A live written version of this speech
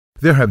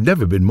There have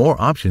never been more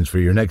options for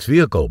your next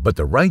vehicle, but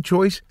the right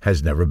choice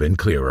has never been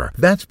clearer.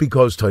 That's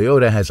because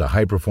Toyota has a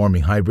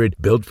high-performing hybrid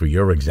built for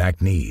your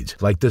exact needs,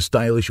 like the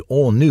stylish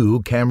all-new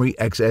Camry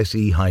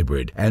XSE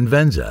Hybrid and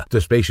Venza, the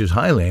spacious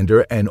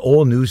Highlander and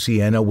all-new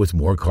Sienna with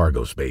more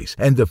cargo space,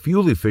 and the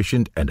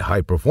fuel-efficient and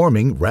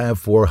high-performing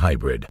RAV4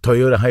 Hybrid.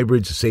 Toyota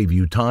hybrids save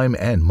you time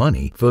and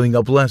money, filling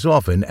up less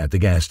often at the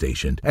gas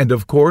station. And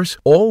of course,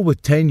 all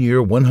with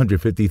 10-year,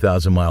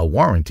 150,000-mile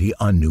warranty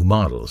on new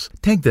models.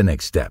 Take the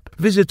next step.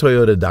 Visit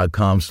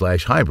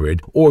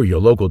Toyota.com/hybrid or your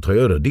local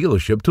Toyota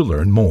dealership to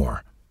learn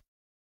more.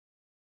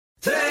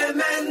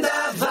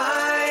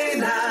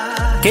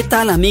 ¿Qué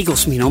tal,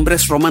 amigos? Mi nombre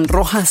es Román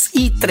Rojas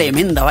y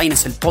Tremenda Vaina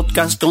es el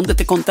podcast donde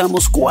te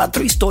contamos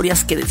 4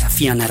 historias que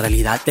desafían la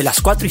realidad. De las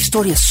 4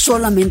 historias,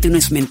 solamente una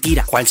es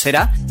mentira. ¿Cuál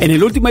será? En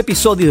el último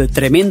episodio de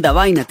Tremenda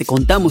Vaina te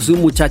contamos de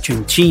un muchacho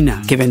en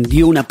China que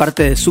vendió una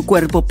parte de su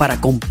cuerpo para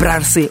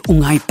comprarse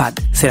un iPad.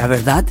 ¿Será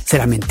verdad?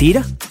 ¿Será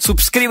mentira?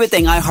 Suscríbete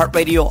en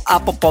iHeartRadio,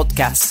 Apple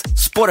Podcasts,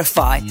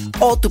 Spotify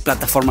o tu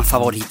plataforma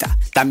favorita.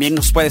 También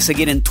nos puedes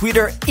seguir en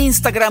Twitter,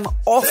 Instagram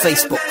o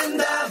Facebook.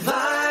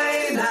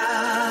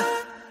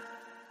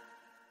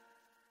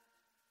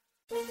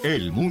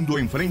 El mundo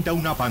enfrenta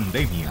una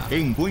pandemia.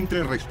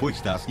 Encuentre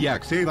respuestas y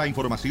acceda a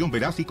información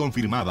veraz y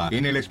confirmada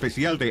en el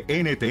especial de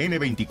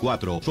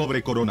NTN24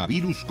 sobre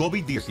coronavirus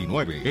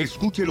COVID-19.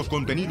 Escuche los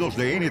contenidos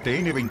de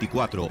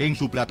NTN24 en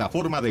su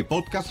plataforma de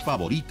podcast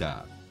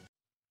favorita.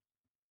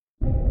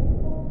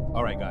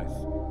 All right, guys.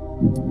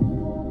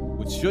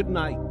 With Suge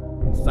Knight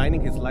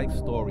signing his life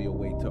story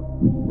away to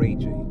Ray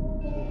J,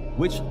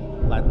 which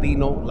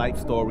Latino life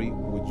story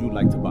would you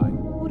like to buy?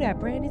 Who that,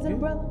 Brandy's little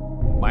brother?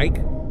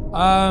 Mike?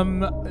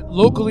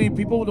 Locally,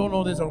 people don't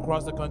know this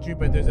across the country,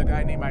 but there's a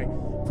guy named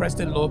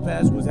Preston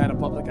Lopez who's had a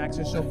public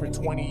access show for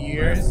 20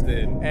 years.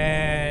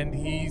 And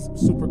he's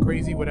super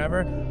crazy,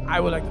 whatever. I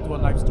would like to do a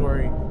life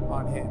story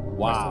on him.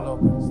 Wow. Preston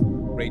Lopez.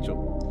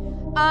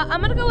 Rachel?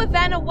 I'm gonna go with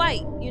Vanna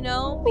White,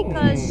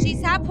 because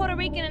she's half Puerto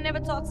Rican and never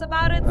talks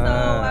about it. So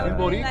I would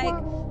really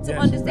like to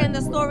understand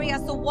the story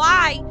as to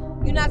why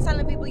you're not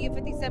telling people you're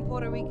 50 Cent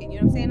Puerto Rican.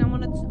 You know what I'm saying?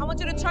 I want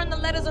you to turn the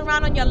letters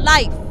around on your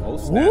life. Oh,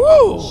 snap.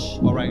 Woo!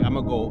 All right, I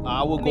will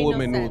go with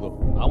Menudo.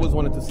 Sense. I always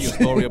wanted to see a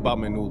story about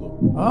Menudo.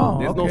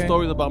 There's no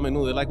stories about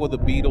Menudo. They're like with the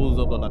Beatles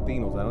of the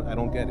Latinos. I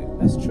don't get it.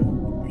 That's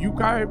true. You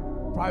guys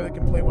probably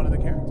can play one of the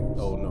characters.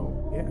 Oh,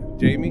 no. Yeah.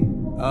 Jamie?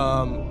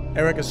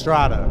 Eric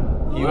Estrada.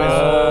 He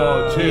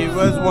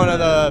was one of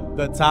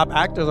the top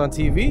actors on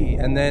TV,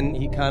 and then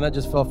he kind of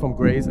just fell from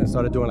grace and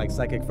started doing like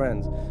Psychic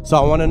Friends. So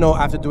I want to know,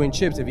 after doing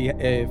Chips, if he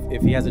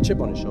has a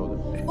chip on his shoulder.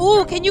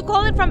 Ooh, can you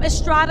call it from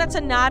Estrada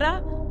to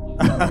Nada?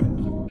 The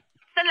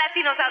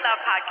Latinos Out Loud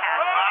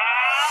podcast.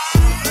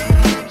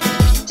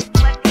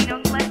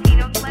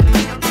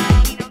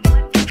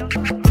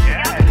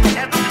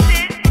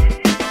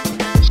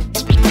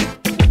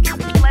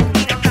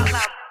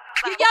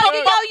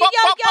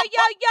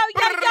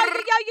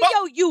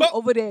 You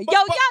over there.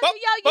 Yo,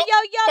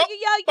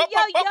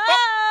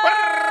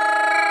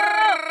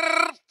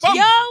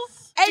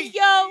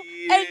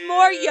 and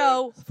more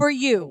yo for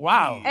you.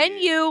 Wow. And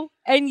you.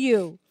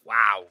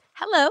 Wow.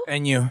 Hello.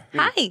 And you.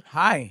 Hi.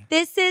 Hi.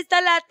 This is the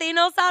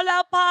Latinos Out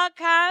Loud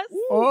podcast.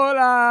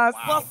 Hola.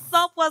 Wow. What's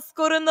up? What's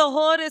good in the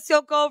hood? It's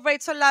your girl,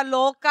 Rachel La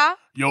Loca.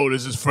 Yo,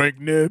 this is Frank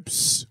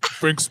Nips.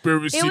 Frank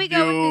Spiracy Here we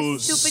go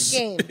with this stupid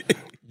game.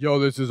 Yo,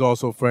 this is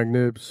also Frank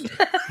Nips.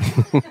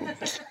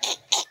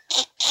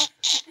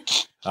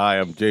 Hi,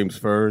 I'm James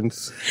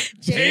Ferns.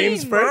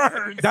 James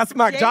Ferns. That's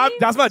my job.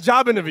 That's my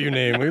job interview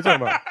name. What are you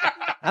talking about?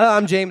 Hello,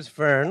 I'm James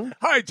Fern.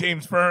 Hi,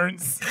 James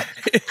Ferns.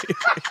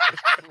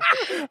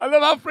 I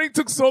love how Frank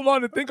took so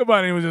long to think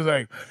about it. He was just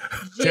like,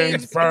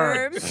 James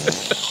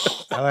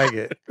Ferns. I like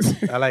it.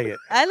 I like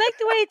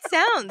the way it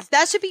sounds.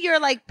 That should be your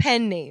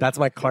pen name. That's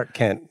my Clark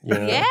Kent.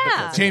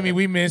 Yeah. Jamie,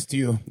 we missed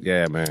you.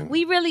 Yeah, man.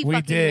 We really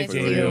fucking missed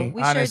you.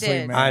 We honestly, sure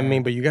did. Man. I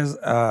mean, but you guys,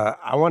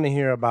 I want to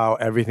hear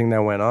about everything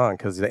that went on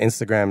because the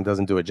Instagram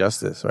doesn't do it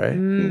justice, right?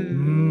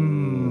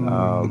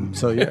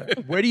 So yeah,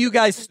 where do you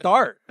guys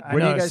start?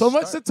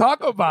 Much to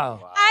talk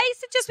about. I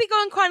suggest we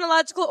go in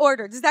chronological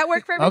order. Does that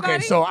work for everybody?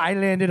 Okay, so I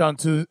landed on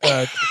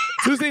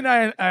Tuesday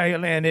night. I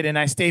landed and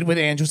I stayed with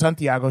Andrew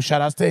Santiago.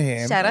 Shout outs to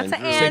him. Shout out to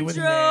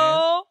Andrew.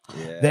 Yeah.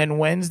 Then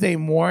Wednesday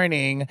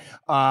morning,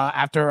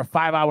 after a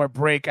 5-hour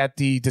break at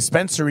the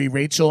dispensary,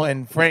 Rachel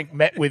and Frank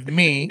met with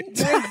me.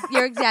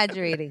 You're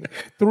exaggerating.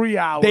 3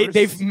 hours.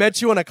 They've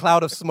met you in a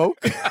cloud of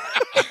smoke.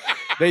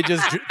 They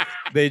just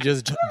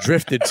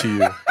drifted to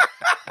you.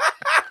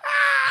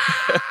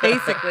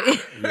 Basically.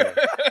 Yeah.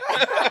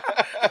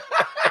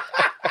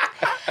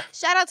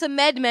 Shout out to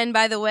MedMen,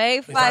 by the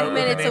way. 5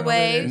 minutes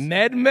away.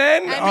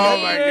 MedMen? Oh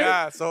my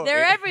God. So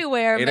they're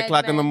everywhere. 8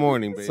 o'clock in the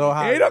morning, baby. So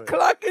 8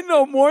 o'clock in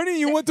the morning?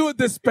 You went to a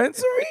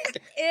dispensary?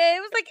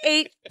 It was like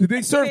 8. Did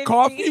they serve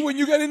coffee when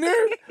you got in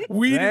there?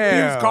 Weed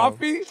infused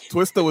coffee?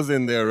 Twister was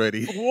in there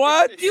already.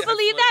 What? You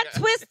believe that?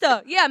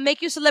 Twister. Yeah,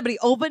 make you celebrity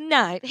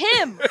overnight.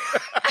 Him.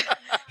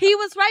 He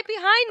was right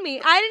behind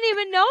me. I didn't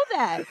even know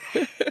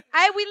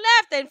that. We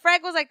left, and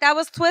Frank was like, "That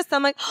was Twist."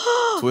 I'm like,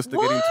 Twister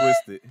what? getting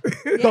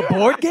twisted. The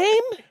board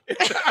game?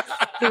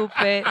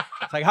 Stupid.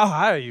 It's like, how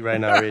high are you right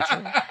now,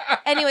 Rachel?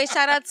 Anyway,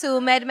 shout out to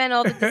MedMen,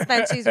 all the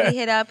dispensaries we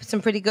hit up.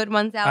 Some pretty good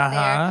ones out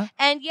there.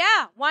 And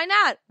yeah, why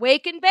not?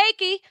 Wake and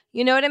bakey.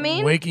 You know what I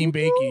mean? Waking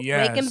bakey,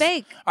 yes. Wake and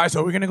bake. All right,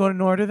 so we're going to go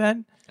in order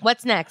then?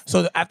 What's next?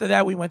 So after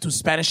that, we went to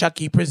Spanish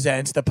Aki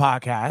Presents, the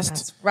podcast.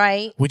 That's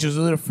right. Which was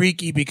a little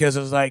freaky because it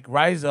was like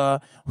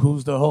Riza,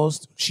 who's the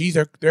host, she's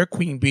their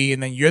queen bee,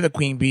 and then you're the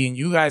queen bee, and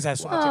you guys have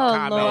so much in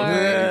common.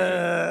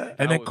 Lord.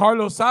 And then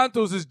Carlos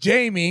Santos is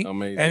Jamie,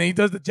 Amazing. and he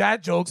does the jazz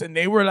jokes, and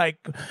they were like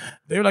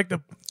the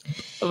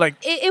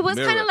It was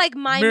kind of like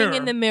miming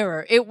in the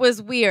mirror. It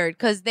was weird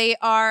because they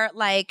are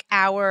like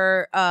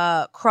our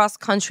cross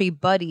country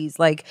buddies,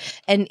 like,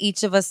 and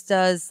each of us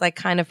does like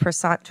kind of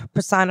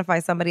personify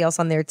somebody else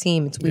on their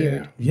team. It's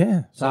weird.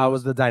 Yeah. So how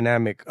was the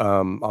dynamic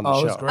on the It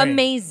was show? great.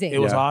 Amazing. It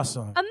was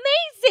awesome.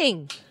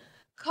 Amazing.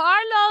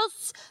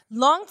 Carlos,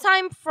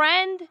 longtime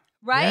friend,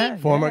 right? Yeah.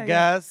 Former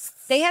guests.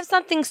 They have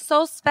something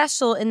so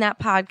special in that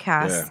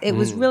podcast. Yeah. It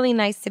was really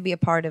nice to be a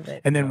part of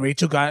it. And then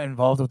Rachel got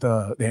involved with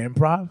the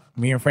improv.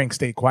 Me and Frank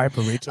stayed quiet,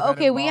 but Rachel got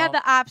Okay, we have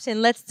involved. the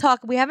option. Let's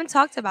talk. We haven't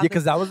talked about Yeah, this.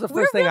 because that was the 1st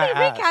We're thing really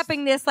I asked.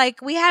 recapping this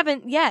like we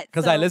haven't yet.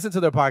 Because so- I listened to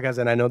their podcast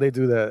and I know they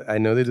do the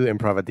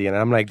improv at the end.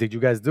 And I'm like, did you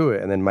guys do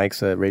it? And then Mike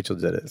said Rachel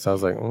did it. So I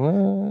was like,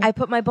 I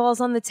put my balls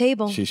on the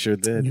table. She sure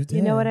did.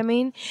 You know what I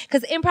mean?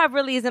 Because improv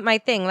really isn't my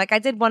thing. Like I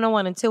did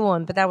 101 and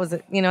 201, but that was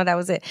it. You know, that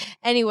was it.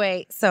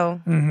 Anyway,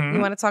 so you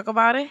want to talk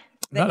about it?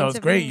 No, that was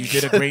great. You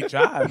did a great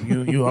job.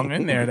 You hung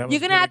in there. That was You're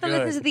gonna really have to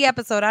good. listen to the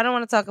episode. I don't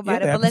want to talk about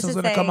the it, but let's episode's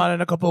just gonna say come out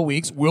in a couple of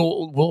weeks.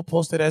 We'll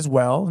post it as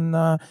well, and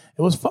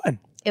it was fun.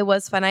 it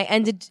was fun. I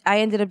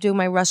ended up doing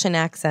my Russian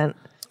accent.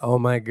 oh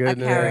my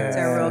goodness.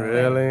 character real quick.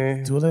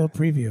 Really? Do a little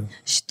preview.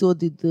 Что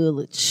ты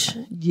делаешь?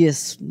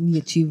 Yes,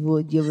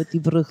 ничего делать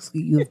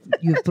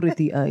you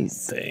pretty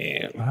eyes.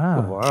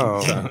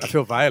 Wow. I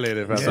feel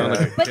violated. If I sound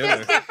like But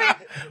there's different.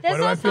 There's Why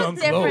do I feel also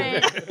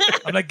different.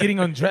 unclothed? I'm like getting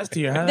undressed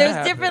here. How did that There's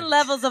happen? different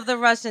levels of the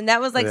Russian. That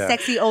was like Yeah.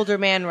 sexy older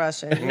man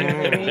Russian. You know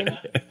what I mean?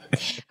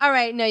 All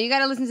right, no, you got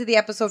to listen to the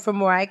episode for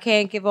more. I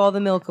can't give all the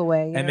milk away.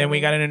 you And know then what I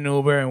we got in an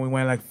Uber and we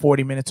went like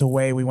 40 minutes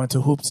away. We went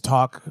to Hoops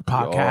Talk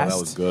podcast. Oh, that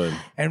was good.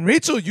 And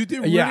Rachel, you did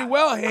really Yeah.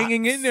 well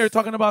hanging in there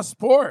talking about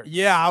sports.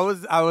 Yeah, I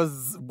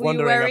was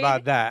wondering worried?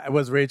 about that.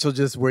 Was Rachel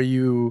just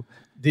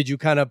did you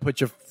kind of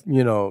put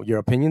your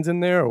opinions in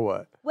there or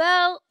what?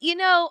 Well,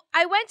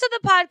 I went to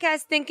the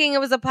podcast thinking it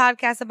was a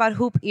podcast about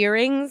hoop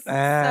earrings. So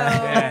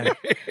Yeah.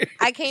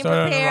 I came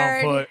Started on the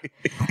wrong prepared.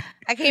 foot.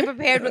 I came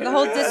prepared with the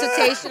whole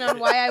dissertation on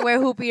why I wear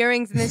hoop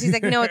earrings. And then she's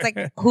like, no, it's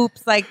like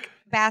hoops, like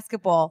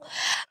basketball.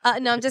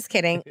 No, I'm just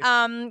kidding.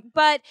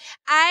 But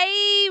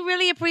I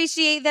really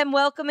appreciate them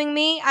welcoming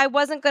me. I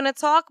wasn't going to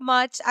talk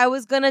much. I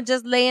was going to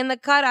just lay in the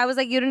cut. I was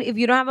like, if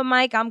you don't have a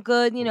mic, I'm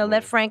good.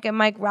 Let Frank and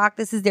Mike rock.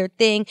 This is their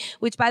thing,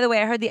 which by the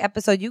way, I heard the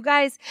episode. You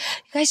guys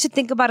should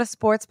think about a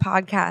sports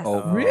podcast.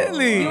 Oh,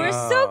 really? You were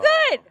so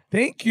good.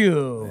 Thank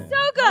you. So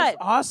good.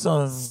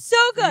 Awesome. So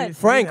good.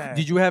 Frank,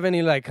 did you have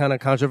any like kind of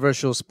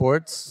controversial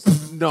sports?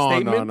 No,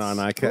 statements?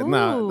 I can't.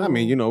 Nah, I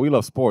mean, we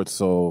love sports,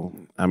 so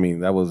I mean,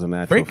 that was a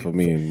natural for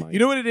me and Mike. You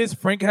know what it is?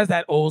 Frank has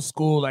that old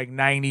school, like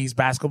 90s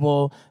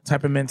basketball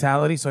type of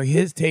mentality. So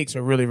his takes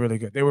are really, really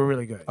good. They were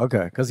really good.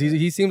 Okay, because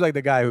he seems like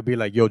the guy who'd be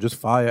like, yo, just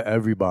fire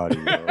everybody,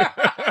 yo.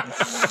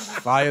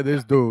 Fire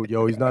this dude,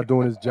 yo. He's not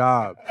doing his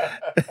job.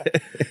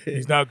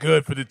 He's not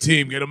good for the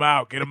team. Get him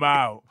out. Get him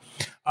out.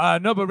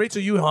 No, but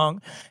Rachel, you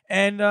hung.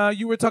 And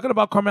you were talking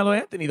about Carmelo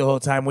Anthony the whole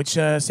time, which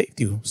saved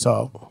you.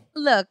 So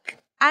Look,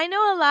 I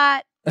know a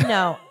lot.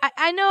 No,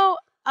 I know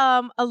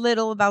a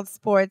little about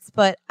sports,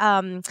 but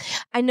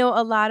I know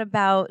a lot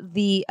about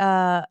the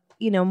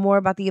more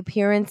about the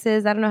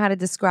appearances. I don't know how to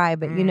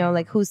describe it.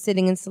 Like who's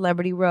sitting in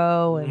celebrity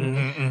row,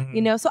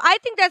 and So I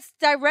think that's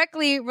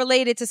directly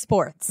related to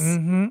sports,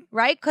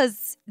 right?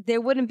 Because there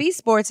wouldn't be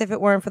sports if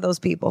it weren't for those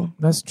people.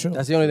 that's true.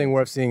 That's the only thing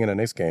worth seeing in a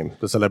Knicks game.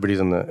 The celebrities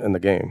in the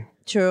game.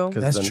 True.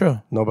 'Cause That's then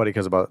true. Nobody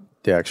cares about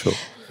the actual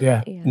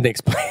Yeah.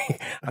 Knicks play.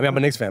 I mean, I'm a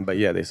Knicks fan, but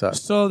yeah, they suck.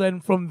 So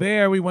then from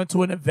there, we went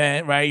to an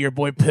event, right? Your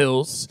boy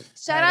Pills.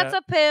 Shout out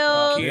to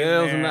Pills,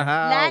 Kills in the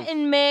house.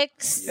 Latin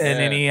mix. And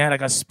then he had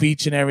like a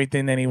speech and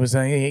everything. Then he was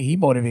he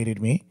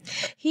motivated me.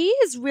 He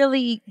is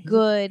really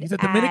good. He's a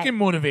Dominican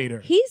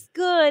motivator. He's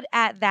good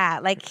at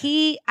that. Like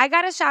I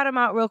gotta shout him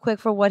out real quick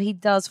for what he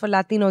does for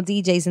Latino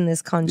DJs in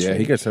this country. Yeah,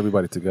 he gets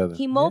everybody together.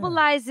 He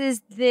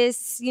mobilizes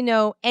this,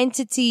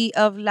 entity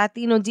of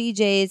Latino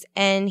DJs,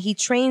 and he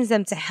trains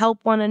them to help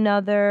one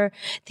another.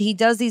 He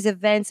does these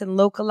events in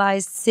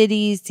localized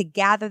cities to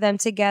gather them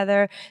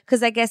together.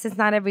 Because I guess it's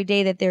not every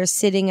day that they're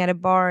sitting at a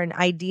bar and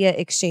idea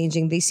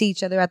exchanging. They see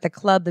each other at the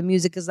club. The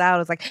music is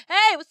loud. It's like,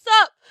 hey, what's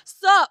up?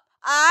 What's up?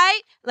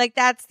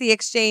 that's the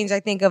exchange, I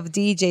think, of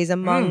DJs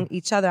among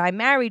each other. I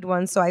married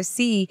one, so I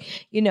see,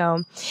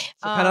 So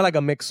kind of like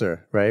a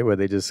mixer, right? Where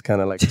they just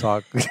kind of like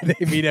talk.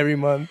 They meet every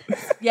month.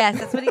 Yes,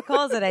 that's what he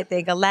calls it, I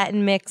think. A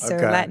Latin mix or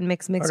Latin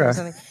mixer or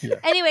something. Yeah.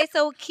 Anyway,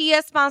 so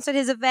Kia sponsored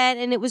his event,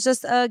 and it was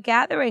just a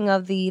gathering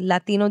of the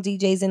Latino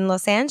DJs in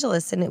Los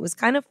Angeles, and it was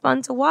kind of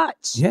fun to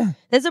watch. Yeah.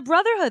 There's a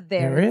brotherhood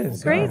there. There is.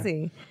 It's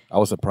crazy. I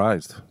was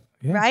surprised.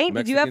 Yeah. Right?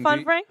 Did you have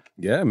fun, Frank?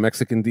 Yeah,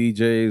 Mexican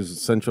DJs,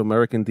 Central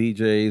American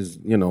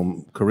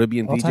DJs,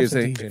 Caribbean All types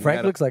of DJs. DJs.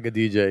 Frank looks like a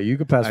DJ. You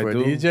could pass for a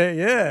do. DJ.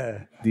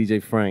 Yeah.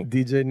 DJ Frank.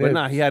 DJ Nick. But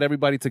nah, he had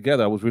everybody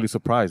together. I was really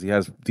surprised. He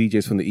has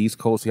DJs from the East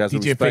Coast. He has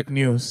DJ respect. Fake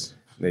News.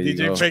 There you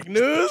go. DJ Fake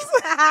News.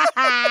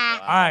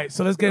 All right,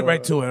 so let's get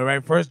right to it,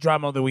 right? First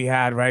drama that we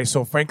had, right?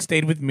 So Frank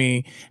stayed with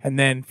me, and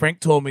then Frank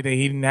told me that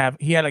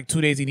he had like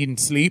 2 days he didn't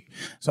sleep.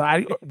 So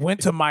I went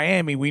to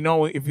Miami. We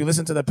know if you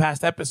listen to the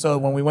past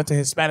episode when we went to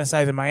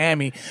Hispanicize in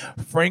Miami,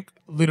 Frank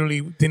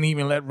literally didn't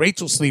even let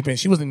Rachel sleep, and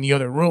she was in the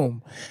other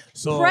room.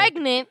 So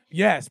Pregnant.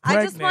 Yes, I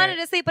pregnant. just wanted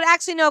to sleep, but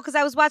actually no, because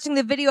I was watching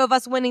the video of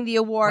us winning the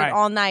award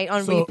all night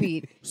on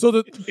repeat. So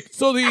the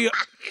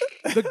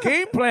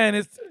game plan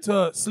is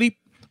to sleep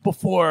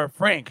before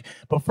Frank.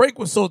 But Frank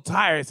was so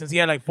tired since he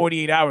had like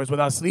 48 hours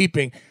without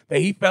sleeping that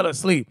he fell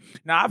asleep.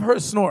 Now, I've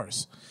heard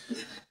snores.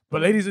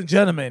 But ladies and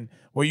gentlemen,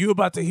 what you're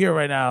about to hear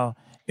right now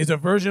is a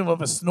version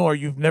of a snore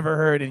you've never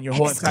heard in your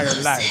whole entire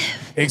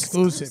life.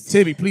 Exclusive.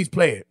 Tibby, please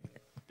play it.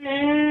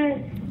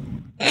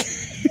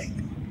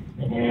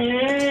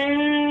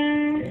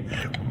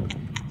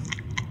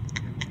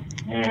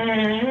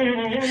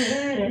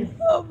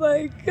 Oh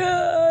my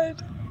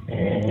God.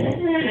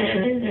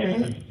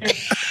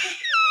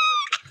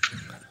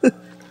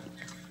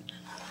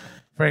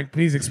 Frank,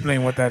 please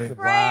explain what that is.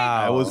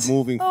 Wow. I was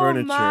moving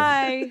furniture.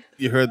 My.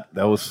 You heard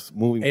that was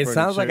moving furniture. It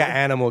sounds like an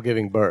animal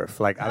giving birth.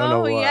 Like, I don't know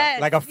what. Yes,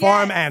 like a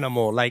farm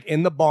animal, like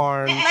in the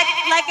barn.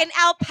 Like an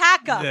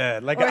alpaca. Yeah,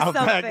 like or an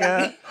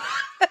alpaca.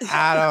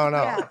 I don't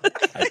know. Yeah.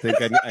 I think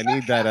I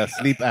need that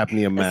sleep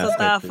apnea mask. Eso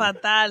está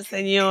fatal,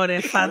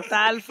 señores.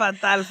 Fatal,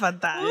 fatal,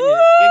 fatal.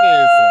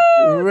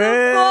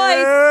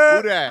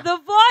 The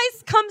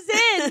voice comes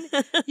in.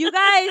 You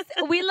guys,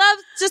 we love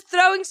just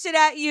throwing shit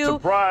at you.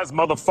 Surprise,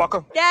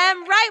 motherfucker.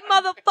 Damn right,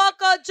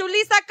 motherfucker.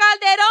 Julissa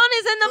Calderon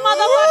is in the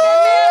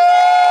motherfucking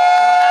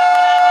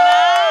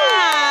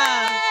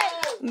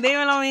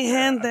Dímelo, mi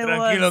gente.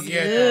 Tranquilo, What's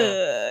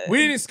good? We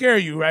didn't scare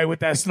you, right,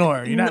 with that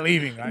snore. You're not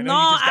leaving. I know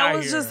No, you just got I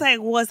was here. just like,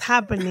 what's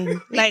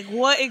happening? Like,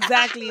 what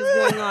exactly is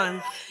going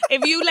on?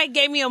 If you like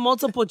gave me a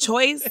multiple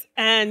choice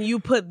and you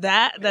put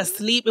that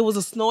sleep, it was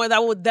a snore,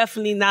 that would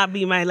definitely not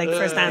be my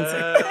first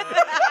answer.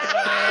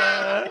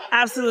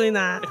 Absolutely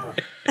not.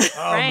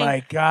 Oh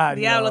my God.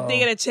 Diablo, yo.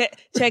 tigre,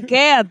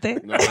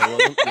 chequéate. No,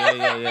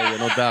 yeah,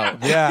 no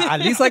doubt. Yeah, at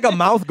least like a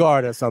mouth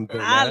guard or something.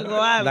 man.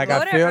 Algo. Like Go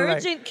I to feel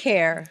urgent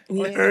care.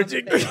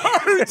 Urgent.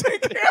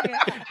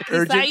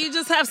 Quizá you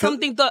just have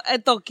something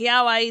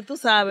toqueado ahí, tú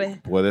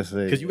sabes. Puede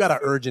ser. because you got an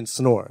urgent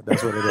snore.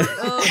 That's what it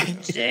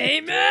is.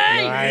 Jamie!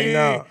 I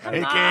know.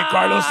 A.K.A.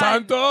 Carlos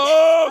Santos.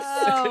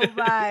 Oh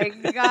my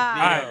God. All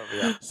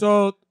right.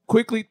 So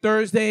quickly,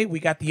 Thursday, we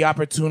got the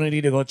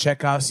opportunity to go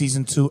check out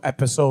season 2,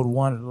 episode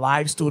 1,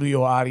 live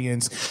studio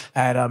audience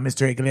at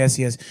Mr.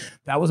 Iglesias.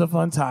 That was a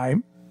fun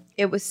time.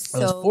 It was so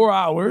It was 4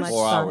 hours. much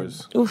 4 fun.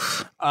 hours. But it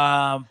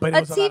A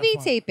was a lot of TV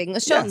fun. taping, a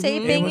show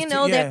taping, It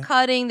was they're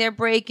cutting, they're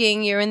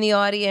breaking, you're in the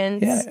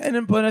audience. Yeah, and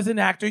then but as an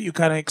actor, you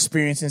kind of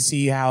experience and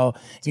see how,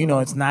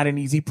 it's not an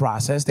easy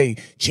process. They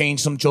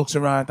change some jokes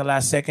around at the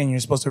last second.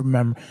 You're supposed to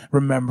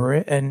remember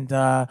it. And,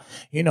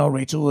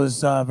 Rachel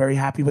was very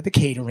happy with the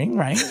catering,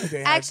 right?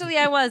 Actually,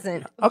 I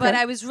wasn't. But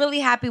I was really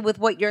happy with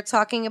what you're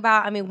talking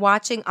about. I mean,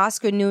 watching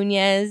Oscar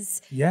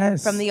Nunez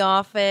from The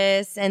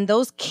Office and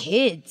those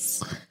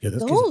kids. Yeah,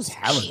 those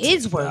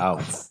kids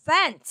were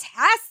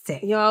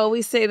fantastic. You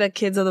always say that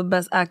kids are the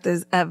best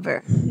actors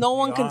ever. No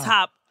one can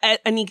top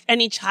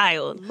any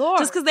child. Lord.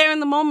 Just because they're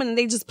in the moment and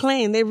they just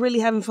playing, they're really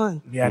having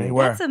fun. Yeah, they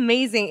were. That's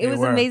amazing. It was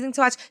amazing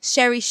to watch.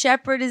 Sherry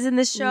Shepherd is in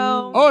the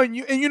show. Oh,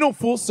 and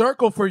full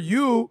circle for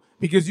you,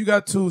 because you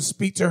got to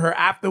speak to her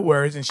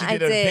afterwards, and she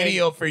did a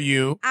video for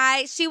you.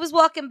 She was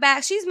walking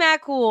back. She's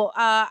mad cool.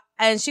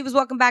 And she was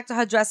walking back to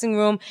her dressing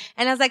room,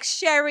 and I was like,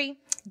 Sherry,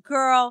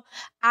 girl,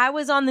 I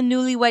was on the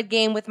Newlywed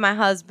Game with my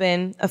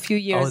husband a few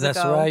years ago. Oh, that's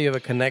right. You have a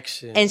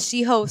connection. And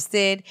she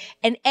hosted.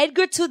 And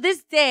Edgar, to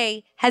this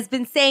day, has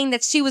been saying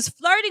that she was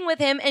flirting with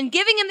him and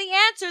giving him the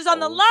answers on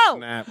the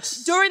low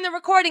during the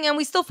recording. And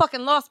we still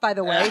fucking lost, by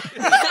the way.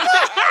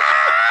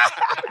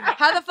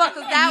 How the fuck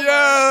does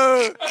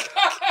that work?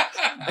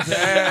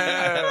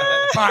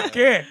 Pa'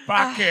 qué?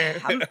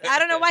 I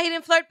don't know why he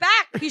didn't flirt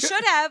back. He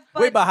should have.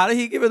 But Wait, but how did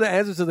he give her the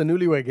answer to the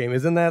Newlywed Game?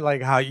 Isn't that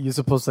like how you're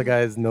supposed to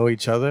guys know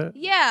each other?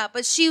 yeah,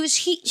 but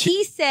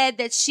he said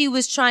that she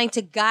was trying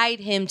to guide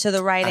him to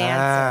the right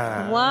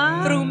answer.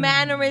 What? Through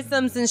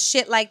mannerisms and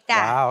shit like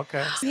that. Wow,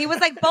 okay. He was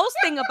like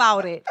boasting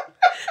about it.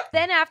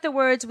 Then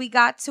afterwards, we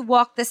got to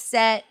walk the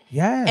set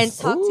and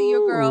talk to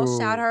your girl,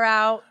 shout her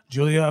out.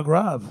 Julia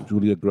Grubb.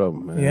 Julia Grubb,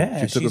 man.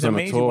 Yeah, she took she's us on a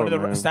amazing. tour, One of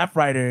the man. staff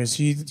writers.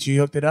 She's she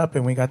hooked it up,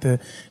 and we got to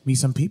meet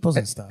some peoples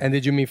and stuff. And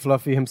did you meet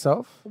Fluffy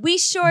himself? We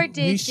sure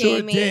did, We sure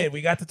Jamie. did.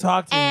 We got to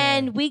talk to him.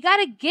 And we got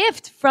a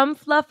gift from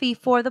Fluffy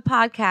for the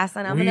podcast,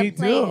 and I'm going to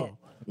play it.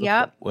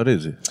 Yep. What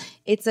is it?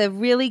 It's a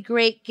really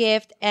great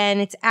gift, and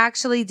it's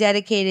actually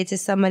dedicated to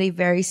somebody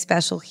very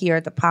special here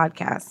at the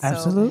podcast. So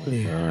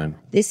Absolutely.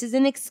 this is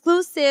an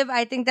exclusive.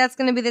 I think that's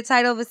going to be the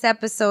title of this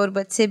episode,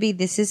 but Tibby,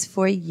 this is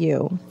for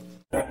you.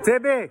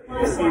 Tibby,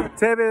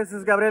 this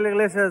is Gabriel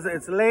Iglesias.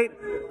 It's late.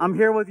 I'm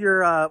here with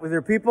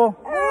your people.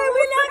 Hey,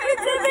 we love you,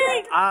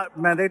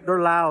 Tibby. Man, they're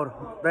loud.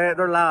 They're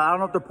loud. I don't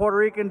know if they're Puerto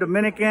Rican,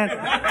 Dominican.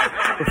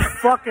 They're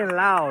fucking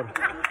loud.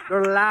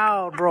 They're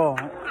loud, bro.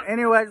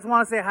 Anyway, I just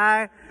want to say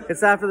hi.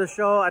 It's after the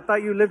show. I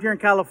thought you lived here in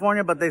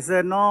California, but they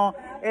said no.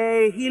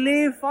 Hey, he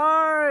lived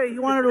far. He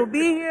wanted to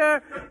be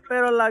here.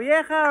 Pero la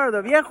vieja or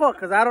the viejo,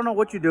 because I don't know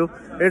what you do.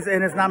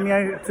 And it's not me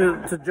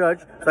to judge.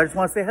 So I just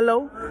want to say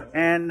hello.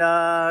 And,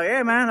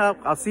 yeah, man,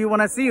 I'll see you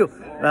when I see you.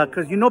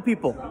 Because you know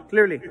people,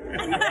 clearly.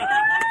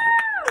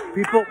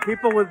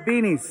 People with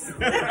beanies.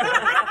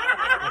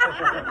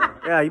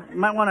 Yeah, you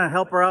might want to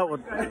help her out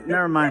with...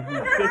 Never mind.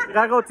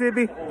 Gotta go,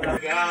 Tibby.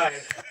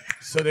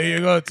 So there you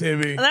go,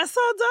 Tibby. That's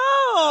so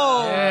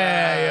dope.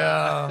 Yeah,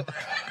 yo.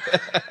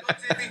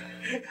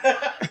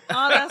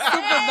 Oh, that's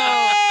super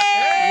dope.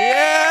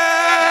 Yeah.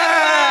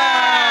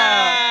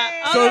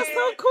 Oh, that's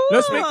so cool.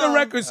 Let's make the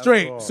record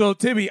straight. Cool. So,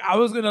 Tibby, I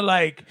was going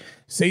to,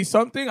 say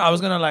something. I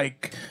was going to,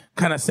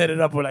 kind of set it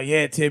up with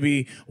yeah,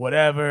 Tibby,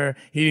 whatever.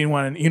 He didn't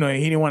want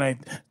to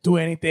do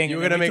anything. You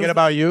were going to make it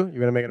about you? You were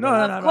going to make it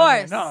about you? Of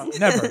course. No,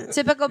 never.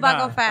 Typical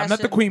Bago fashion. I'm not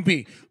the queen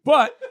bee.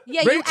 But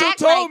yeah, Rachel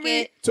told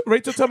me,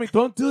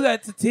 don't do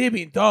that to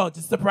Tibby. Don't.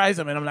 Just surprise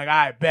him. And I'm like,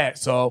 I bet.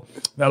 So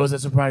that was a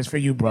surprise for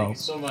you, bro. Thank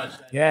you so much.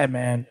 Yeah,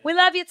 man. We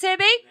love you,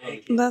 Tibby.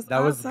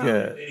 That was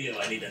good.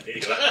 I need that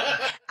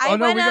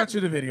video. We got you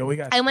the video.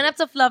 I went up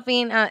to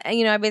Fluffy and,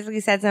 I basically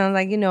said to him,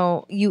 like,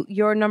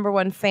 your number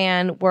one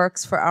fan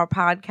works for our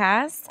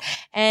podcast.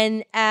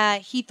 And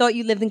he thought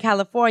you lived in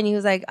California. He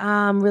was like,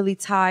 I'm really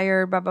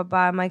tired, blah, blah,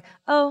 blah. I'm like,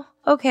 oh,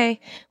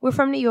 okay. We're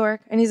from New York.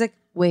 And he's like,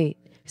 wait.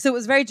 So it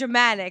was very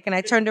dramatic. And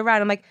I turned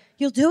around. I'm like,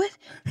 you'll do it?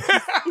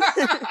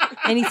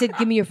 And he said,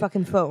 give me your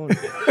fucking phone.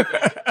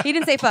 He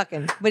didn't say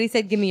fucking, but he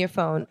said, give me your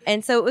phone.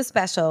 And so it was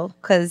special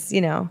because,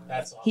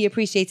 awesome. He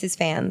appreciates his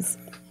fans.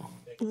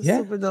 Yeah.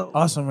 Super dope.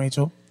 Awesome,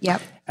 Rachel.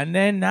 Yep. And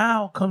then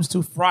now comes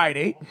to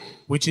Friday,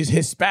 which is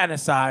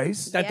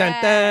Hispanicized.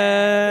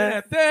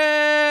 Yes.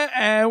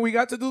 And we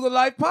got to do the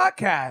live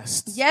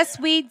podcast. Yes,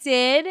 we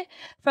did.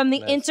 From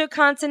the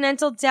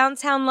Intercontinental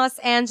downtown Los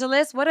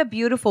Angeles. What a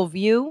beautiful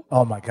view.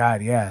 Oh, my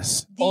God,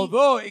 yes.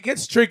 Although it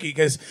gets tricky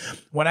because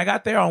when I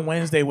got there on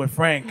Wednesday with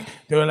Frank,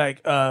 they were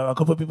like, a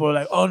couple of people were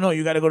like, oh, no,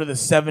 you got to go to the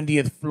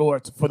 70th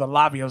floor for the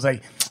lobby. I was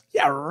like,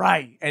 yeah,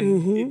 right.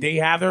 And they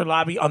have their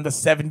lobby on the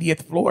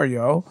 70th floor,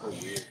 yo.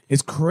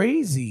 It's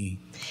crazy.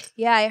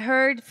 Yeah, I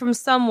heard from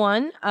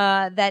someone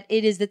that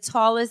it is the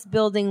tallest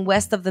building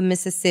west of the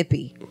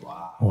Mississippi.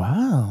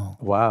 Wow.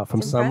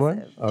 From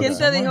someone? Okay.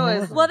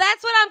 Well,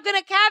 that's what I'm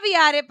going to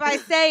caveat it by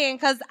saying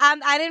because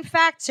I didn't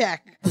fact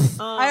check.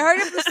 I heard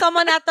it from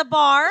someone at the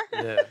bar.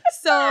 Yeah.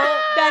 So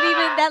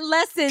that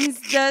lessens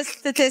the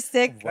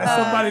statistic.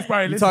 Somebody's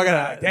probably listening.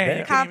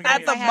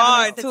 At the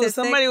bar, too.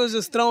 Somebody was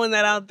just throwing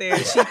that out there.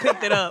 She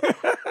picked it up.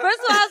 First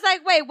of all, I was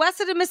like, wait,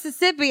 west of the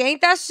Mississippi?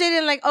 Ain't that shit?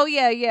 And like, oh,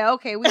 yeah,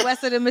 okay. We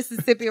west of the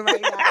Mississippi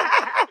right now.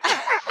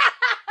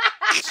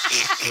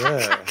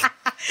 Yeah.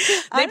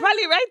 They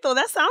probably right, though.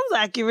 That sounds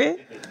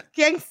accurate.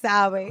 Quien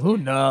sabe? Who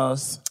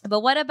knows? But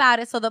what about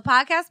it? So the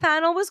podcast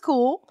panel was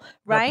cool,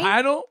 right? The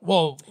panel?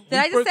 Well, did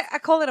I just say I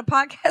call it a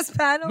podcast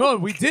panel? No,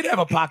 we did have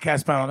a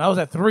podcast panel. That was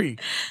at 3.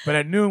 But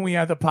at noon, we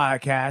had the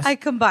podcast. I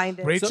combined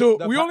it. Rachel,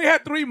 we only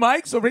had 3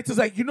 mics. So Rachel's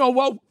like, you know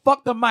what?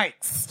 Fuck the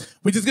mics.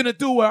 We're just going to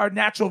do our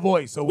natural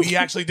voice. So we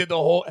actually did the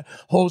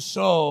whole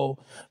show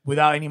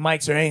without any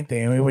mics or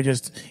anything. We were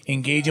just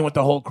engaging with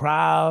the whole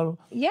crowd.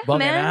 Yeah, bugging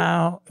man.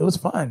 out. It was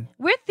fun.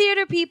 We're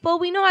theater people.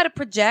 We know how to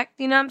project.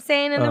 You know what I'm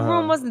saying? And the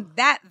room wasn't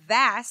that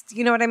vast.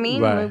 You know what I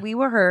mean? Right. We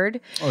were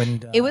heard.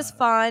 And, it was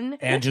fun.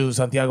 Andrew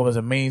Santiago was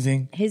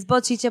amazing. His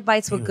bochicha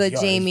bites were good,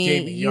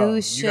 Jamie.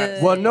 You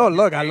should. Well, no,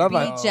 look, I love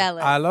be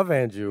jealous. I love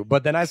Andrew.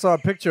 But then I saw a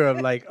picture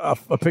of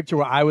a picture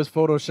where I was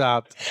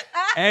photoshopped.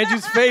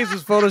 Andrew's face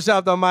was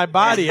photoshopped on my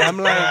body. I'm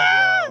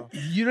like,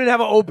 you didn't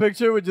have an old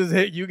picture with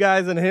just you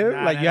guys and him?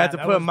 You had to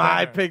put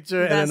my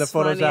picture and then the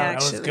Photoshop. That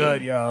was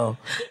good, yo.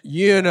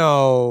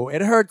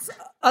 It hurts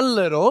a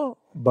little,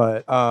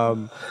 but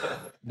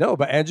no,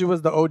 but Andrew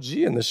was the OG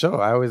in the show.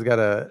 I always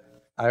gotta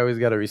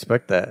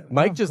respect that.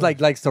 Mike just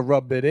likes to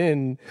rub it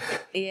in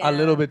a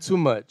little bit too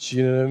much.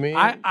 You know what I mean?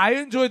 I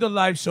enjoyed the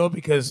live show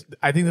because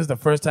I think this is the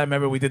first time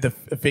ever we did the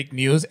fake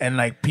news and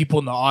people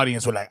in the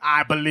audience were like,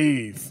 I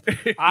believe.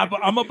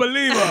 I'm a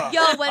believer.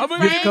 Yo,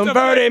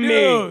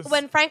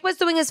 when Frank was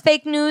doing his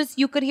fake news,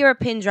 you could hear a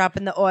pin drop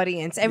in the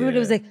audience. Everybody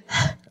was like,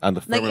 On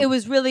the like it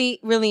was really,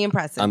 really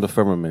impressive. On the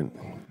firmament.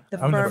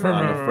 On the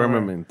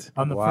firmament.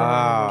 On the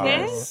Wow.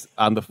 firmament.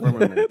 On the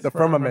firmament. The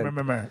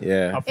firmament.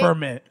 Yeah. A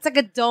firmament. It's like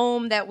a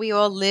dome that we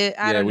all live.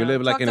 I don't know. we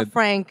live like Talk in to a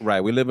Frank.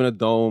 Right, we live in a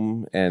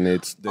dome, and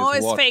it's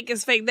water. Fake.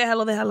 It's fake.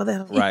 Déjalo.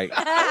 Right.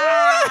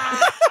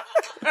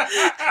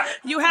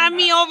 You had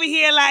me over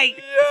here like,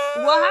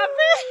 what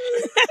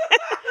happened?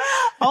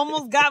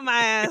 Almost got my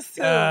ass.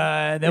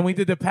 Then we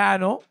did the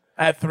panel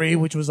at 3,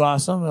 which was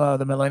awesome.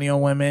 The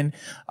Millennial Women.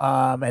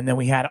 And then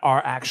we had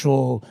our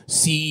actual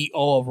CEO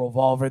of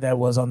Revolver that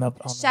was on the...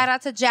 Shout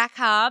out to Jack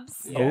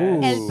Hobbs.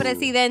 El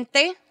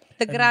Presidente.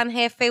 The Gran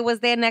Jefe was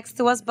there next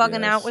to us,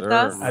 bugging out with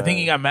us. I think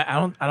he got mad.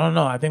 I don't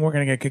know. I think we're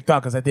going to get kicked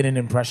out because I did an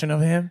impression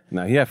of him.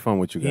 No, he had fun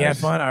with you guys. He had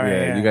fun? All right.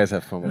 Yeah, you guys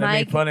have fun with him.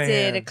 Mike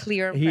did a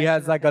clear impression. He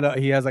has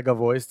like a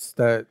voice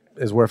that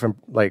is worth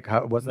like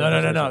what's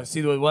that? No.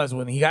 See what it was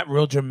when he got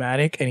real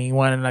dramatic and he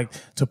wanted like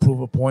to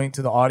prove a point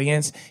to the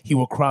audience. He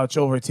would crouch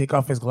over, take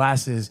off his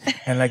glasses,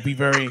 and like be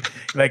very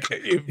like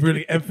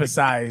really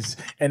emphasize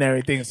and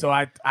everything. So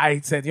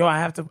I said, "Yo, I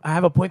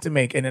have a point to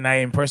make," and then I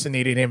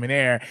impersonated him in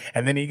air,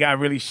 and then he got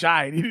really shy.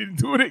 And he didn't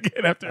do it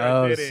again after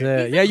I did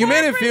it. Yeah, you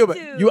made him feel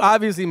bad. You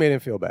obviously made him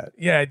feel bad.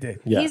 Yeah, I did.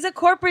 Yeah. He's a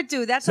corporate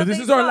dude. That's so what this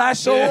they is our saw.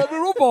 last show of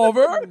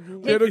Revolver.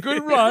 Did a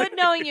good run. Good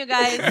knowing you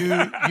guys.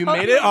 You Hope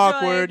made you it enjoyed.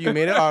 awkward. You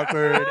made it awkward.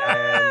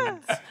 And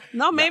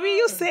No, maybe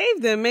you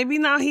saved him. Maybe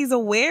now he's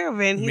aware of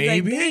it. And he's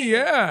Maybe, like,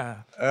 yeah.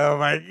 oh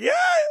my god.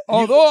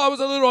 Although I was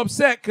a little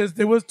upset because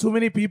there was too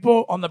many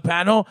people on the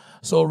panel,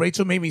 so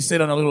Rachel made me sit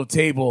on a little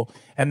table,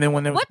 and then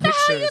when there was What the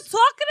pictures, hell are you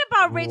talking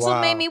about, Rachel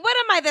Wow. made me? What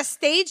am I, the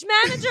stage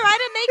manager? I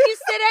didn't make you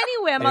sit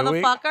anywhere,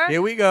 motherfucker.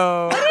 Here we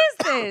go. What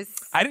is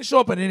this? I didn't show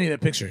up in any of the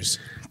pictures.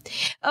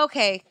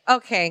 Okay.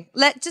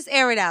 Just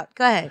air it out.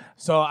 Go ahead.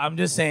 So I'm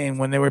just saying,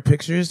 when there were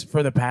pictures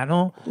for the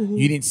panel,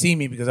 you didn't see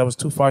me because I was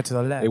too far to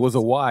the left. It was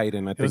a wide,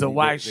 and I think It was a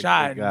wide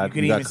shot. You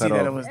could even see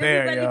that it was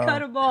there. Everybody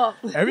cut him off.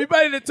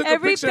 Everybody that took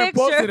Every a picture and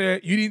posted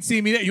it, you didn't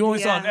see me there. You only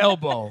saw an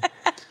elbow.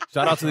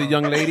 Shout out to the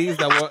young ladies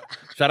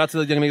Shout out to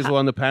the young ladies who were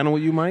on the panel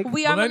with you, Mike.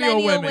 We are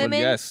Millennial Women.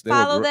 Yes, they were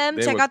Follow gr- them.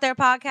 they Check were- out their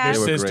podcast. They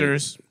were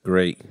sisters.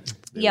 Great.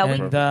 Yeah,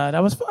 And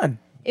that was fun.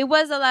 it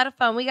was a lot of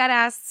fun. We got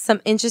asked some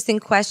interesting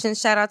questions.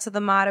 Shout out to the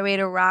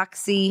moderator,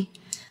 Roxy.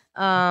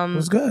 It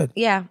was good.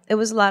 Yeah, it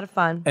was a lot of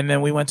fun. And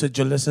then we went to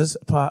Jalissa's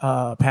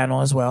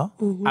panel as well.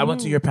 I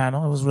went to your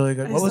panel. It was really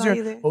good. I What saw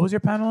you there. was your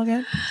panel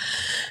again?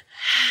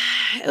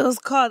 It was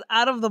called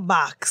Out of the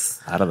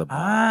Box. Out of the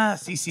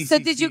box. So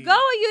did you go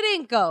or you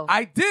didn't go?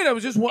 I did. I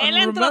was just wanting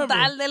Él to entró remember.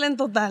 tal, él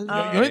entró tal.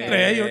 Yo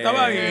entré, yo estaba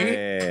ahí.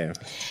 Yeah.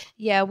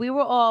 Yeah, we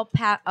were all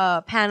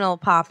panel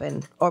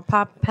popping or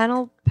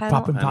panel.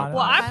 Popping panel. Well,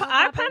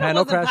 our panel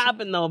Panel wasn't crash.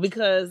 popping though,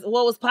 because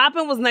what was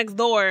popping was next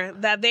door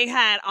that they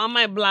had on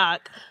my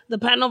block, the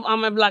panel on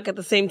my block at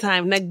the same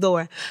time, next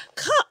door.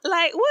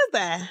 Like, what's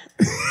that?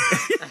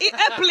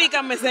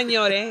 Explícame,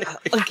 señores.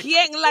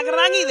 La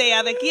gran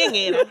idea de quién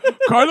era?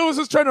 Carlos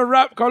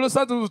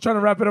Santos was trying to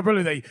wrap it up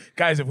earlier. Like,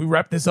 guys, if we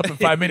wrap this up in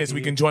 5 minutes,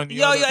 we can join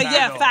the other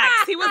Yeah, panel.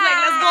 facts. He was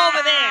like, let's go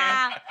over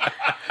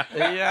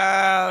there.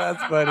 Yeah,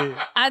 that's funny.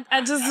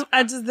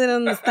 I just didn't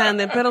understand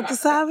it, pero tú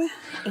sabes.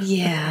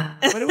 Yeah.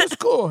 But it was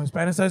cool.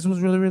 Hispanic Size was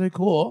really, really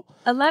cool.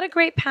 A lot of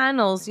great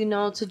panels, to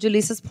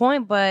Jaleesa's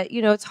point, but,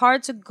 it's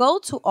hard to go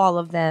to all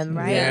of them,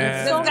 right?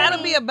 Yeah. There's got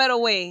to be a better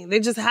way. There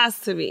just has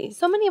to be.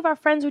 So many of our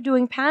friends were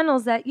doing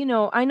panels that,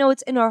 I know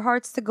it's in our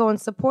hearts to go and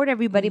support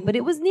everybody, but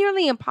it was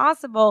nearly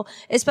impossible,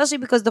 especially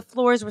because the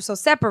floors were so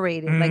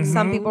separated. Like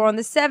some people were on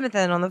the 7th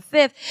and on the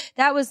 5th.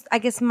 That was, I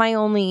guess, my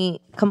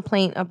only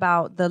complaint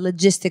about the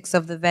logistics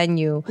of the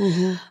venue.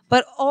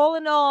 But all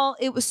in all,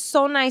 it was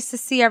so nice to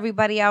see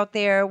everybody out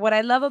there. What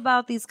I love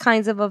about these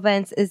kinds of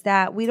events is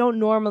that we don't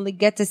normally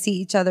get to see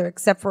each other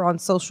except for on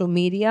social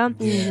media.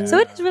 So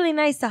it is really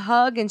nice to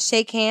hug and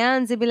shake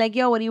hands and be like,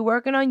 yo, what are you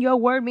working on? Yo,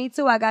 word, me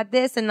too. I got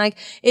this. And like,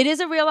 it is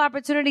a real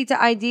opportunity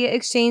to idea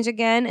exchange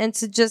again and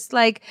to just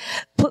like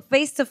put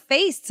face to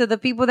face to the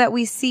people that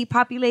we see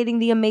populating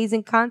the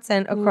amazing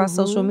content across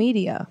social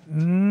media.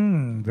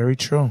 Very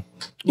true.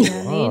 You know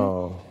what I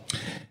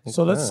mean?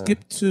 So let's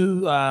skip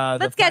to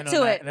Let's get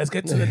to it. Let's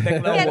get to the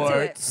Tecla Get to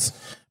Awards.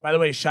 By the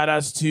way, shout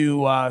outs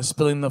to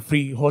Spilling the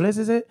Frijoles,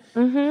 is it?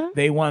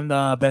 They won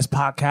the best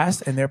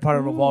podcast and they're part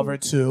of Revolver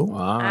 2.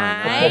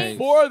 Nice.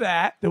 Before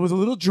that, there was a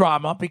little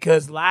drama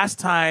because last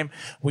time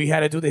we had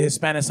to do the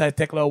Hispanic Side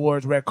Tecla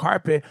Awards red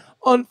carpet.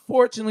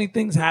 Unfortunately,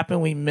 things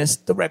happened. We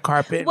missed the red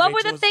carpet. What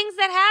were the things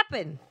that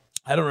happened?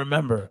 I don't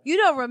remember. You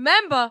don't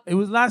remember? It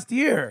was last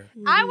year.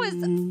 I was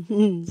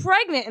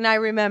pregnant and I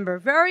remember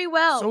very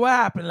well. So what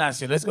happened last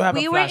year? Let's go have a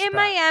We flashback. were in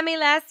Miami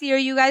last year.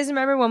 You guys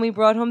remember when we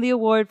brought home the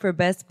award for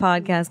Best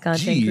Podcast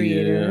Content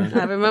Creator?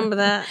 I remember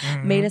that.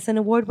 Made us an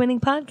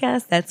award-winning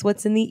podcast. That's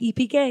what's in the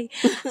EPK.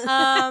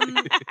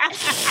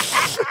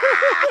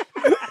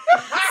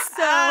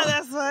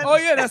 That's what. Oh,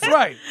 yeah, that's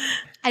right.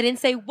 I didn't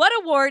say what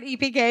award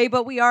EPK,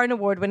 but we are an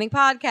award-winning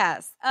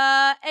podcast.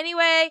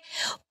 Anyway,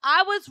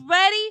 I was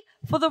ready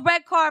for the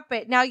red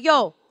carpet. Now,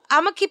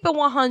 I'm gonna keep it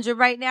 100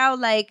 right now.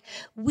 Like,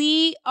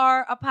 we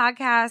are a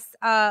podcast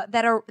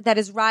that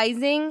is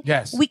rising.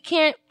 Yes. We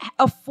can't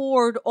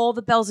afford all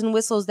the bells and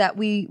whistles that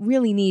we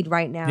really need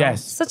right now.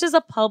 Yes. Such as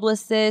a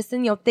publicist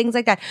and things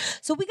like that.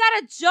 So we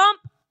gotta jump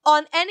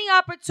on any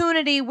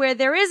opportunity where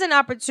there is an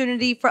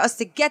opportunity for us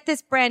to get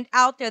this brand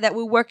out there that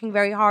we're working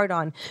very hard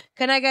on.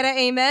 Can I get an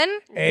amen?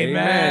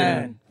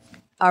 Amen.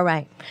 All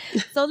right.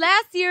 So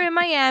last year in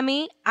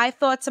Miami, I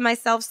thought to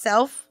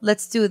myself,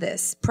 let's do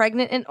this.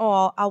 Pregnant and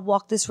all, I'll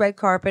walk this red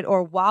carpet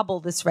or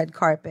wobble this red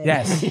carpet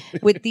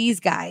with these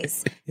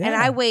guys. Yeah. And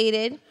I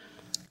waited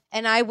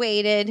and I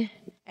waited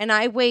and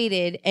I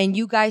waited, and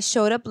you guys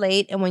showed up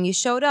late. And when you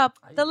showed up,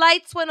 the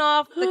lights went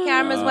off, the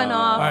cameras went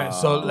off. All right,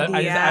 so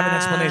I have an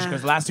explanation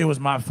because last year was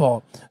my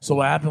fault. So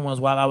what happened was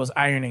while I was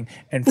ironing,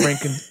 and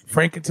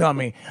Frank can tell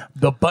me,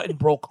 the button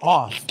broke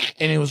off,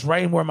 and it was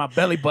right where my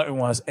belly button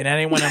was, and I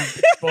didn't want to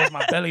expose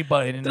my belly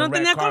button in the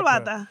red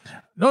carpet.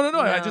 No.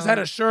 I just had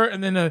a shirt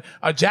and then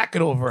a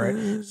jacket over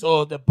it.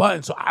 So the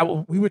button.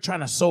 So we were trying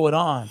to sew it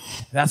on.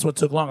 That's what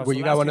took longer. Well,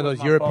 you got one of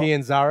those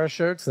European Zara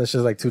shirts that's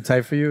just like too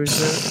tight for you and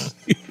shit?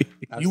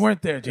 You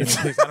weren't there, Jimmy.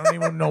 Please. I don't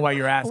even know why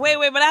you're asking. Wait,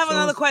 but I have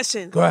another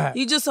question. Go ahead.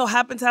 You just so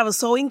happen to have a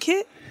sewing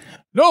kit?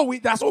 No,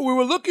 that's what we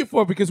were looking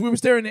for because we were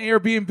staring at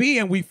Airbnb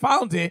and we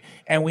found it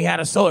and we had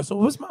to sew it. So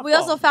it was my fault. We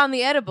also found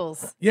the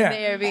edibles in the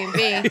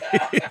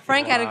Airbnb.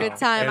 Frank had a good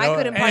time. I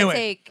couldn't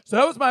partake. So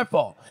that was my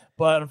fault.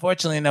 But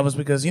unfortunately, that was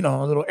because, a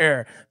little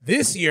error.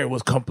 This year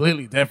was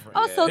completely different.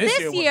 Oh, so this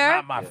year was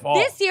not my fault.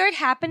 This year it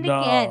happened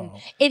again.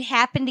 It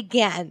happened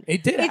again.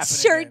 It did happen It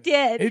sure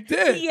again. did. It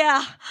did.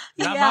 Yeah.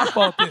 Not my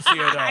fault this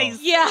year, though.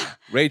 Yeah.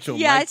 Rachel,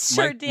 Yeah, Mike, it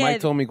sure Mike, did. Mike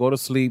told me go to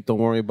sleep. Don't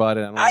worry about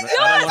it. You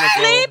were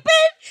sleeping?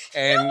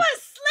 And You were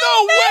sleeping?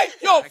 No way!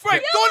 Yo,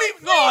 Frank, You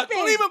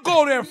don't even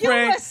go there,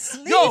 Frank. were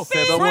sleeping? Yo,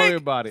 Said, don't worry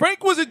about it.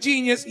 Frank was a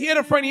genius. He had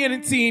a friend he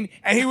hadn't seen,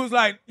 and he was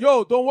like,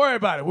 "Yo, don't worry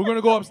about it. We're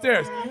gonna go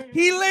upstairs."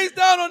 He lays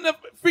down on the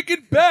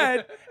freaking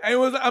bed,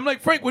 and I'm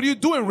like, "Frank, what are you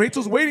doing?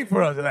 Rachel's waiting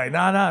for us." They're like,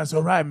 "Nah, it's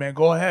all right, man.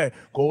 Go ahead,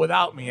 go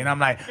without me." And I'm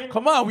like,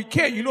 "Come on, we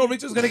can't.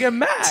 Rachel's gonna get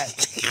mad."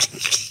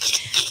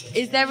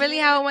 Is that really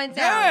how it went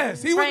down?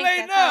 Yes, he was Frank,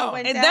 laying that's how down.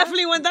 went It down?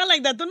 definitely went down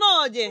like that. Tú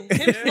no oyes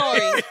him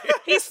snoring.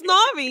 He's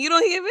snoring. You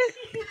don't hear me?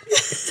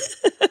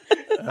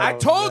 I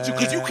told you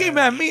because you came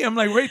at me. I'm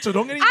like, Rachel,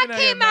 don't get even I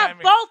came at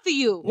both of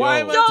you. Why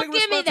am I Don't taking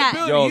give me that.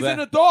 responsibility? He's an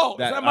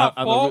adult. It's not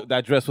my fault.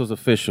 That dress was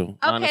official. Okay,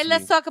 honestly.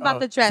 let's talk about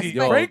the dress. See,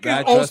 Yo, Frank is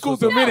that old dress school was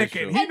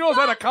Dominican. official. He knows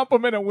how to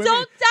compliment a woman.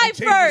 Don't and change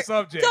the divert.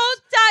 subject.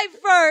 Don't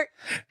divert.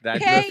 That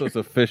Okay? dress was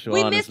official.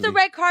 We honestly. missed the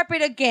red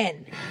carpet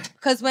again.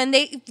 Because I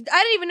didn't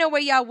even know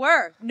where y'all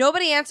were.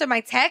 Nobody answered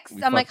my text.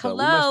 We I'm like, fucked up.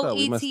 We hello, messed up.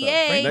 We messed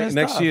ETA. up.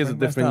 Next year is a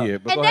different year.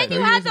 But And go then ahead.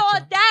 you had the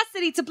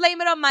audacity to blame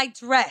it on my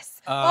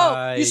dress.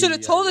 You should have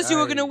told us you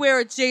were going to wear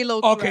a J-Lo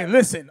dress. Okay,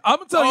 listen. I'm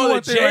going to tell you the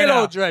one thing right J-Lo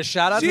now. dress.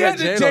 Shout out She to had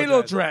the the J-Lo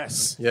J-Lo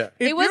dress. dress.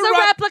 Yeah. It was a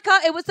replica.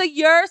 It was a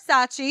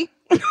Versace.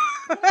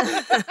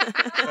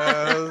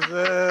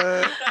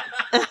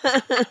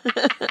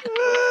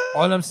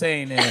 All I'm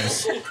saying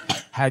is,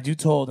 had you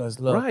told us,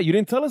 look. Right, you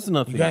didn't tell us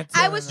nothing.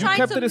 I was trying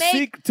kept to it a make...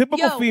 secret.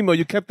 Typical female,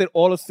 you kept it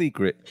all a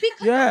secret.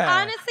 Because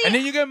honestly... And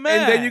then you get mad.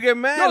 And then you get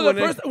mad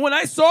No, when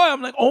I saw it,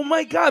 I'm like, oh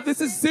my God, this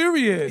is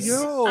serious.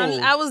 Yo.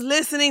 I was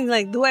listening,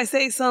 like, do I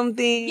say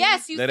something?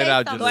 Yes, you Let say it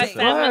out,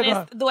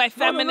 something. Do I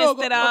feminist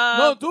it up?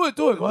 No, do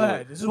it. Go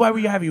ahead. This is why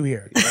we have you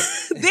here.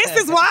 This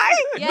is why?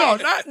 Yes. No,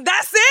 not...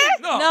 That's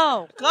it?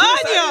 No.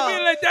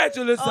 Coño. Like that,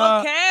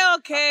 Julissa.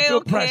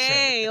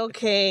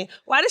 Okay.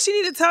 Why does she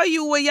need to tell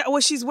you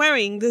what she's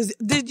wearing?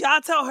 Did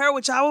y'all tell her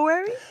what y'all were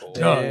wearing?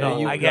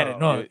 No, I get it.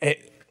 No,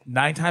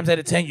 9 times out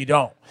of 10 you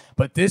don't.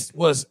 But this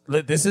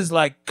is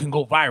like can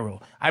go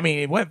viral. I mean,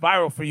 it went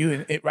viral for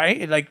you,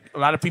 right? Like a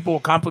lot of people were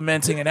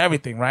complimenting and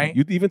everything, right?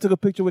 You even took a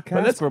picture with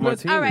Castro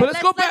Martinez. all right, But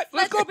let's go back.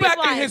 let's Let's go back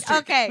in rewind. history.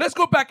 Okay. Let's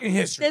go back in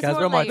history. There's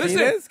Castro more layers.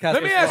 Martinez? Listen,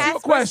 let me ask you a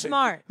Castro's question.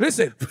 smart.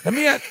 Listen,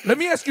 let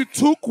me ask you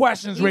 2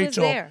 questions, He was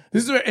Rachel. there.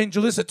 This is and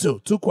Julissa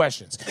too. 2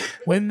 questions.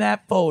 When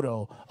that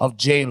photo of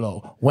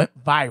J-Lo went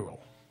viral,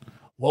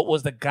 what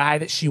was the guy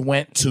that she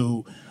went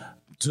to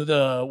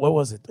the what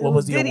was it? What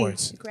was the Diddy.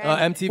 awards?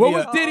 MTV. What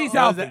was Diddy's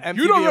that was outfit? the MTV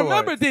You don't Awards.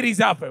 remember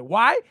Diddy's outfit.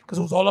 Why? Because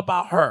it was all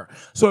about her.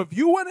 So if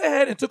you went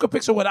ahead and took a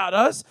picture without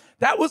us,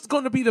 that was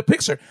going to be the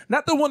picture,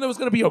 not the one that was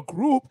going to be a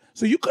group.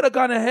 So you could have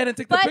gone ahead and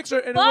taken the picture,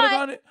 and it would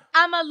have gone.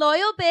 I'm a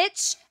loyal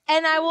bitch,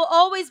 and I will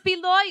always be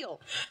loyal.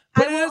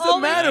 But I it will doesn't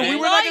always matter. be We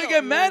were not going to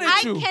loyal. get mad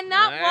at you. I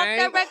cannot walk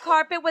that red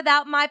carpet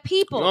without my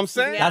people. You know what I'm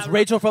saying? That's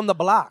Rachel from the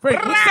block.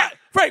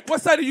 Frank,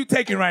 what side are you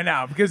taking right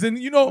now? Because then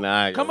come So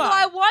on.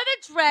 I wore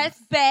the dress,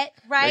 bet,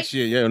 right?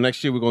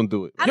 Next year we're gonna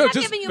do it. I'm not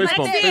giving you my fist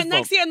bump, next fist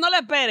Next year, no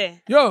le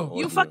espere. Yo,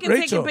 You fucking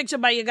Rachel, take your picture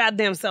by your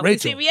goddamn self.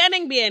 Rachel. Si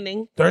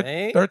vienen.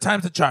 Third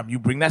time's the charm. You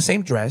bring that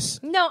same dress.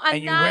 No, I'm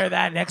and you not. wear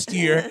that next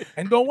year,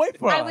 and don't wait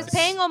for us. I was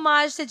paying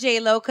homage to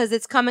J-Lo because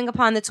it's coming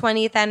upon the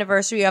 20th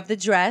anniversary of the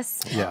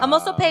dress. Yeah. I'm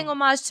also paying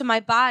homage to my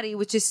body,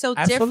 which is so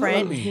different.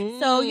 Absolutely.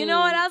 So, you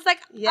know what? I was like,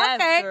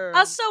 Yes, okay, girl.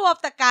 I'll show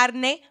off the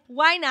carne.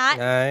 Why not?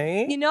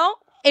 Right? You know?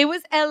 It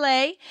was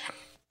LA.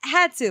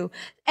 Had to.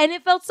 And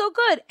it felt so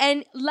good.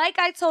 And like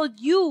I told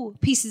you,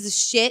 pieces of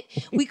shit,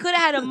 we could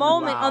have had a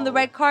moment on the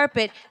red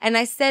carpet. And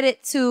I said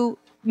it to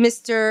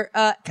Mr.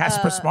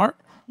 Casper Smart?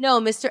 No,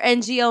 Mr.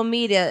 NGO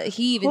Media.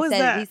 He even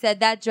said it. He said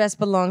that dress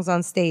belongs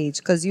on stage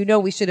because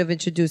we should have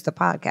introduced the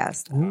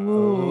podcast.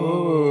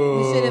 Ooh.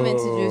 We should have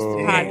introduced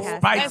the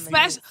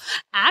podcast.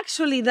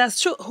 Actually,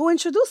 that's true. Who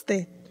introduced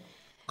it?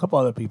 A couple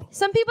other people.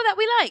 Some people that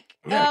we like.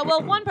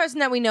 Well, one person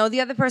that we know,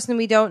 the other person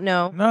we don't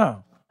know.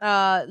 No.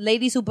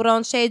 Ladies Who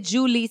Bronche,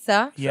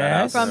 Julissa.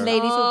 Yes. From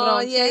Ladies Who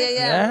Bronche.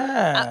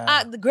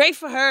 Yeah. Great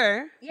for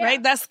her,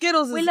 right? That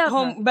Skittles is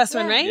home best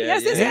friend, right?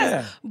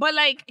 Yes. But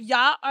like,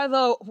 y'all are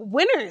the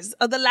winners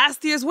of the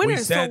last year's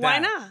winners, so why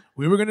not?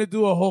 We were gonna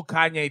do a whole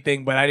Kanye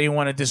thing, but I didn't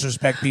want to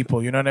disrespect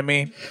people. You know what I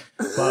mean?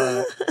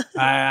 But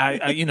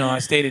I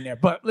stayed in there.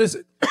 But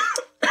listen.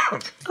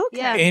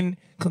 Okay. In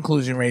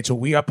conclusion, Rachel,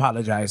 we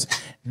apologize.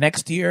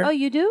 Next year. Oh,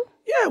 you do?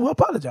 Yeah, we'll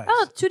apologize.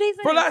 Oh, 2 days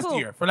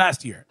later. For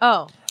last year.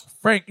 Oh.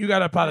 Frank, you got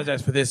to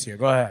apologize for this year.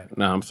 Go ahead.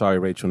 No, I'm sorry,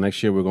 Rachel.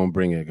 Next year, we're going to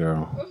bring it,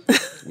 girl.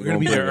 We're going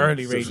to be there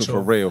early, Rachel.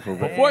 For real.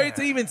 Before it's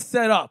even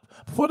set up,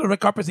 before the red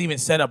carpet's even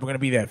set up, we're going to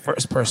be there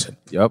first person.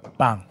 Yep.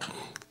 Bang.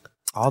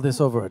 All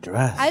this over a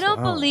dress. I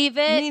don't believe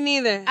it. Me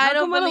neither. I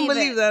don't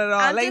believe that at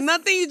all.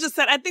 Nothing you just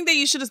said. I think that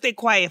you should have stayed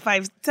quiet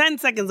 5-10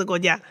 seconds ago.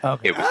 Yeah.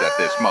 Okay. It was at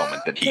this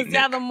moment that he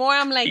Because the more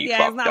I'm like,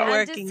 it's not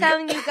working. I'm just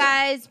telling you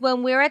guys,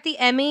 when we're at the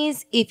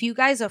Emmys, if you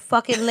guys are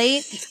fucking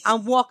late,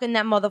 I'm walking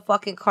that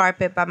motherfucking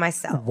carpet by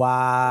myself.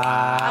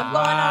 Wow. I'm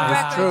going on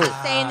record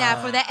for saying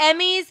that for the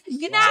Emmys.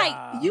 Good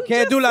night. You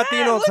can't do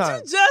Latino what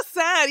time. You just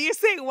said. You're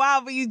saying wow,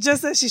 but you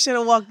just said she should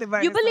have walked it by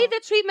herself. believe the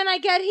treatment I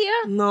get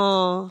here?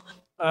 No.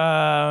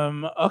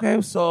 Okay,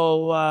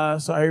 so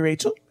sorry,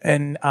 Rachel,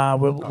 and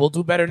we'll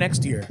do better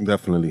next year.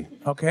 Definitely.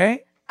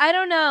 Okay. I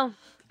don't know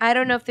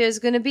if there's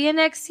going to be a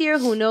next year.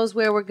 Who knows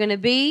where we're going to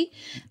be?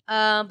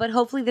 But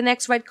hopefully the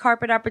next red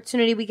carpet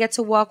opportunity we get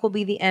to walk will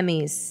be the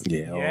Emmys.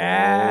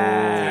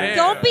 Yeah.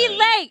 Don't be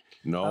late.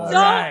 No.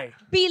 Don't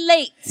be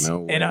late.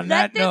 No. And on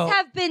Let that note, this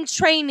have been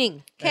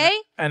training, okay?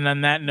 And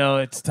on that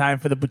note, it's time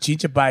for the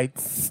Buchicha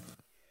Bites.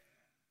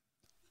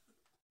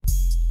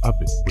 I've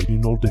been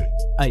waiting all day.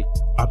 Ay.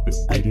 I've been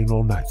waiting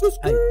all night.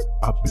 Ay.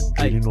 I've been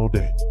waiting all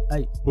day.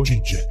 Ay.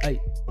 Buchicha. Ay.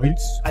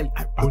 Bites. Ay.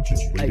 I've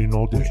been waiting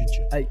all day.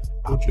 Ay.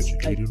 I've been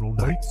waiting all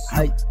night.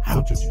 Ay.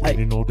 I've been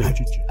waiting all day.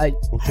 Ay.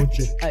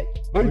 Buchicha. Ay.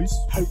 Bites.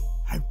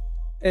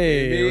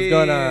 Hey, what's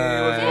going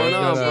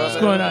on? What's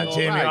going on,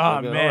 Jamie?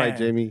 All man. All right,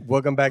 Jamie.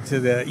 Welcome back to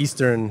the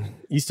Eastern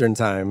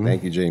time.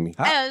 Thank you, Jamie.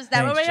 Oh, is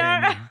that where we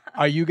are?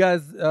 Are you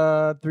guys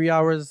 3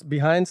 hours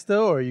behind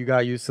still, or you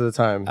got used to the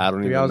time? I don't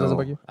 3 even hours know. doesn't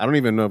bug you? I don't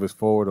even know if it's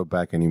forward or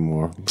back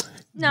anymore.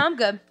 No, I'm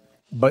good.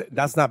 But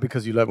that's not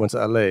because you went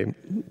to LA,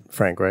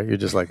 Frank, right? You're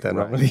just like that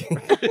normally.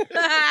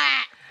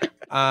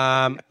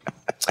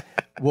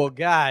 Well,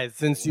 guys,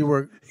 since you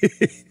were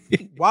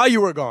while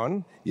you were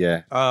gone,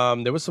 Yeah.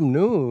 there was some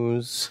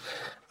news.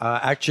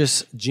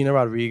 Actress Gina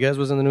Rodriguez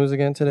was in the news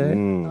again today.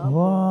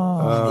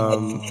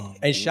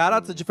 And shout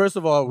out to, first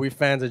of all, we're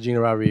fans of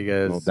Gina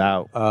Rodriguez. No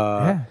doubt.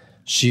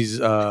 She's,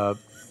 a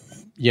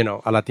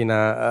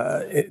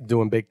Latina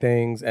doing big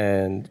things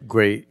and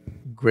great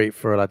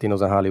for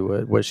Latinos in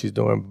Hollywood, what she's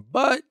doing.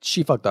 But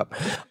she fucked up.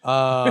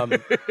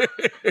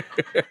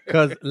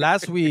 Because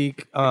last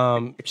week,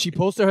 she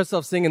posted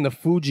herself singing the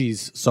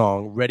Fugees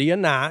song, Ready or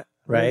Not.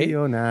 Right? Ready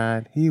or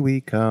not, here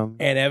we come.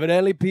 And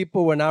evidently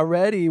people were not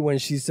ready when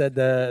she said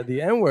the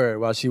N-word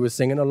while she was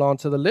singing along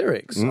to the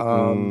lyrics.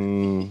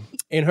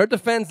 In her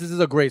defense, this is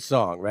a great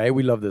song, right?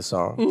 We love this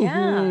song.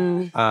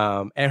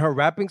 Yeah. And her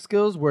rapping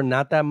skills were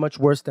not that much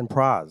worse than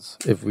Praz,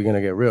 if we're going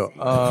to get real.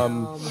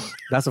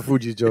 That's a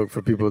Fugees joke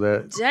for people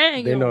that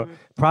they know.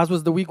 Praz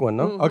was the weak one,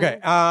 no? Okay.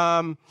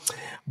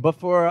 But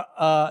for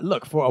a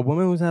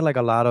woman who's had like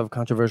a lot of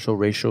controversial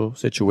racial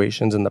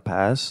situations in the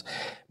past,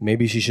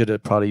 maybe she should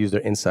have probably used her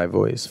inside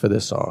voice for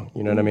this song.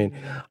 You know what I mean?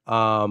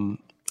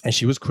 And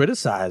she was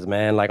criticized,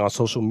 man, like on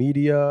social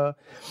media.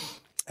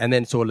 And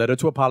then so it led her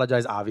to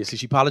apologize, obviously.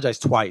 She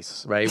apologized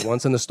twice, right?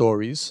 Once in the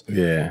stories.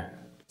 Yeah.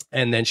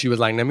 And then she was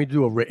like, let me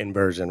do a written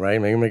version,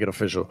 right? Maybe make it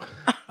official.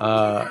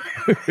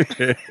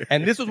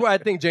 And this was where I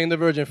think Jane the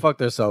Virgin fucked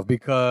herself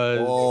because...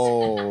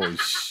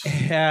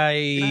 Here's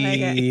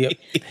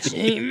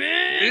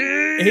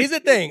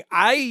the thing.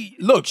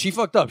 Look, she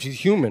fucked up. She's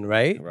human,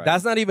 right?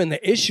 That's not even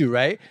the issue,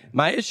 right?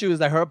 My issue is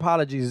that her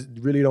apologies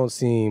really don't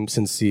seem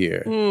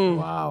sincere.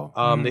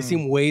 Wow. They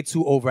seem way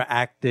too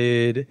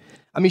overacted.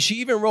 I mean, she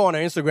even wrote on her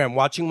Instagram,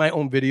 watching my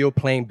own video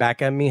playing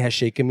back at me has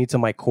shaken me to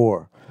my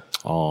core.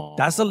 Oh.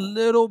 That's a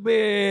little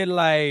bit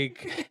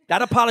like,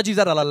 that apology's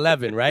at an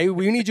 11, right?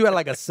 We need you at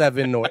like a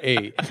 7 or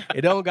 8.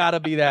 It don't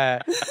gotta be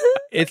that.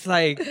 It's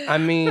like, I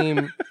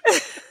mean,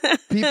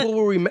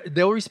 people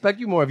they'll respect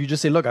you more if you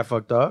just say, look, I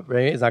fucked up,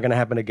 right? It's not gonna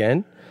happen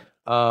again.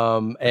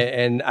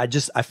 And I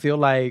feel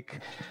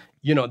like,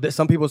 there's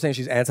some people saying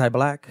she's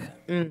anti-black.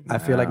 I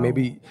feel like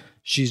maybe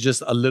she's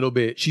just a little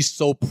bit, she's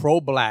so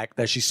pro-black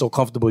that she's so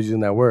comfortable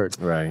using that word.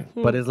 Right.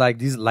 But it's like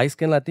these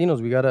light-skinned Latinos,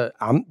 you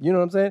know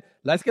what I'm saying?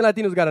 Light-skinned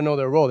Latinos gotta know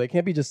their role. They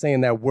can't be just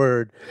saying that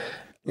word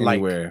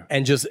Anywhere.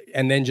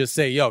 and then just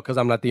say, yo, because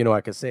I'm Latino,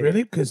 I can say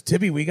Really? Because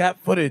Tibby, we got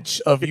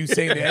footage of you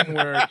saying the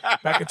N-word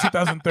back in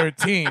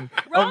 2013.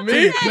 Roll Of the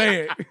me tape. play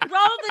it.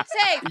 Roll the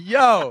tape.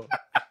 Yo.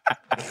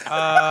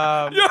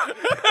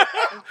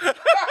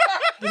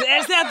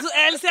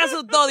 Él se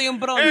asustó de un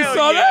pronto. You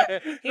saw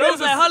that? He was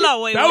like, hold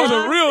on, wait, That what?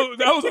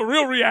 was a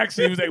real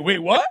reaction. He was like, wait,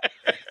 what?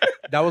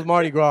 That was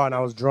Mardi Gras and I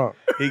was drunk.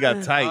 He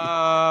got tight.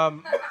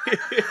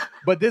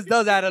 But this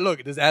does add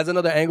this adds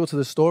another angle to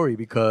the story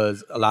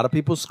because a lot of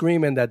people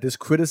screaming that this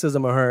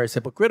criticism of her is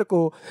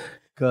hypocritical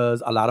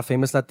because a lot of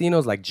famous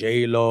Latinos like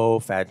J-Lo,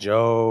 Fat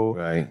Joe,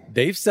 Right.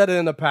 they've said it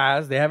in the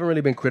past. They haven't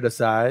really been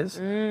criticized.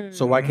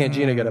 So why can't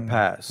Gina get a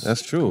pass?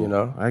 That's true. You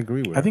know? I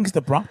agree with I think it's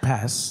the Bronx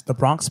pass. The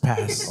Bronx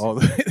pass.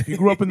 If you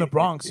grew up in the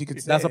Bronx, you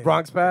could say That's a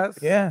Bronx pass?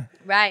 Yeah.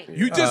 Right.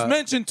 You just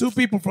mentioned two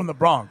people from the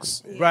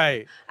Bronx.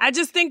 Right. I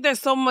just think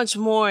there's so much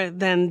more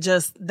than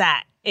just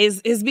that.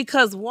 Is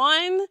because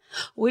one,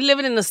 we're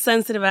living in a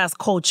sensitive ass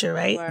culture,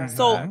 right? Word.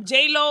 So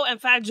J-Lo and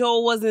Fat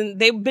Joe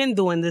they've been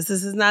doing this.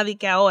 This is not de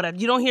que ahora.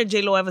 You don't hear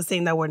J-Lo ever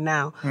saying that word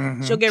now.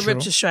 She'll get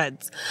ripped to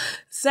shreds.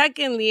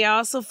 Secondly, I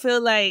also feel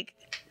like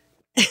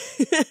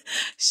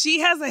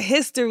she has a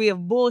history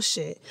of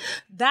bullshit.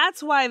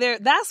 That's why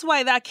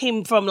that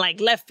came from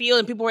like left field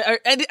and people were,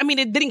 I mean,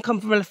 it didn't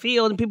come from left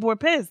field and people were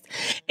pissed.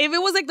 If it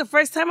was like the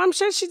first time, I'm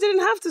sure she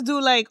didn't have to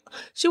do like,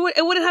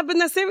 it wouldn't have been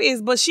that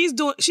serious, but she's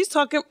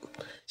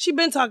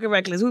been talking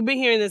reckless. We've been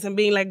hearing this and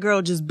being like,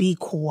 girl, just be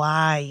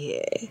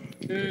quiet.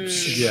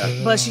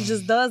 Yeah. But she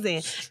just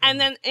doesn't. And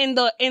then in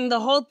the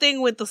whole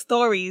thing with the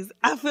stories,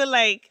 I feel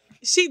like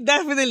she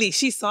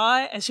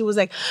saw it and she was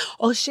like,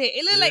 oh shit.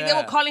 It looked like they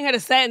were calling her to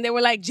set and they were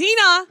like,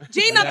 Gina,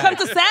 come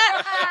to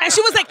set. And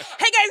she was like,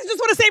 hey guys, I just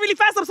want to say really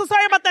fast, I'm so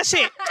sorry about that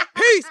shit.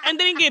 Peace. And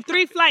didn't give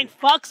 3 flying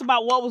fucks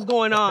about what was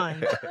going on.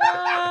 She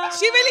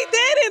really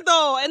did it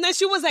though. And then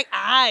she was like,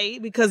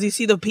 because you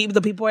see the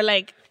people are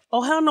like,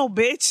 oh hell no,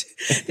 bitch.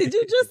 Did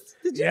you just?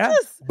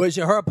 But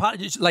her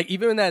apology, like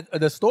even in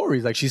the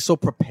stories, like she's so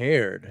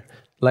prepared.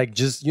 Like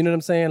just, you know what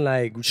I'm saying?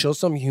 Like show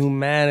some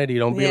humanity.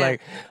 Don't be like,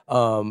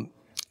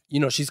 you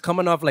know, she's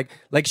coming off like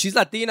she's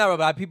Latina,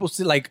 but people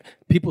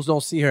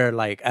don't see her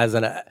like as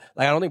I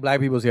don't think black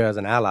people see her as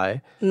an ally.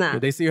 Nah.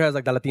 They see her as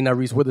like the Latina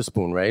Reese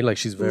Witherspoon, right? Like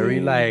she's very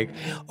like,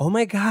 oh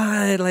my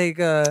God, like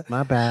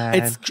my bad.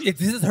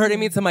 This is hurting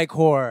me to my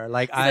core.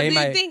 Like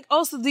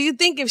do you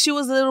think if she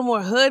was a little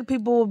more hood,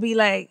 people would be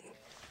like,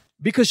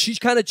 because she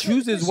kind of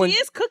chooses when she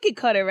is cookie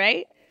cutter,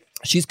 right?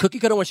 she's cookie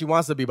cutter when she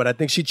wants to be, but I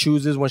think she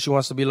chooses when she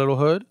wants to be a little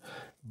hood.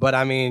 But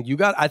I mean,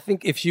 I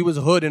think if she was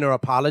hood in her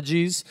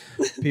apologies,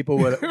 people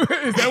would. Is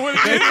that what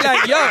it is?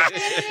 Like, yo,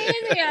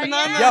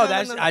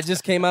 I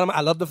just came out of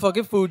I love the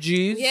fucking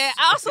Fugees. Yeah,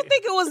 I also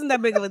think it wasn't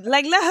that big of a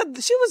like.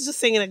 She was just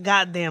singing a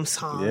goddamn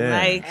song. Yeah.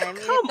 Like,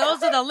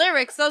 those are the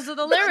lyrics.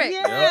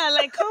 Yeah,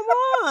 like come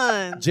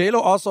on.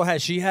 J-Lo also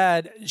she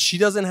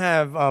doesn't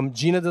have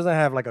Gina doesn't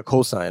have like a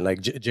cosign.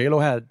 Like J-Lo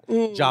had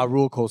Ja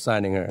Rule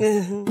co-signing her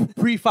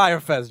pre-Fyre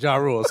Fest. Ja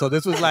Rule. So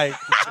this was like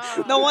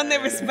the one they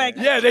respect.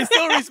 Yeah, they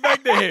still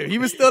respected him. He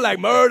was still like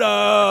murder,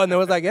 and they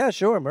was like, yeah,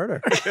 sure,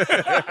 murder.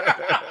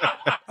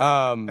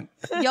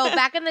 Yo,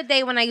 back in the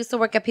day when I used to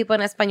work at People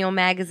in Espanol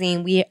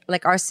magazine, we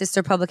like our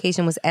sister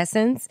publication was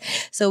Essence.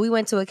 So we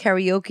went to a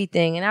karaoke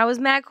thing and I was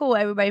mad cool,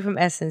 everybody from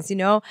Essence, you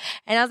know?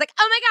 And I was like,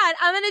 oh my God,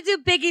 I'm going to do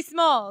Biggie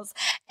Smalls.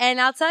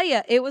 And I'll tell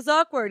you, it was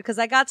awkward because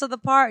I got to the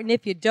part and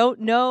if you don't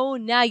know,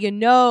 now you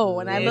know.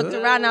 And I looked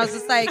around and I was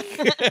just like,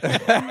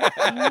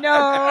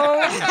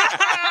 no,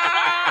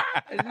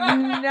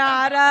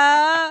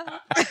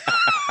 nada.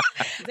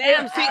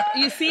 Damn,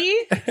 you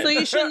see? So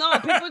you should know.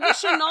 People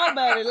just should know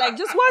better. Like,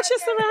 just watch your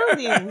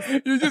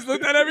surroundings. You just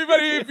looked at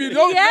everybody if you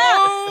don't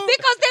know.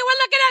 Because they were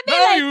looking at me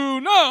Now like,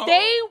 you know.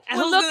 they And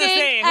were who's gonna looking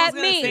say it? at Who's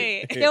gonna me.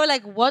 say it? They were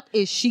like, what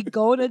is she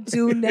gonna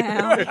do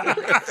now?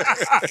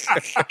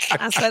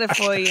 I said it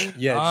for you.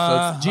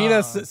 Yeah, so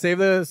Gina, save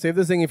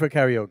the singing for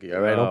karaoke.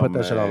 All right, don't put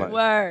that shit online.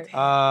 Word.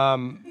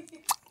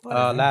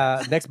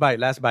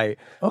 Last bite.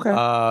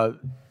 Okay.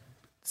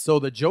 So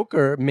the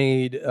Joker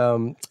made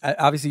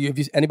obviously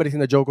if anybody seen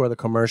the Joker or the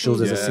commercials,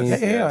 there's a scene.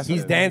 Yeah.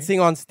 He's dancing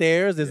on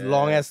stairs, this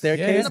long ass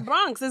staircase. In the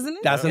Bronx, isn't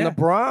it? That's in the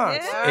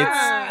Bronx.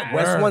 Yeah. It's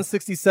West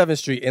 167th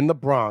Street in the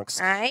Bronx.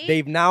 Right.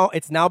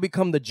 It's now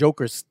become the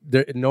Joker's.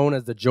 They're known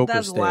as the Joker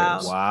That's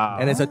stairs. Wow.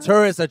 And it's a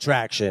tourist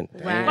attraction.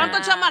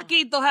 ¿Cuántos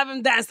chamaquitos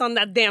haven't danced on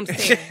that damn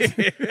stairs?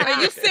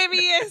 Are you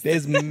serious?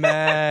 There's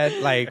mad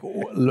like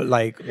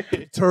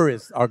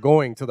tourists are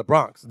going to the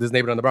Bronx, this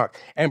neighborhood in the Bronx,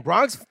 and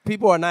Bronx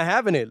people are not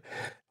having it.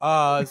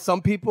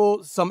 Some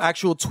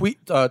actual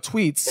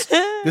tweets.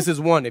 This is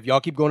one. If y'all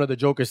keep going to the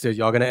Joker stairs,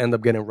 y'all gonna end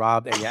up getting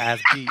robbed and your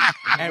ass beat,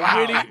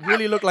 and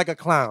really look like a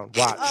clown.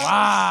 Watch.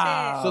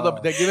 Wow. So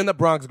they're giving the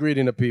Bronx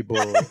greeting to people.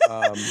 I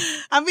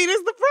mean,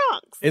 it's the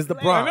Bronx. It's the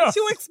Bronx. What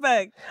you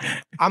expect?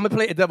 I'm gonna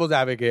play devil's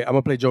advocate. I'm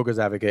gonna play Joker's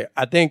advocate.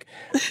 I think,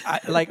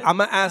 I'm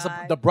gonna ask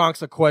the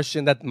Bronx a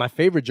question that my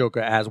favorite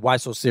Joker asked. Why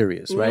so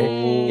serious? Right?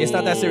 It's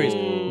not that serious.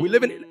 We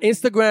live in an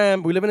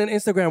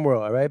Instagram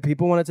world. All right?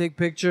 People want to take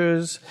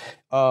pictures.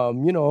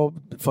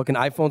 Fucking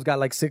iPhones got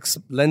like 6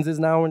 lenses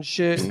now and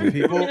shit.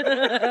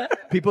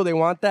 People, they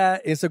want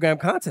that Instagram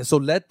content. So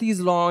let these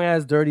long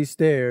ass dirty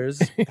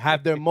stairs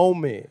have their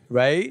moment,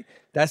 right?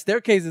 That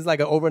staircase is like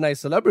an overnight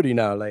celebrity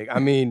now. Like, I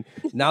mean,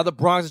 now the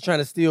Bronx is trying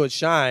to steal its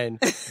shine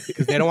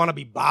because they don't want to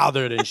be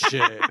bothered and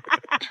shit.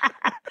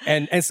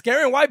 And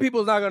scaring white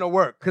people is not gonna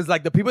work because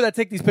like the people that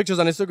take these pictures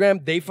on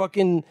Instagram, they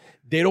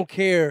don't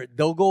care.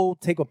 They'll go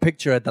take a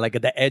picture at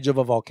the edge of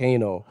a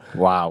volcano.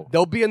 Wow.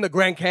 They'll be in the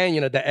Grand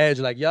Canyon at the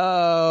edge, like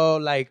yo,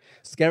 like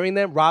scaring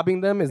them,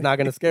 robbing them is not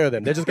gonna scare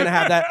them. They're just gonna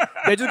have that.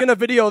 They're just gonna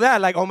video that,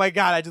 like, oh my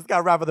god, I just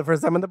got robbed for the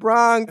first time in the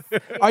Bronx.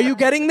 Are you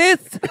getting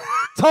this,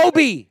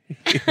 Toby?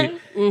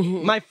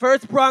 My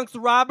first Bronx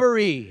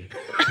robbery.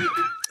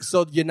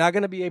 So you're not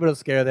going to be able to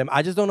scare them.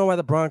 I just don't know why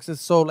the Bronx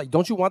is so, like,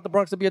 don't you want the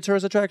Bronx to be a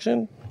tourist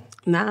attraction?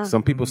 Nah.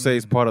 Some people say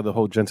it's part of the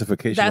whole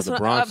gentrification of the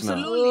Bronx now.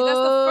 Absolutely. That's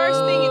the first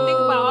thing you think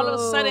about. All of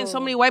a sudden,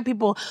 so many white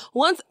people.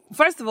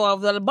 First of all,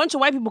 if a bunch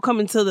of white people come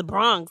into the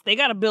Bronx, they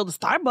got to build a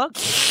Starbucks.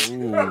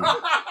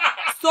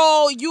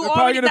 So you They're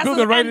already, probably gonna build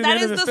it right at the that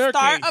end is of the the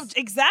start staircase. of,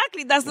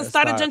 exactly, that's the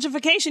start of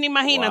gentrification,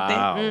 imagínate.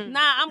 Wow.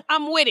 Nah,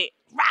 I'm with it.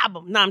 Rob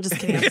them. Nah, I'm just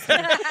kidding.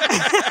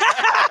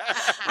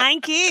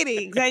 I'm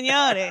kidding,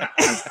 señores.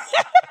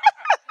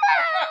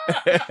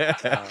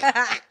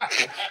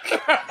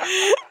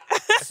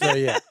 So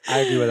yeah, I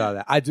agree with all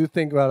that. I do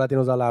think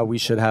Latinos Out Loud, we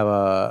should have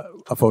a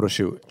photo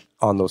shoot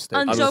on those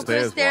stairs. On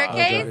Joker's stairs, wow.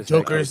 staircase?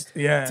 Jokers,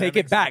 yeah. Take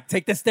it back.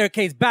 Take the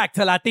staircase back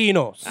to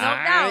Latinos. No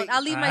doubt.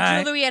 I'll leave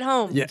my jewelry at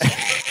home. Yeah.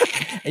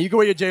 And you can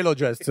wear your J-Lo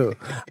dress too.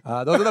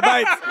 Those are the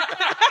bites.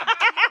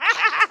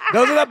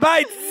 Those are the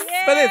bites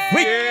for this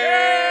week.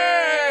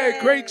 Hey,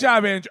 great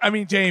job,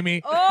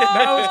 Jamie.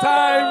 Now it's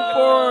time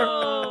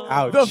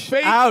for the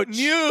fake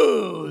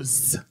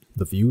news.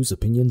 The views,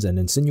 opinions, and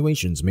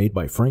insinuations made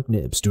by Frank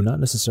Nibbs do not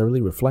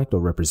necessarily reflect or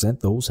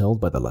represent those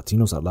held by the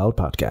Latinos Out Loud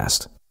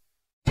podcast.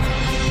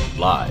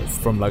 Live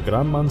from La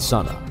Gran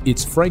Manzana,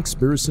 it's Frank's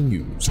Spirits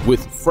News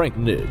with Frank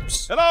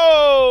Nibbs. Hello,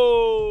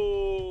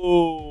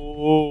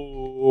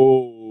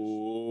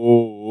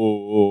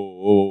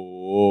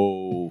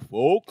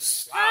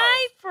 folks.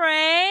 Hi,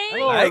 Frank.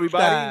 Hello,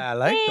 everybody. I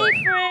like that.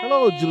 Frank.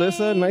 Hello,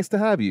 Julissa. Nice to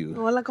have you.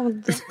 Hola, ¿cómo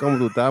tú estás? ¿Cómo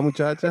tú estás,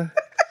 muchacha?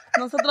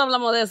 Nosotros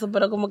hablamos de eso,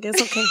 pero como que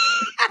eso okay.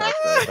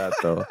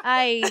 Tato.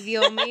 Ay,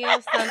 Dios mío,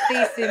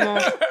 santísimo.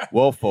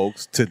 Well,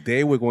 folks,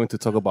 today we're going to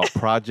talk about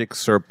Project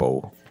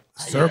Serpo.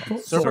 Serpo?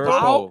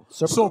 Serpo.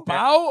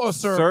 Sopao or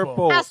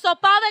Serpo?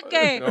 ¿Asopado de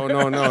qué?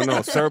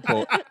 No.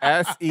 Serpo.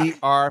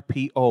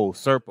 S-E-R-P-O.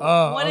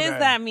 Serpo. What does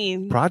that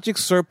mean? Project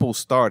Serpo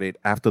started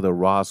after the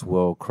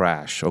Roswell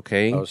crash,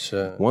 okay? Oh,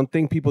 shit. One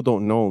thing people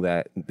don't know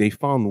that they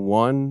found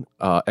one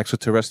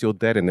extraterrestrial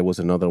dead and there was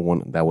another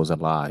one that was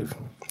alive.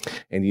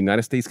 And the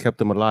United States kept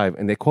them alive.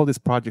 And they call this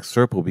Project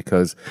Serpo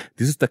because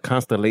this is the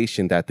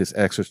constellation that this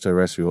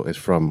extraterrestrial is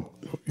from.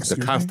 The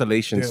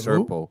constellation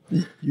Serpo.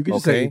 You can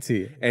just say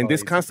E.T. And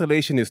this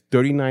constellation is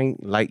 39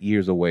 light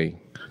years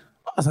away.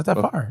 Oh, it's not that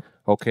far.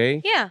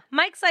 Okay? Yeah,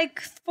 Mike's like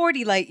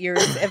 40 light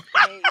years.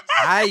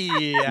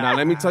 Now,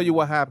 let me tell you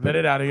what happened. Let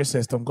it out of your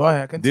system. Go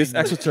ahead. Continue. This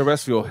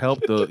extraterrestrial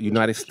helped the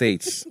United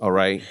States, all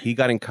right? He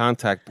got in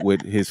contact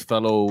with his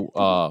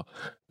fellow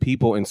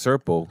people in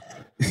Serpo,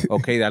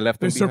 okay, that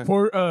left him behind.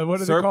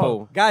 What are they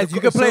called? Guys, you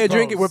can play a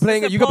drinking. We're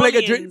playing. You can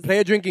Serpolians. play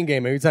a drinking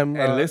game every time.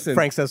 And listen,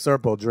 Frank says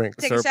Serpo, drink.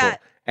 Take a shot.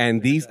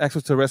 And these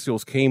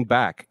extraterrestrials came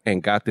back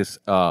and got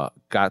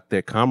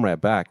their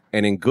comrade back.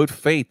 And in good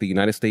faith, the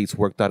United States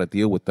worked out a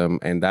deal with them.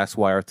 And that's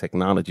why our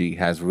technology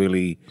has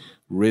really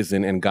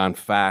risen and gone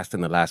fast in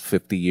the last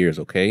 50 years,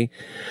 okay?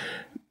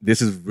 This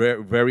is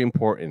very, very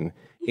important.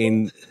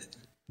 In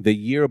the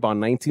year about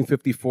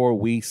 1954,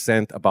 we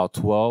sent about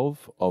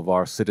 12 of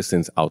our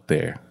citizens out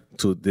there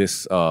to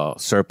this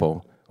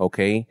Serpo,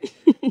 okay?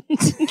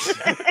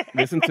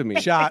 Listen to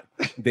me. Shot.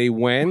 They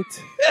went,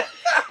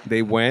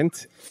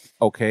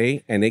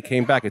 okay, and they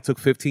came back. It took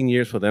 15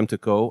 years for them to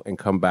go and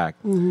come back.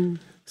 Mm-hmm.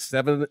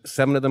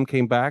 Seven of them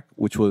came back,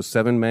 which was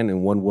 7 men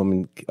and 1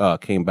 woman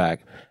came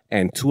back,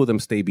 and 2 of them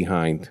stayed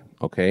behind,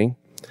 okay?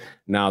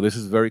 Now, this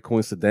is very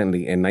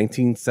coincidentally. In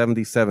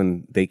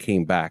 1977, they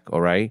came back,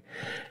 all right?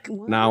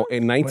 What? Now,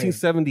 in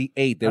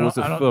 1978, there was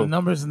a film. The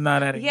numbers are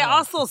not adding Yeah, up.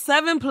 also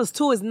 7 +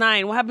 2 is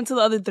 9. What happened to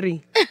the other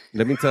 3?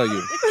 Let me tell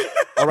you.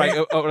 All right,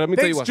 let me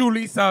tell you what. Thanks,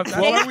 Julie. That's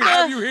why we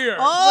have you here.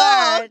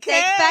 Oh, okay.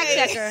 Take fact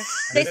checker.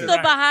 They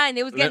stood behind.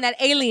 They was getting that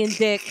alien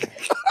dick.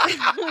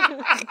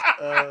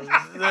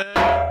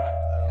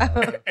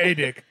 Hey,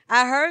 Dick.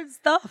 I heard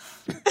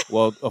stuff.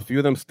 Well, a few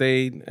of them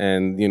stayed,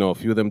 and a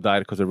few of them died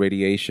because of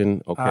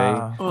radiation. Okay.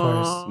 Of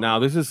course. Now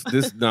this is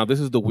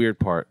the weird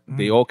part.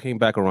 They all came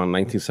back around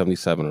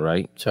 1977,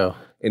 right? Sure.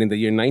 And in the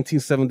year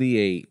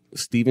 1978,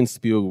 Steven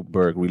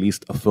Spielberg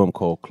released a film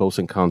called Close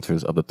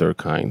Encounters of the Third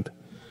Kind.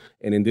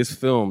 And in this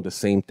film, the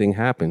same thing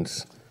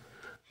happens.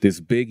 This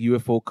big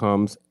UFO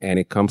comes, and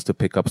it comes to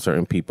pick up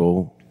certain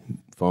people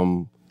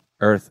from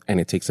Earth, and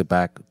it takes it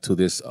back to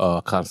this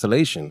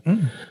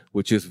constellation,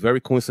 which is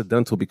very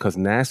coincidental because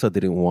NASA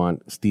didn't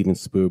want Steven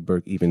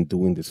Spielberg even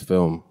doing this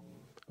film.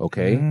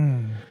 Okay?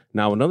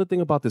 Now, another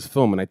thing about this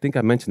film, and I think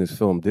I mentioned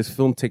this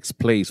film takes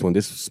place when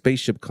this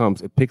spaceship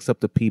comes, it picks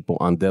up the people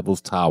on Devil's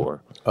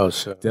Tower. Oh,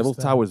 shit. Devil's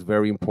Tower is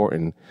very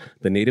important.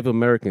 The Native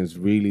Americans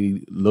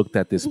really looked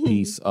at this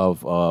piece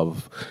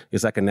of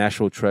it's like a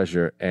natural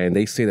treasure, and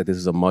they say that this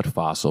is a mud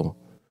fossil.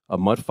 A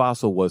mud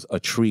fossil was a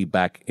tree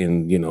back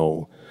in,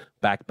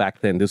 back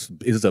then. This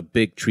is a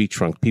big tree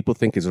trunk. People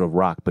think it's a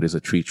rock, but it's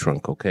a tree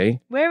trunk, okay?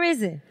 Where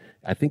is it?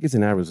 I think it's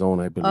in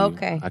Arizona, I believe.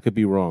 Okay. I could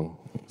be wrong.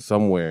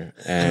 Somewhere.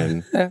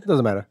 And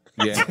doesn't matter.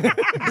 yeah.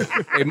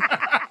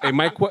 Hey,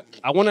 Mike,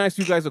 I want to ask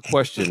you guys a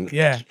question.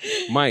 Yeah.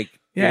 Mike,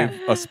 Yeah.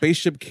 if a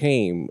spaceship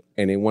came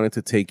and they wanted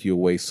to take you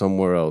away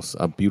somewhere else,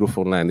 a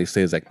beautiful land, they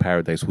say it's like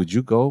paradise, would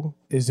you go?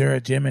 Is there a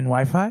gym and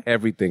Wi-Fi?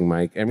 Everything,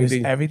 Mike. Everything.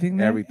 Is everything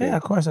there? Everything. Yeah,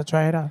 of course. I'll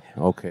try it out.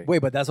 Okay. Wait,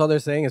 but that's all they're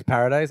saying is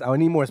paradise? I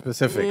need more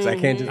specifics. I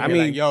can't just be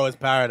like, yo, it's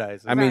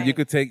paradise. I mean, you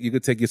could take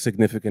your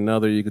significant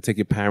other, you could take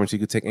your parents, you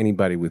could take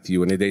anybody with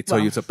you, and they tell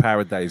you it's a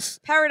paradise.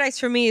 Paradise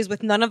for me is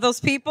with none of those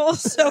people.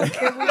 So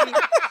can we?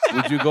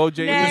 Would you go,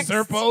 Jamie? Next.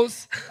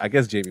 Serpos? I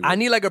guess Jamie would. I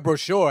need like a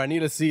brochure. I need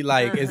to see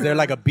like, is there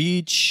like a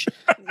beach,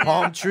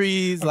 palm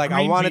trees? Like, I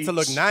green want it to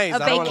beach. look nice. A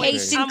I don't wanna-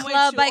 vacation I'm with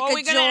club you. I Or could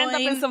we're gonna end up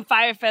join. in some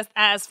Firefest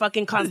ass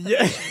fucking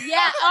constellation. Yeah.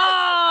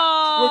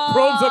 Oh. With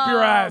probes up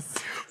your ass.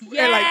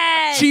 Yes.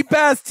 Like cheap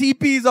ass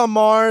teepees on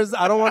Mars.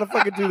 I don't want to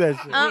fucking do that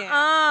shit.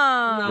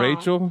 No.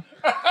 Rachel?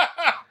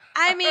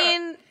 I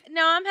mean,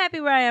 no, I'm happy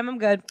where I am. I'm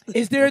good.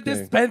 Is there a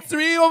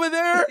dispensary over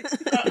there?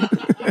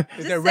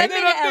 Is there send rent?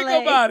 me to Think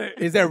LA. about it.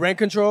 Is there rent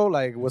control?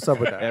 Like, what's up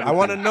with that? I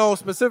want to know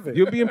specific.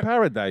 You'll be in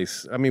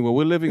paradise. I mean, what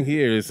we're living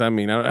here is, are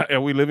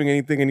we living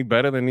anything any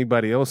better than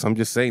anybody else? I'm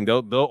just saying,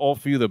 they'll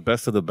offer you the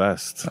best of the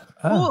best.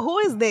 Who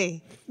is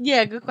they?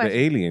 Yeah, good The question.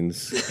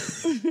 aliens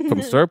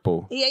from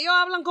Serpo. Y ellos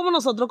hablan como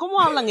nosotros. ¿Cómo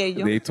hablan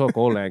ellos? They talk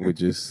all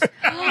languages.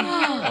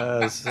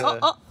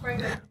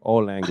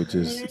 All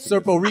languages.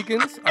 Serpo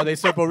Ricans? Are they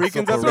Serpo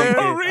Ricans up Serpo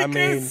there? Ricans. I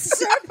mean,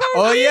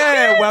 oh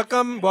yeah,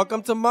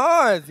 welcome to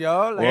Mars,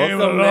 y'all. Like, Hey,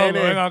 Welcome, Lolo, Lenny.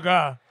 ven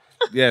acá.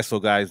 Yeah, so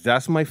guys,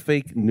 that's my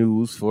fake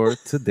news for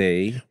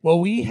today.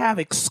 Well, we have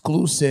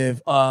exclusive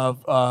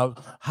of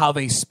how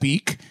they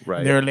speak,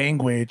 Right. their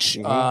language.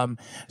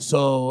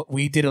 So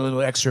we did a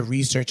little extra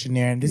research in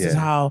there, and this is Yeah.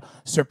 how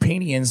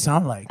Serpanians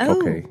sound like.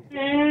 Okay.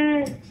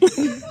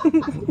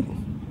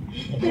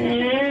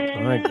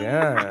 oh my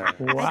god, I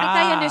think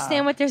I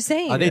understand what they're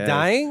saying. are they Yes.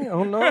 dying?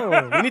 Oh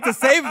no, we need to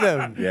save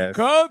them. Yes.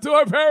 Come to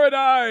our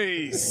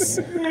paradise.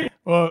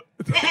 Well,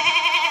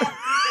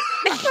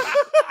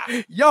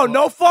 Yo,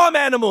 no farm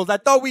animals. I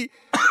thought we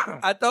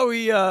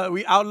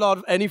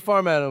outlawed any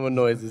farm animal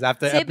noises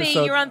after Tippy,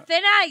 episode you're on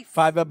thin ice.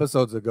 5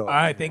 episodes ago. all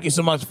right. Thank you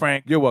so much,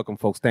 Frank. You're welcome,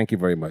 folks. Thank you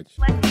very much.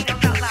 Latinos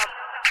out loud.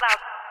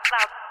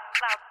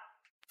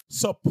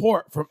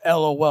 Support from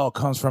LOL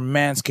comes from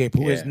Manscaped,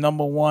 who is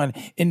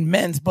 #1 in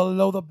men's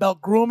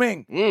below-the-belt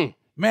grooming.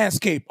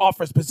 Manscaped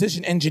offers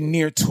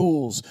precision-engineered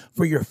tools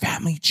for your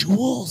family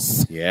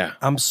jewels. Yeah.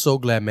 I'm so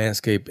glad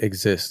Manscaped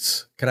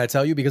exists. Can I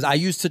tell you? Because I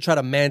used to try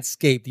to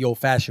manscape the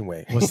old-fashioned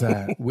way. What's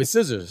that? With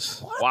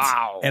scissors.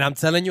 Wow. And I'm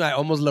telling you, I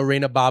almost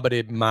Lorena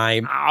Bobbitt'd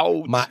my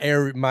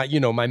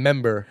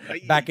member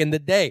back in the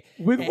day.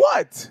 With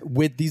what?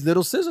 With these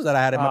little scissors that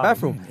I had in my Oh,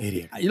 bathroom.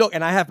 idiot. Look,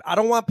 and I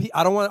don't want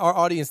our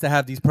audience to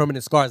have these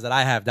permanent scars that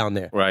I have down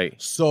there. Right.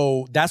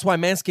 So that's why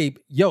Manscaped,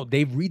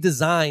 they've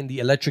redesigned the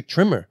electric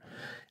trimmer.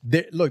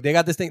 They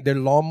got this thing, their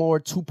Lawnmower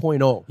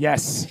 2.0.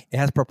 Yes. It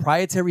has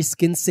proprietary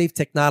skin-safe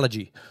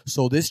technology.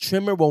 So this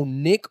trimmer won't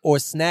nick or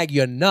snag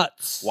your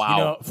nuts. Wow. You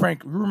know,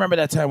 Frank, remember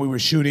that time we were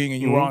shooting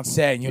and you were on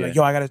set and you're like,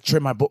 yo, I got to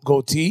trim my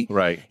goatee?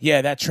 Right.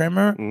 Yeah, that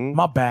trimmer,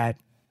 my bad.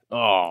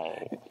 Oh.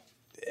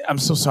 I'm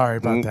so sorry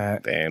about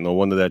that. Damn, no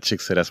wonder that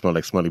chick said that smelled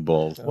like smelly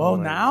balls. Well,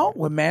 now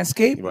with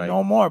Manscaped, Right.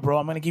 no more, bro.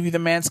 I'm going to give you the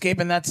Manscaped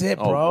and that's it,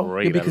 bro. Oh,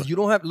 great. Yeah, because you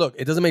don't have,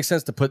 it doesn't make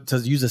sense to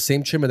use the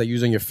same trimmer that you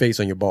use on your face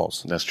on your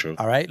balls. That's true.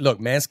 All right? Look,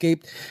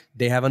 Manscaped,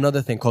 they have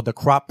another thing called the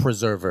Crop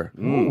Preserver.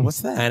 Ooh,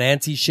 what's that? An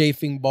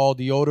anti-chafing ball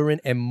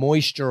deodorant and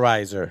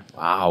moisturizer.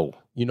 Wow.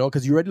 You know,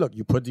 because you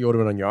put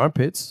deodorant on your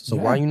armpits. So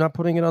why are you not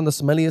putting it on the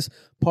smelliest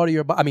part of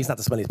your body? I mean, it's not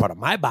the smelliest part of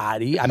my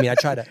body. I mean, I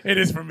try to. It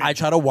is for me. I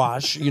try to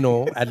wash,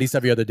 at least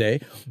every other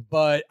day.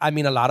 But I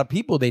mean, a lot of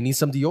people, they need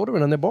some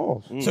deodorant on their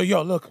balls. So,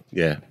 yo, look,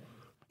 Yeah.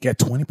 get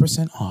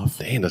 20% off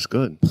Damn, that's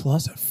good.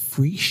 plus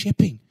free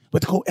shipping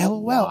with code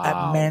LOL at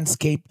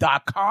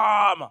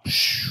manscaped.com.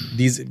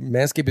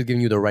 Manscaped is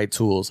giving you the right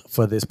tools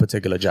for this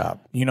particular job.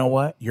 You know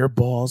what? Your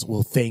balls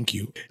will thank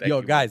you.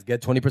 Guys,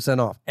 get 20%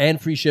 off and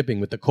free shipping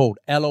with the code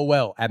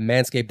LOL at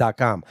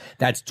manscaped.com.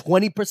 That's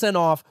 20%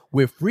 off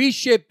with free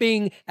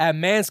shipping at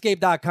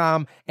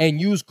manscaped.com and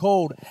use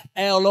code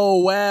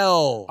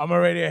LOL. I'm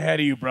already ahead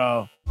of you,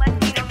 bro.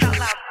 Latinos out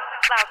loud.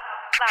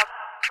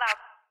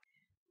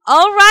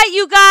 All right,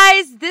 you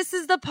guys, this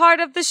is the part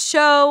of the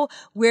show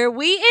where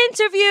we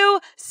interview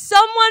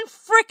someone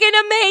freaking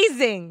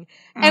amazing.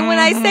 And when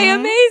I say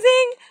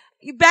amazing,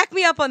 you back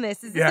me up on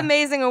this. Is this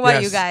amazing or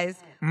what, you guys?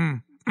 Yeah,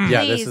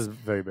 this Please. is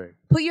very big.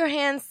 Put your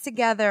hands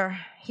together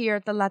here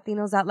at the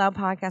Latinos Out Loud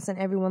podcast and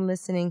everyone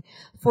listening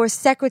for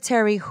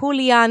Secretary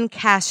Julián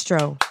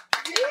Castro.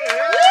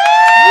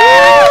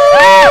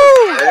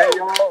 Hey,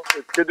 y'all.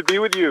 It's good to be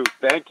with you.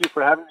 Thank you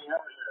for having me on.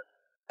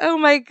 Oh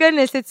my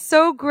goodness, it's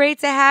so great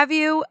to have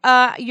you.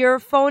 You're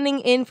phoning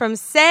in from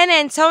San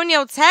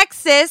Antonio,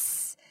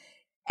 Texas.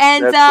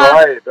 And that's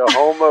right, the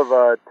home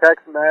of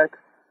Tex-Mex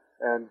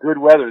and good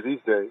weather these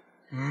days.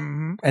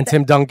 Mm-hmm. And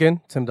Tim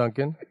Duncan. Tim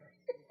Duncan.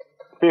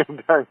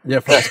 Yeah,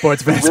 for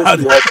sports fans. We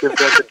wish we had Tim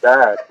Duncan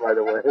back, by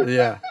the way.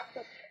 Yeah.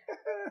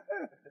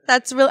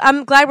 That's real.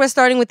 I'm glad we're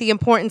starting with the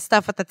important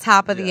stuff at the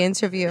top of the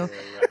interview.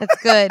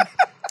 That's good.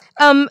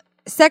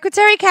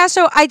 Secretary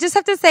Castro, I just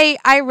have to say,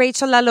 I,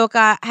 Rachel La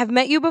Loca, have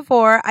met you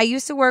before. I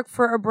used to work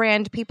for a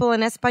brand, People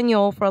in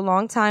Espanol, for a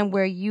long time,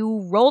 where you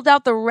rolled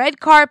out the red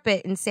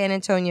carpet in San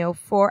Antonio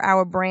for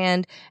our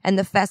brand and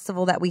the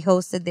festival that we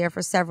hosted there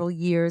for several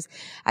years.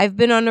 I've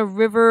been on a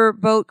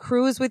riverboat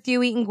cruise with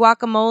you eating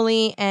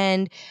guacamole,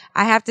 and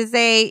I have to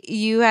say,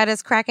 you had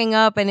us cracking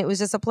up, and it was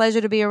just a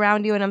pleasure to be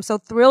around you, and I'm so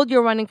thrilled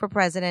you're running for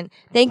president.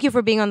 Thank you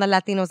for being on the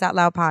Latinos Out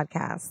Loud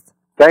podcast.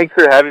 Thanks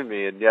for having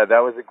me. And yeah, that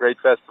was a great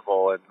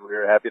festival, and we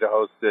were happy to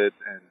host it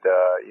and,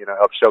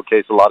 help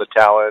showcase a lot of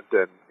talent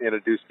and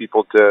introduce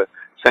people to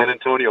San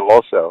Antonio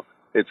also.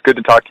 It's good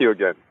to talk to you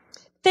again.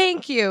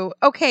 Thank you.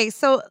 Okay,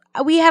 so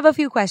we have a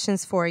few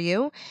questions for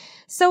you.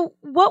 So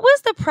what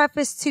was the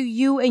preface to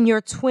you and your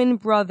twin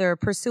brother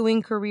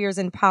pursuing careers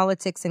in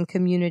politics and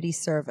community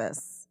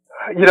service?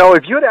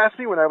 If you had asked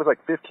me when I was like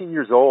 15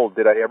 years old,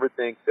 did I ever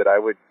think that I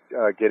would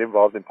get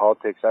involved in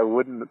politics? I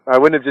wouldn't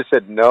have just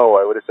said no.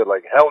 I would have said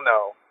like, hell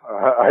no.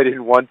 I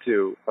didn't want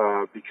to,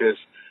 because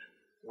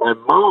my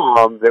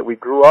mom that we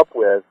grew up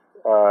with,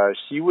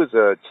 she was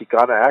a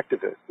Chicana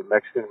activist, a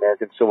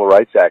Mexican-American civil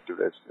rights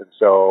activist. And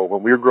so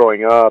when we were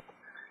growing up,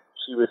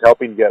 she was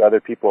helping get other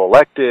people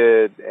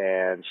elected,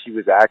 and she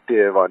was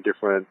active on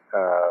different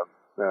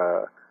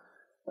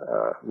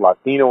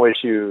Latino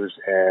issues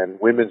and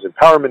women's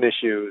empowerment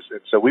issues. And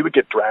so we would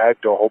get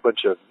dragged to a whole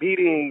bunch of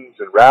meetings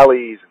and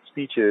rallies and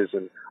speeches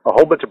and a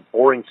whole bunch of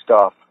boring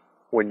stuff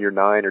when you're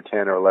 9 or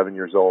 10 or 11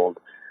 years old.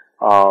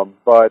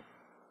 But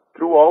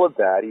through all of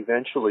that,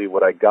 eventually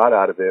what I got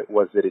out of it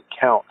was that it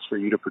counts for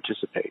you to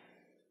participate.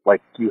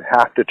 Like, you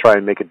have to try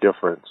and make a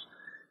difference.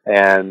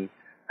 And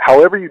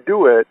however you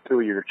do it,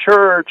 through your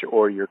church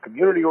or your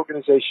community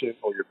organization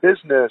or your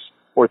business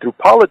or through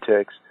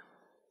politics,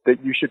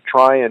 that you should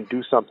try and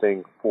do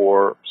something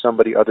for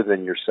somebody other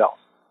than yourself.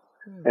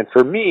 And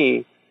for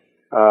me,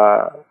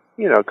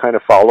 kind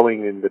of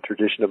following in the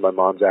tradition of my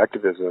mom's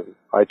activism,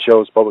 I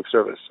chose public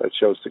service. I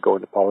chose to go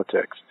into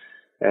politics.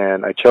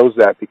 And I chose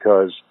that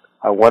because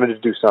I wanted to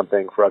do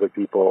something for other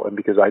people and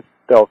because I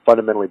felt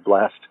fundamentally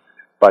blessed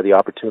by the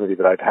opportunity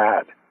that I've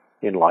had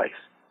in life.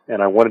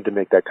 And I wanted to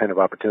make that kind of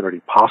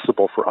opportunity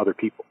possible for other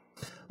people.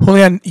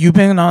 Julián, you've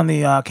been on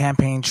the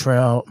campaign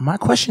trail. My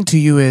question to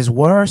you is,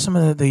 what are some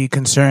of the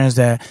concerns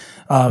that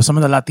some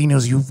of the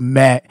Latinos you've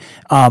met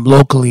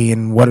locally,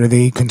 and what are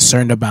they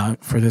concerned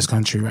about for this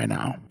country right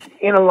now?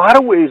 In a lot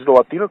of ways, the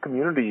Latino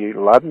community, the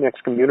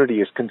Latinx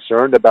community is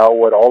concerned about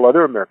what all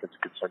other Americans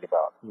are concerned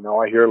about.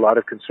 I hear a lot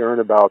of concern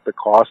about the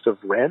cost of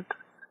rent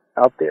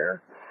out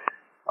there.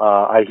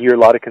 I hear a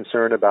lot of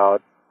concern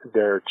about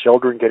their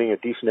children getting a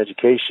decent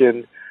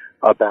education,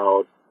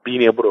 about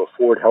being able to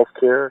afford health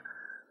care.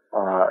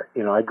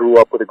 I grew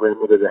up with a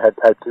grandmother that had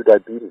type 2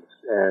 diabetes,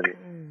 and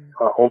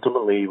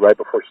ultimately, right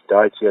before she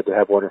died, she had to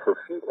have one of her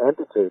feet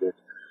amputated,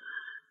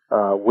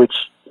 which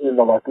in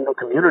the Latino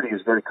community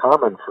is very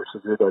common for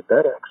severe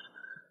diabetics.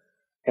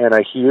 And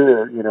I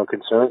hear,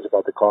 concerns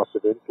about the cost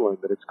of insulin,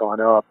 that it's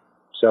gone up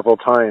several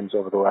times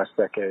over the last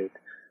decade.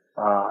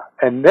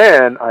 And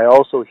then I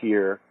also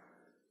hear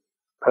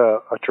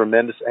a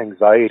tremendous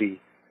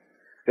anxiety,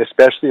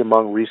 especially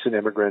among recent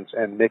immigrants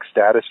and mixed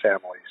status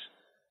families,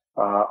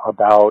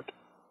 about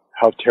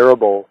how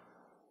terrible,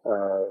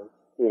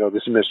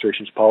 this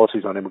administration's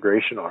policies on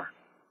immigration are.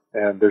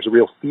 And there's a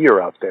real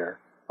fear out there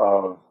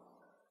of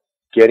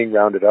getting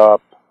rounded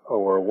up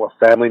or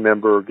a family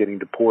member getting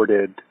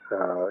deported,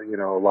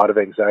 a lot of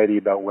anxiety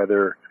about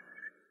whether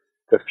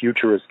the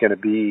future is going to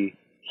be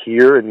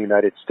here in the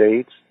United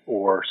States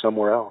or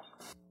somewhere else.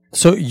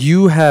 So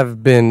you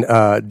have been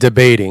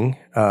debating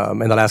in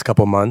the last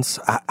couple of months.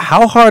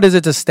 How hard is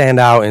it to stand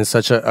out in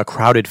such a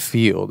crowded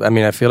field? I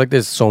mean, I feel like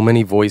there's so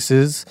many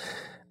voices.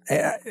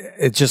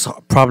 It's just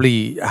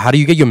probably, how do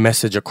you get your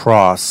message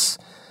across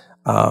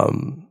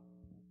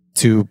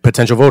to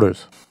potential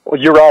voters? Well,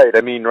 you're right.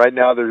 I mean, right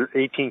now there's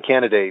 18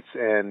 candidates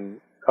and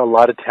a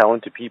lot of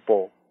talented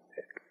people.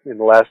 In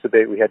the last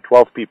debate, we had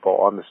 12 people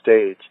on the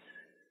stage.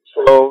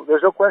 So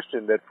there's no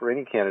question that for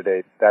any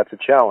candidate, that's a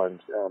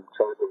challenge. Trying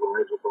to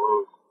rise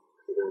above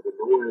the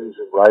noise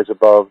and rise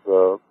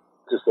above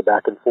just the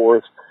back and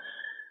forth.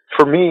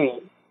 For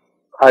me,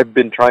 I've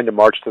been trying to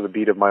march to the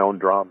beat of my own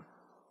drum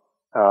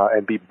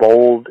and be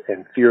bold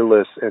and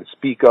fearless and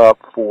speak up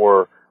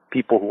for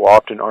people who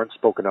often aren't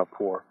spoken up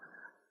for.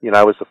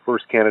 I was the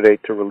first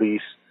candidate to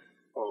release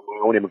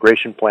my own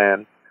immigration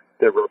plan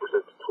that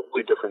represents a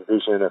totally different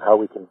vision of how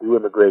we can do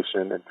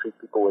immigration and treat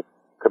people with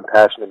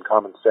compassion and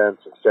common sense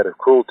instead of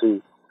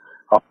cruelty.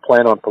 A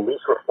plan on police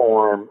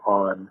reform,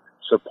 on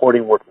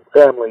supporting working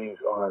families,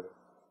 on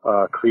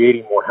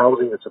creating more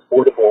housing that's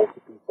affordable to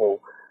people,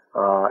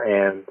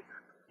 and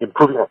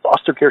improving our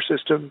foster care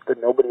system that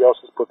nobody else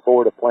has put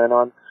forward a plan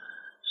on.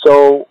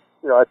 So,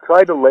 I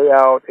tried to lay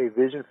out a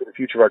vision for the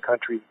future of our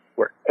country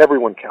where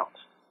everyone counts.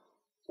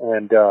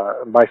 And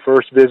my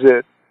first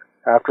visit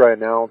after I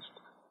announced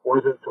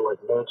wasn't to like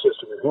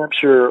Manchester, New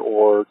Hampshire,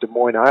 or Des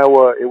Moines,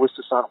 Iowa. It was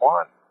to San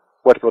Juan,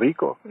 Puerto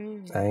Rico,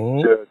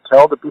 to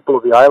tell the people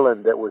of the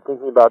island that we're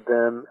thinking about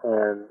them,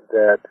 and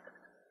that,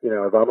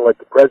 if I'm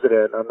elected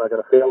president, I'm not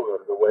going to fail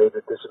them the way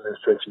that this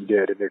administration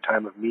did in their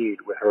time of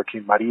need with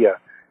Hurricane Maria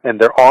and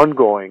their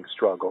ongoing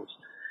struggles.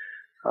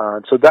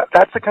 So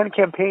that's the kind of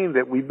campaign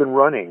that we've been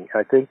running.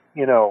 I think,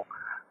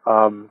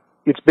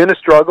 it's been a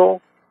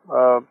struggle.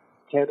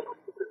 Canada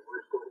has been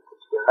starting from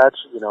scratch.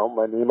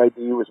 My name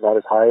ID was not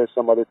as high as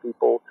some other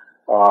people.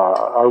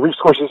 Our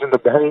resources in the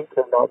bank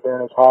have not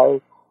been as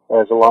high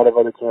as a lot of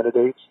other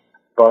candidates.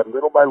 But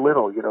little by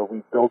little,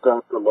 we built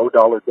up the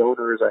low-dollar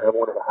donors. I have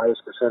one of the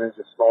highest percentages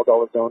of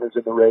small-dollar donors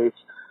in the race.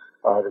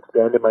 I've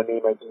expanded my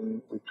name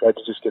ID. We've tried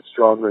to just get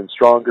stronger and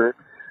stronger.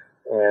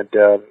 And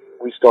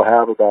we still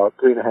have about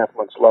 3.5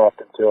 months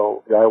left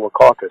until the Iowa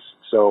caucus.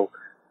 So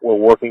we're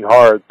working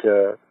hard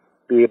to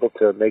be able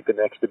to make the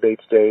next debate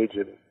stage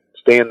and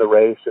stay in the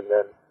race and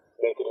then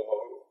make it in the race.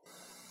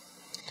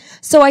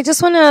 So I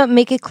just want to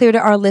make it clear to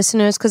our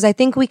listeners, because I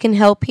think we can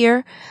help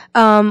here.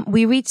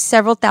 We reach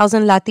several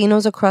thousand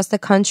Latinos across the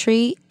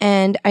country,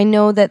 and I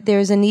know that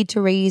there's a need to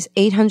raise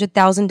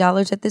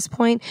 $800,000 at this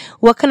point.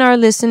 What can our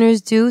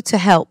listeners do to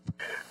help?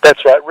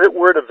 That's right.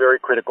 We're at a very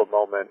critical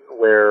moment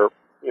where,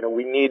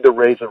 we need to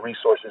raise the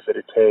resources that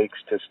it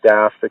takes to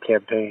staff the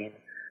campaign,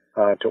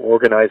 to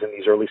organize in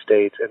these early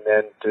states, and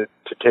then to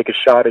take a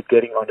shot at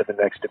getting onto the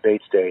next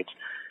debate stage,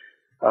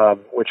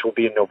 which will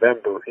be in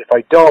November. If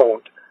I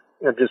don't,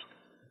 just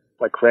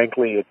like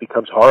frankly, it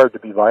becomes hard to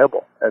be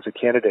viable as a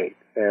candidate.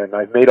 And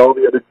I've made all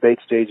the other debate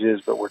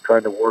stages, but we're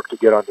trying to work to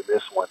get onto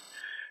this one.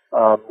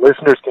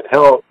 Listeners can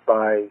help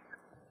by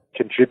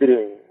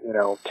contributing,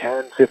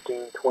 $10,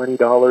 $15,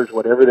 $20,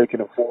 whatever they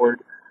can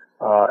afford,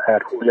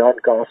 at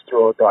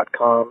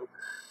JuliánCastro.com.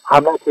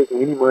 I'm not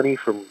taking any money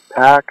from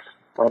PACs.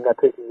 I'm not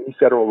taking any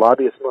federal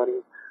lobbyist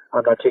money.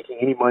 I'm not taking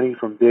any money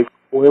from big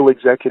oil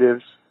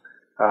executives.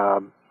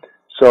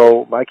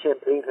 So my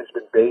campaign has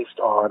been based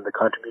on the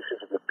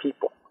contributions of the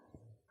people,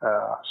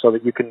 so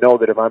that you can know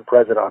that if I'm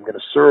president, I'm going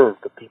to serve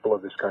the people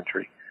of this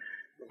country.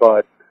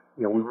 But,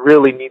 we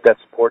really need that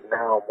support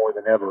now more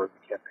than ever in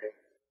the campaign.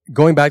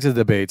 Going back to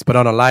the debates, but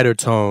on a lighter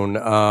tone,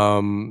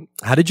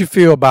 how did you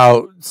feel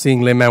about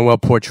seeing Lin-Manuel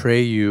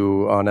portray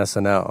you on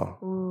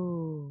SNL?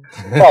 Ooh.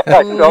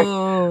 I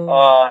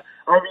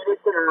mean,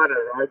 it's an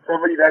honor. I'm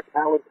somebody that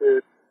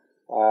talented.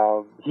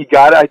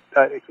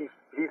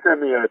 He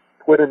sent me a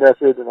Twitter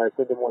message, and I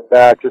sent him one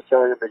back just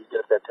telling him that he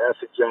did a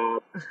fantastic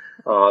job,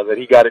 that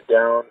he got it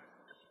down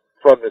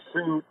from the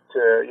suit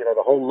to,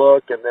 the whole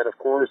look, and then, of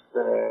course,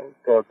 the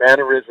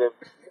mannerism.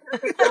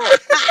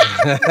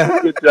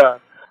 Good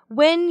job.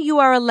 When you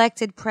are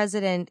elected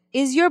president,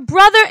 is your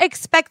brother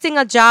expecting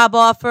a job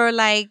offer?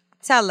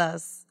 Tell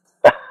us.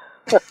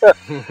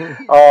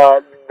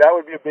 That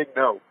would be a big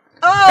no.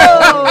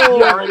 Oh!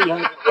 He already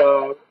has a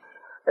job,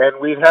 and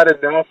we've had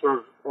enough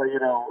of,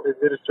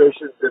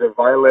 administrations that have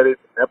violated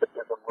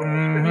nepotism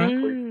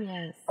rules.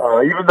 Yes.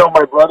 Even though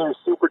my brother is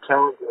super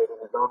talented in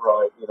his own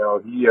right,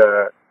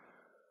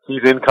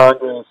 he's in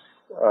Congress.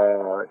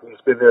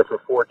 He's been there for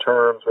 4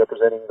 terms,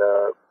 representing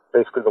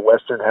basically the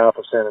western half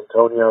of San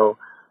Antonio.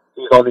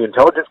 He's on the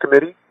Intelligence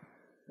Committee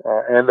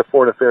and the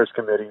Foreign Affairs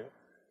Committee.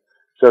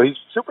 So he's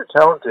super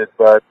talented,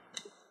 but,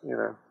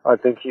 I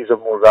think he's of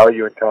more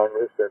value in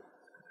Congress. And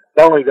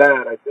not only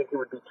that, I think it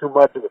would be too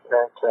much of a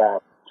parent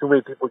trap. Too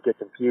many people get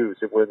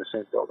confused if we're in the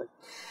same building.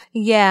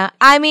 Yeah.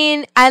 I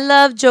mean, I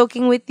love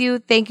joking with you.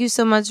 Thank you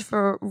so much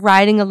for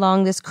riding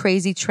along this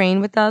crazy train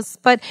with us.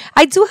 But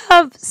I do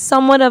have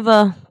somewhat of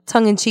a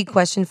tongue-in-cheek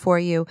question for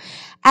you.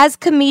 As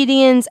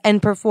comedians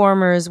and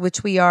performers,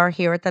 which we are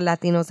here at the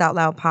Latinos Out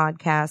Loud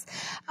podcast,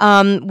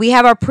 we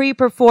have our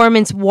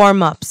pre-performance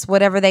warm-ups,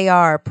 whatever they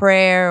are,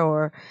 prayer,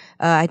 or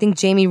I think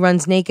Jamie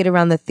runs naked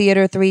around the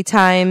theater 3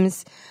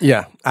 times.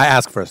 Yeah, I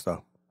ask first,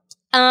 though.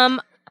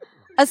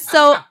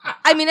 So,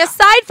 I mean,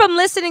 aside from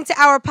listening to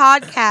our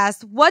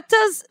podcast, what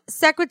does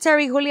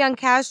Secretary Julián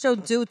Castro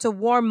do to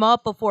warm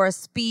up before a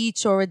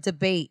speech or a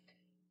debate?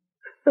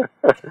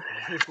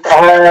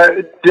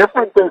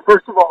 Different thing.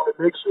 First of all, I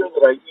make sure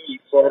that I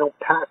eat so I don't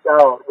pass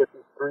out with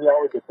these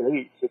 3-hour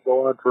debates that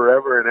go on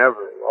forever and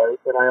ever, right?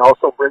 And I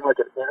also bring an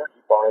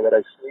energy bar that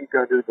I sneak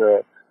under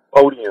the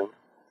podium.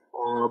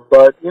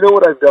 But you know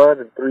what I've done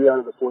in 3 out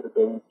of the 4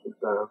 debates is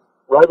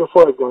right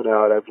before I've gone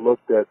out, I've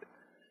looked at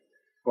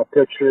a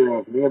picture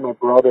of me and my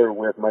brother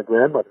with my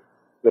grandmother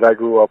that I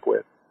grew up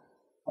with.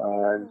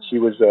 And she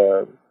was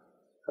a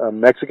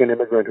Mexican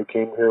immigrant who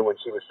came here when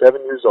she was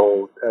 7 years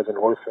old as an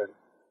orphan.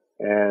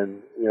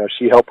 And,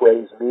 she helped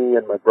raise me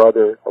and my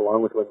brother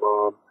along with my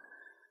mom.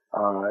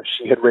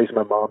 She had raised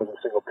my mom as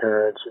a single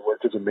parent. She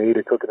worked as a maid,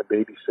 a cook, and a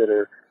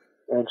babysitter.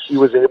 And she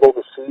was able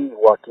to see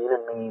Joaquin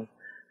and me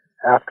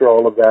after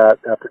all of that,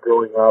 after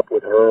growing up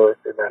with her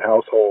in that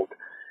household,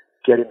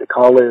 getting to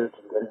college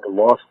and getting to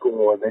law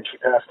school, and then she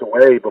passed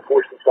away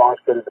before she saw us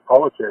get into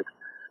politics.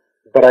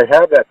 But I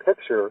have that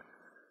picture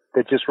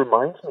that just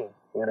reminds me,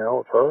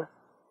 of her.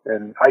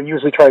 And I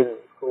usually try and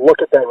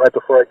look at that right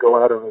before I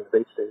go out on the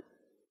debate stage.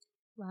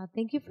 Wow,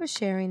 thank you for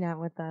sharing that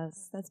with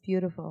us. That's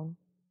beautiful.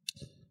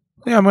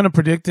 Yeah, I'm going to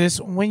predict this.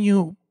 When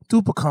you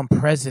do become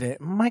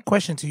president, my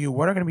question to you,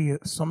 what are going to be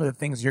some of the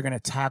things you're going to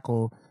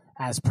tackle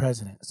as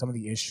president, some of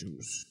the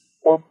issues?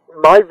 Well,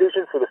 my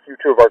vision for the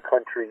future of our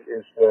country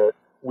is that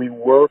we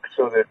work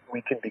so that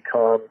we can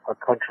become a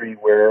country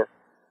where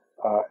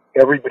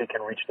everybody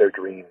can reach their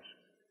dreams.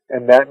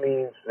 And that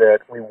means that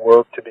we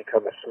work to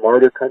become a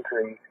smarter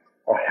country,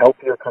 a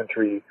healthier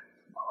country,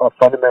 a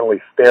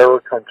fundamentally fairer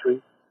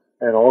country,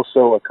 and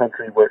also a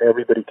country where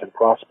everybody can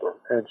prosper.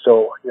 And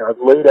so, I've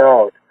laid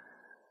out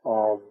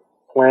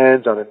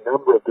plans on a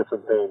number of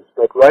different things,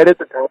 but right at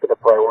the top of the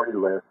priority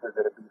list are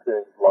going to be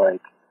things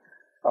like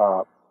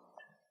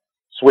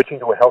switching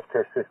to a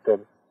healthcare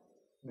system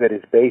that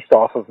is based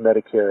off of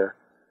Medicare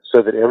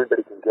so that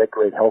everybody can get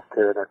great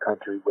healthcare in our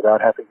country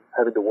without having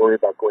to worry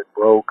about going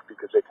broke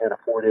because they can't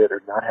afford it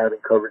or not having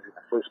coverage in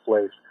the first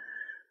place,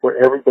 where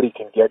everybody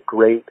can get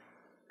great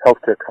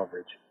healthcare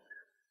coverage.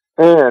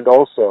 And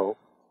also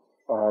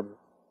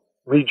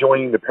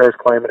rejoining the Paris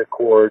Climate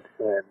Accord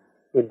and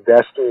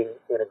investing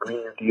in a Green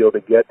New Deal to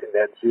get to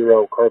net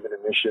zero carbon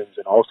emissions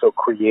and also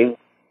create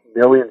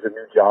millions of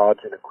new jobs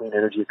in a clean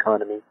energy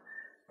economy,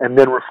 and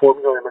then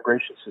reforming our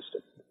immigration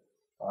system.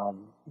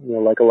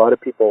 Like a lot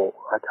of people,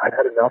 I've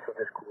had enough of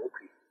this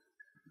cruelty.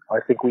 I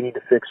think we need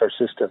to fix our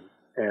system.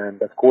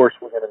 And of course,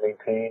 we're going to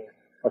maintain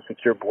a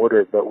secure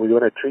border, but we're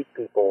going to treat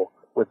people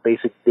with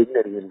basic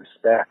dignity and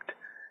respect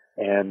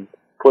and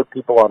put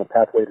people on a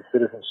pathway to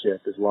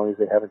citizenship as long as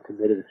they haven't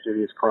committed a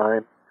serious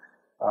crime,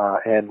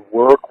 and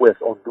work with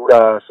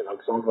Honduras and El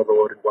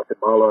Salvador and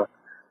Guatemala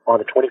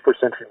on a 21st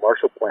century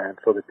Marshall Plan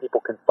so that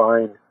people can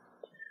find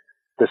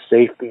the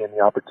safety and the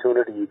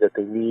opportunity that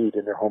they need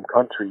in their home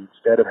country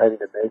instead of having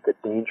to make a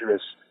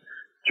dangerous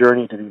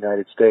journey to the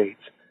United States.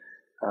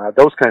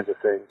 Those kinds of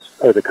things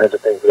are the kinds of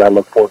things that I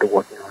look forward to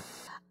working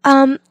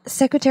on.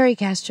 Secretary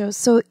Castro,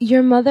 so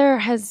your mother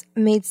has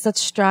made such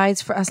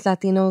strides for us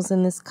Latinos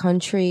in this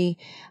country.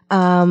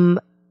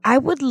 I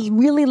would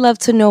really love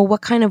to know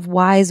what kind of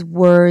wise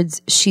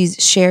words she's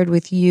shared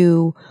with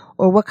you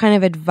or what kind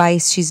of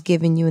advice she's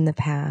given you in the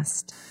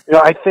past.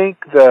 I think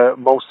the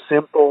most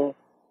simple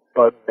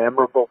but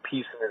memorable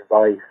piece of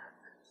advice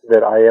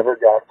that I ever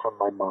got from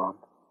my mom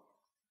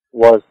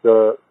was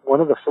one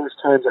of the first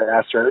times I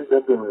asked her. I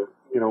remember,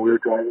 we were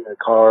driving in a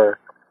car.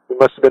 We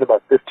must have been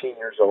about 15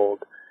 years old.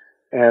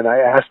 And I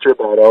asked her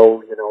about,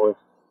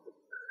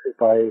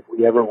 if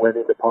we ever went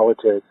into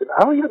politics. And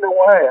I don't even know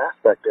why I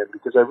asked back then,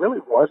 because I really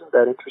wasn't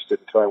that interested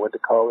until I went to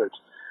college.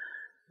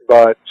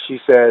 But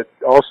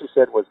all she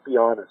said was, be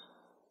honest.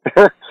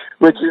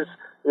 Which is,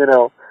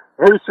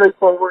 very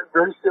straightforward,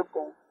 very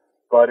simple.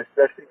 But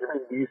especially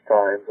during these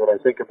times, when I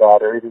think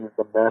about everything,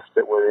 the mess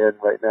that we're in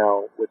right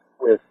now with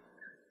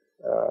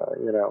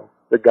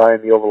the guy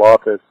in the Oval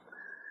Office,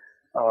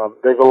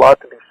 there's a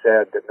lot to be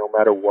said that no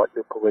matter what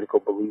your political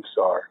beliefs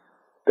are,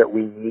 that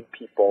we need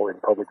people in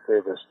public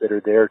service that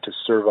are there to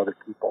serve other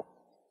people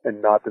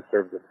and not to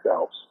serve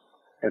themselves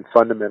and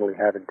fundamentally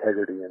have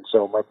integrity. And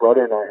so my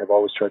brother and I have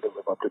always tried to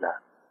live up to that.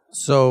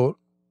 So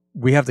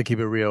we have to keep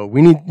it real.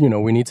 We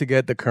need to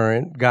get the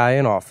current guy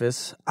in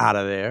office out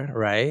of there,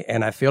 right?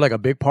 And I feel like a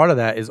big part of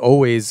that is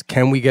always,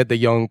 can we get the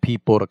young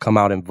people to come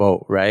out and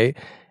vote, right?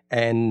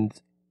 And,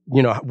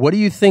 what do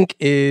you think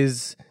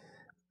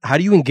how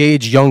do you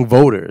engage young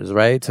voters,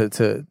 right?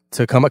 To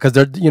come out, because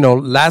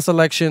last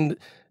election,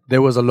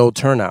 there was a low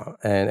turnout.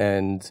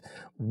 And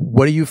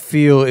what do you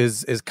feel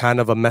is kind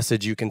of a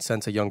message you can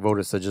send to young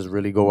voters to just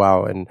really go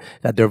out and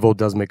that their vote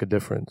does make a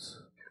difference?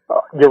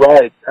 You're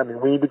right. I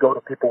mean, we need to go to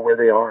people where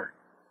they are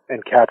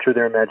and capture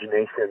their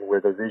imagination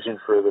with a vision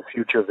for the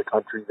future of the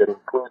country that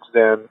includes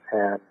them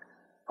and,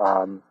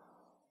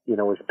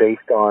 is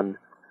based on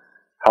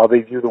how they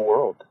view the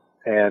world.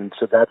 And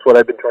so that's what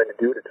I've been trying to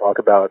do, to talk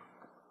about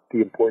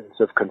the importance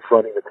of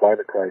confronting the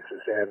climate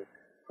crisis and,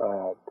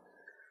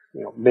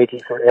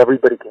 making sure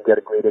everybody can get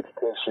a great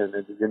education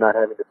and you're not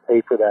having to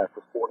pay for that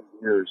for 40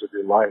 years of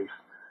your life,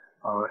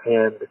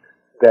 and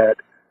that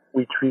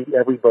we treat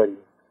everybody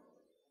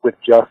with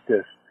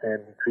justice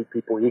and treat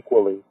people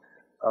equally,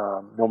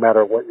 no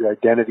matter what your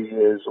identity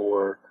is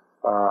or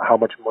how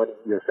much money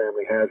your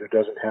family has or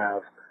doesn't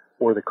have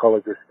or the color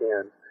of your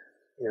skin.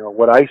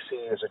 What I see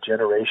is a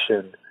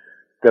generation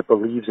that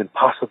believes in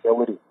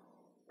possibility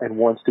and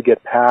wants to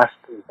get past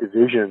these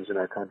divisions in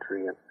our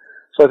country. And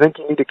so I think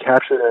you need to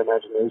capture their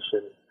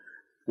imagination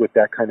with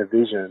that kind of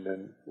vision.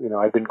 And,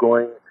 I've been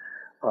going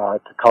to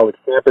college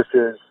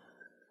campuses.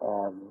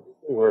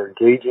 We're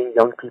engaging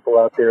young people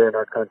out there in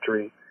our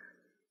country.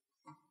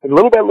 And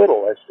little by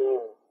little, I've seen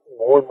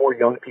more and more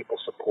young people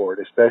support,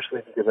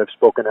 especially because I've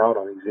spoken out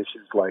on these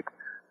issues like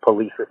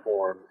police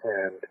reform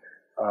and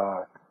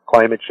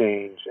climate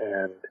change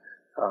and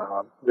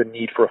the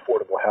need for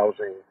affordable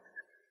housing.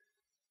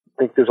 I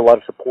think there's a lot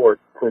of support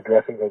for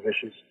addressing those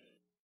issues.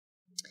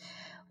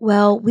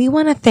 Well, we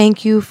want to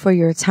thank you for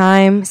your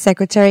time,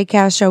 Secretary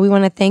Castro. We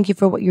want to thank you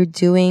for what you're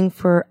doing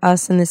for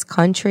us in this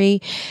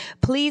country.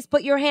 Please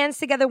put your hands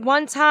together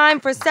one time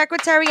for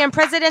Secretary and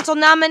Presidential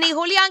nominee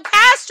Julián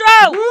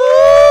Castro.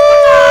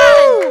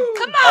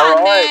 Come on, all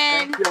right,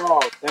 man. thank you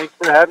all. Thanks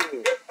for having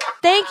me.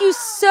 Thank you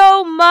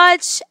so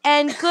much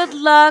and good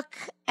luck.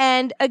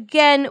 And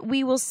again,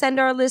 we will send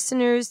our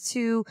listeners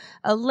to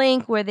a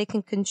link where they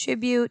can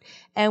contribute,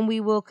 and we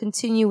will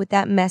continue with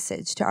that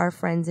message to our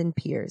friends and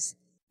peers.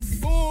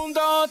 1,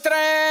 2,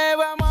 3,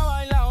 vamos a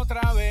bailar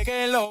otra vez.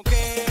 Que lo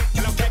que,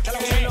 que lo que, que lo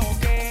que, que lo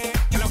que,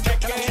 que lo que,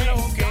 que lo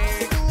que.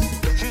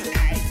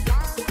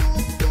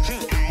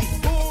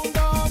 1,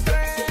 2,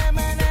 3,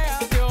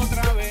 menéate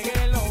otra vez.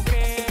 Que lo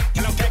que,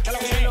 que lo que, que lo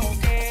que, que lo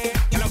que,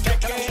 que lo que,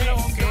 que lo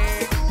que.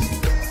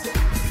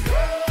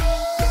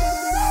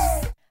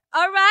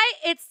 All right,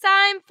 it's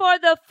time for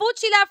the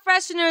Fuchila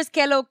Fresheners,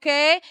 que lo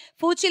que.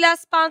 Fuchila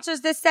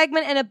sponsors this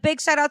segment, and a big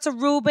shout out to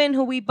Ruben,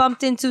 who we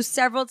bumped into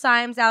several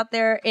times out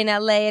there in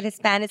LA at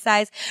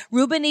Hispanicize.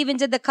 Ruben even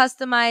did the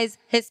customized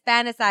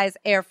Hispanicize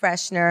air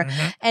freshener,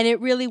 and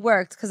it really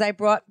worked because I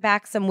brought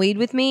back some weed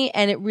with me,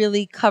 and it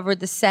really covered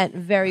the scent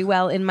very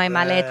well in my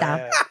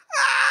maleta.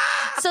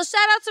 So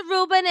shout out to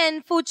Ruben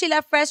and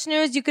Fuchila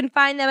Fresheners. You can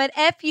find them at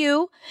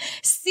FUCHILA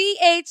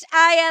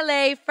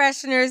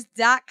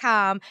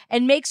Fresheners.com.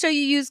 And make sure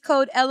you use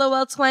code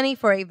LOL20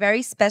 for a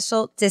very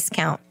special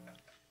discount.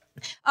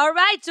 All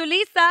right,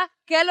 Julissa,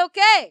 ¿qué lo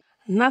que?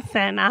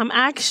 Nothing. I'm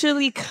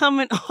actually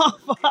coming off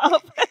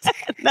of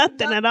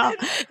nothing at all.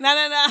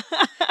 No.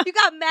 You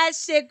got mad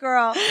shit,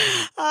 girl.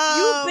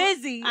 You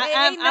busy. It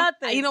ain't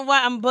nothing. You know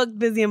what? I'm booked,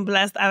 busy, and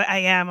blessed. I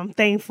am. I'm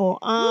thankful.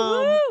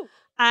 Woo-hoo.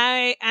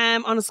 I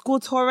am on a school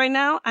tour right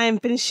now. I am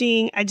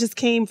finishing. I just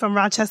came from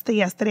Rochester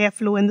yesterday. I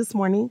flew in this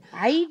morning.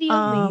 Ay, Dios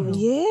mío.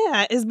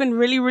 Yeah, it's been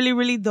really, really,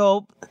 really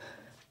dope.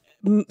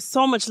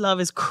 So much love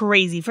is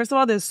crazy. First of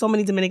all, there's so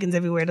many Dominicans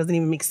everywhere. It doesn't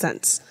even make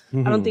sense.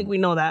 I don't think we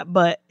know that,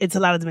 but it's a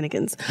lot of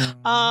Dominicans.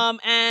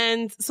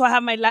 And so I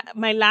have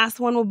my last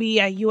one will be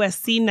at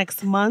USC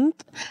next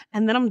month,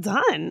 and then I'm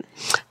done.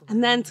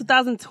 And then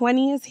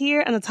 2020 is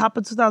here, and the top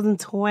of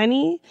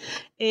 2020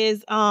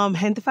 is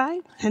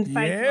Gentefied.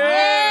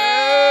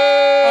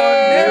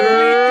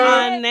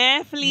 On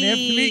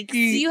Netflix. Do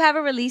you have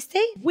a release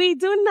date? We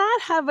do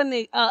not have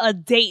a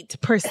date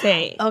per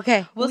se.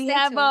 Okay. We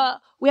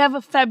have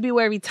a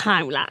February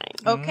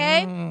timeline.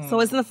 Okay. So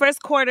it's in the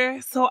first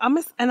quarter. So I'm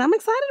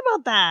excited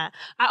about that.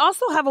 I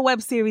also have a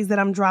web series that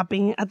I'm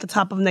dropping at the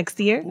top of next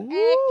year.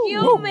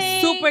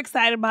 Super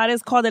excited about it.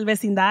 It's called El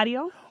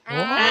Vecindario.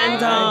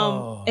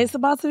 And it's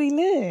about to be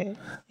lit.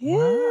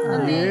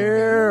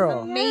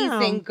 Yeah.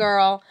 Amazing,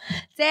 girl.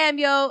 Damn,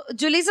 yo.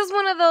 Julissa's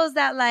one of those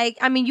that, like,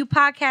 I mean, you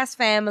podcast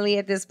family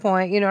at this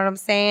point. You know what I'm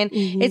saying?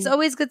 It's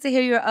always good to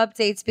hear your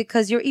updates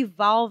because you're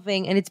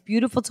evolving, and it's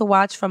beautiful to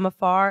watch from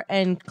afar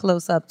and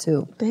close up,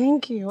 too.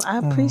 Thank you. I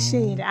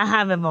appreciate it. I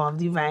have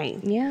evolved. You're right.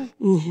 Yeah.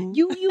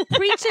 You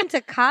preaching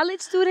to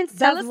college students?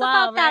 Tell us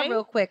about that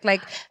real quick.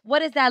 Like, what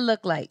does that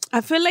look like?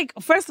 I feel like,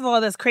 first of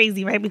all, that's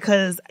crazy, right?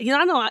 Because,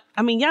 y'all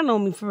know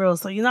me for real,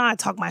 so I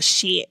talk my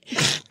shit.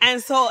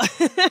 And so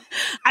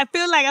I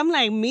feel like I'm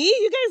like, me?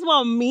 You guys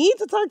want me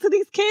to talk to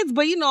these kids?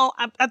 But,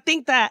 I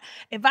think that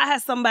if I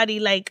had somebody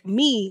like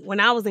me when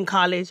I was in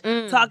college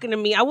talking to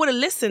me, I would have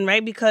listened,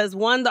 right? Because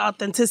one, the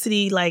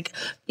authenticity, like,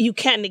 you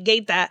can't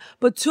negate that.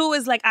 But two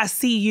is like, I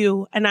see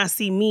you and I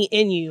see me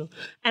in you.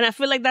 And I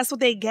feel like that's what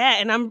they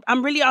get. And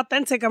I'm really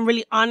authentic. I'm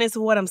really honest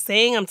with what I'm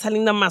saying. I'm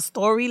telling them my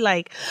story,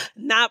 like,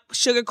 not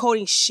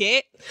sugarcoating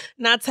shit.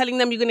 Not telling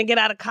them you're going to get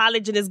out of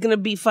college and it's going to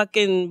be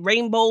fucking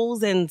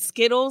rainbows and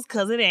Skittles,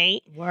 because it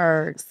ain't.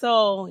 Word.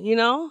 So,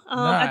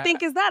 I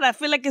think it's that. I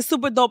feel like it's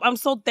super dope. I'm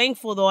so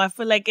thankful, though. I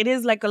feel like it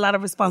is like a lot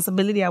of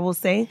responsibility, I will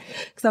say.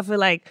 Because I feel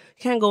like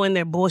you can't go in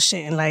there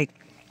bullshitting like,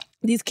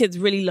 these kids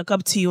really look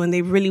up to you and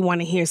they really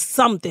want to hear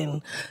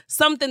something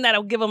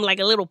that'll give them like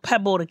a little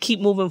pebble to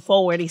keep moving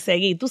forward. Y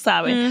seguir, tú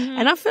sabes.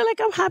 And I feel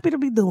like I'm happy to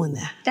be doing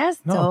that.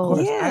 That's dope. Of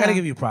course. Yeah. I got to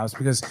give you props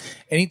because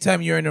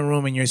anytime you're in a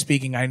room and you're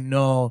speaking, I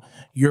know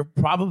you're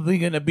probably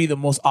going to be the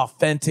most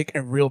authentic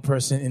and real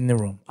person in the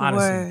room.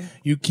 Honestly. Word.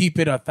 You keep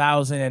it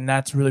 1,000 and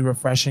that's really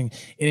refreshing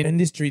in an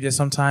industry that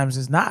sometimes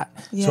is not.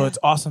 Yeah. So it's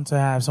awesome to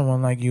have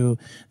someone like you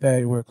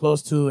that we're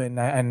close to and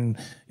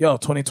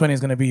 2020 is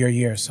going to be your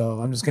year. So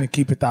I'm just going to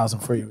keep it 1,000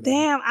 for you.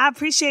 Damn, I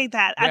appreciate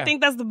that. Yeah. I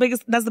think that's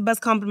the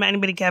best compliment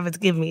anybody can ever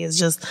give me. Is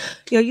just,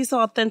 you're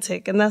so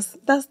authentic, and that's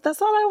all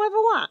I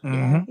ever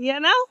want. You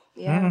know?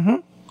 Yeah.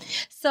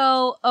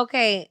 So,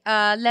 okay,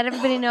 let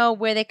everybody know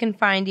where they can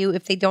find you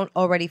if they don't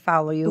already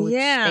follow you, which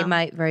they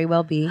might very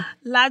well be.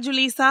 La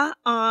Julissa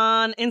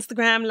on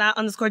Instagram,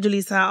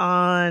 La_Julissa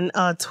on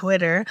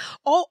Twitter.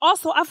 Oh,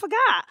 also, I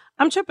forgot.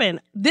 I'm tripping.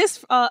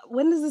 This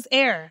when does this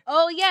air?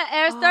 Oh yeah,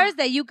 airs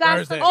Thursday. You got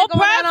Thursday. something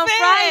going on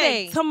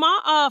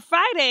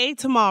Friday.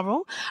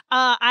 Tomorrow,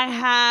 I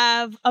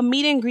have a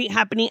meet and greet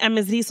happening at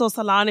Ms. Rizzo's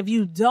salon. If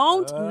you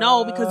don't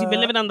know, because you've been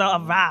living under a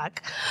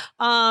rock,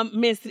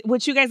 Miss,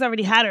 which you guys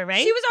already had her,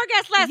 right? She was our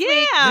guest last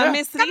week. Yeah,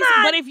 Miss Come Rizzo.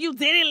 on. But if you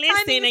didn't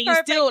listen Timing is and you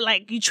perfect. still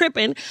you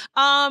tripping,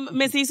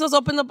 Miss Rizzo's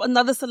opened up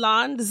another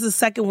salon. This is the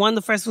second one.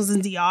 The first was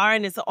in DR,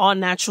 and it's an all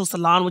natural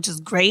salon, which is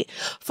great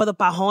for the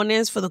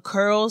pajones, for the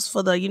curls,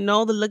 for the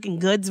the looking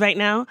goods right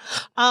now.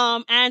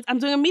 And I'm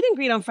doing a meet and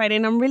greet on Friday,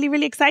 and I'm really,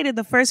 really excited.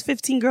 The first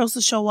 15 girls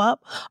to show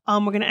up,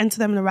 we're gonna enter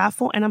them in the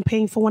raffle, and I'm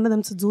paying for one of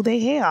them to do their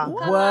hair.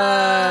 What?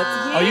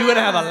 Oh, you're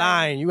gonna have a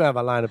line. You're gonna have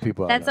a line of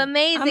people. That's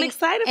amazing. I'm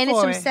excited and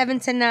for it's from it. 7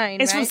 to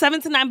 9. It's from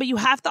 7 to 9, but you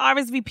have to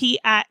RSVP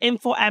at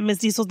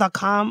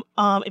info@missdiesel's.com.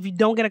 If you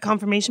don't get a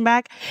confirmation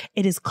back,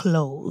 it is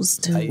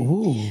closed.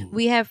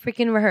 We have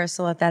freaking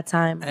rehearsal at that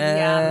time.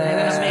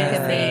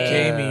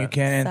 Jamie, you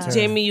can't enter.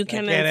 Jamie, you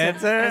can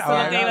enter. Oh,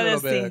 I got a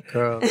little bit of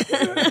curls.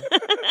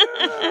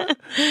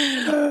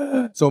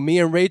 So me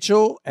and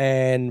Rachel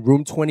and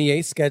Room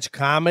 28 Sketch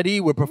Comedy,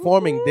 we're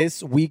performing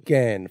this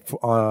weekend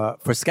for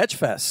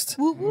Sketchfest.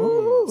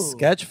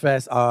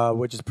 Sketchfest,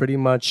 which is pretty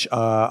much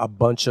a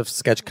bunch of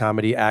sketch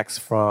comedy acts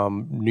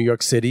from New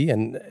York City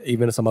and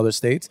even some other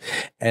states.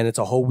 And it's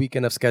a whole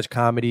weekend of sketch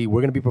comedy.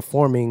 We're going to be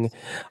performing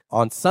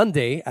on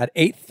Sunday at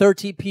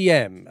 8:30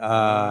 p.m.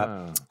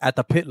 At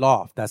the Pit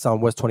Loft. That's on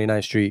West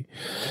 29th Street.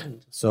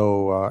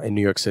 So in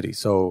New York City.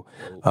 So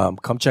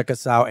come check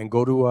us out and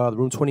go to the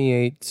Room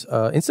 28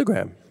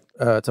 Instagram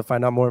to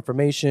find out more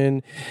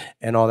information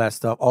and all that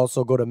stuff.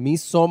 Also go to Mi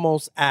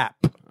Somos app.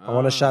 I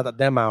want to shout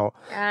them out.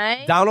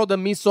 Right. Download the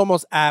Mi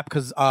Somos app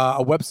because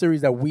a web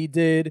series that we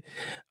did,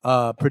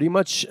 pretty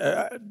much,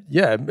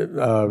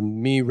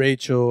 me,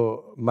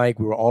 Rachel, Mike,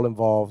 we were all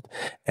involved,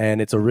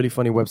 and it's a really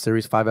funny web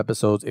series, 5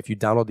 episodes. If you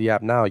download the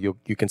app now, you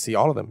can see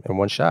all of them in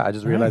one shot. I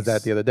just realized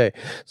that the other day,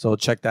 so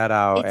check that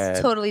out.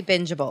 It's totally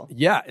bingeable.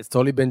 Yeah, it's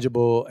totally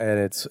bingeable, and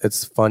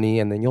it's funny,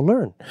 and then you'll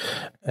learn.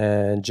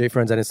 And J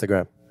Friends on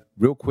Instagram.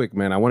 Real quick,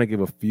 man, I want to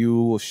give a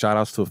few shout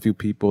outs to a few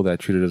people that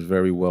treated us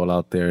very well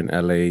out there in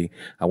LA.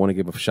 I want to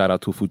give a shout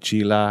out to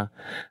Fuchila.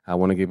 I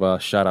want to give a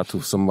shout out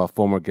to some of our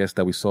former guests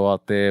that we saw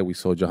out there. We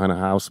saw Johanna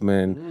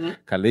Hausman,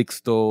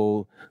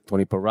 Calixto,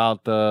 Tony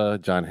Peralta,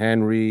 John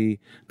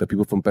Henry, the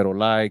people from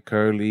Perolai,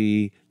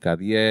 Curly,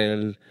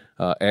 Gadiel,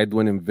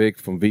 Edwin and Vic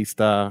from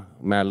Vista.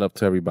 Mad love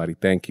to everybody.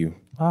 Thank you.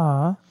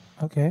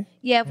 Okay.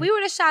 Yeah, if we were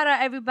to shout out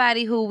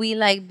everybody who we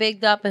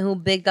bigged up and who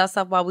bigged us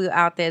up while we were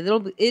out there,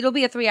 it'll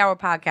be a 3-hour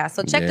podcast.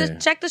 So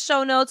check the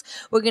show notes.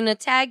 We're gonna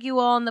tag you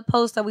all in the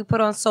post that we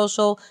put on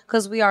social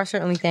because we are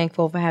certainly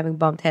thankful for having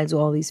bumped heads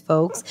with all these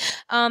folks.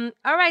 All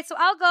right, so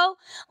I'll go.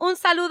 Un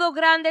saludo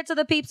grande to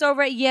the peeps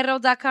over at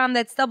Hierro.com.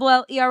 That's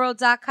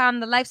LLERO.com,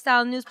 the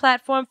lifestyle news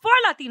platform for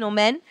Latino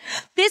men.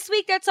 This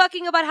week they're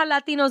talking about how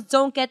Latinos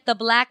don't get the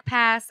black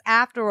pass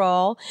after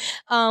all,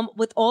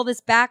 with all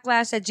this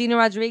backlash that Gina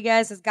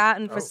Rodriguez has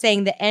gotten for saying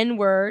the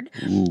N-word.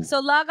 So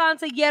log on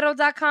to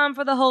Hierro.com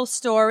for the whole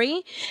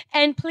story.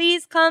 And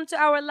please come to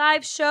our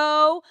live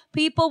show.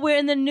 People, we're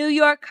in the New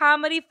York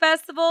Comedy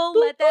Festival.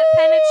 Let that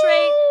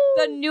penetrate.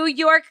 The New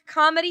York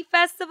Comedy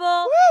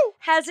Festival.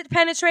 Has it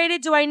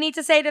penetrated? Do I need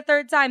to say it a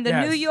third time? The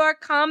New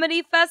York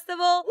Comedy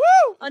Festival.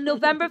 On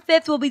November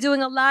 5th, we'll be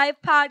doing a live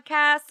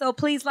podcast. So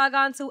please log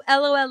on to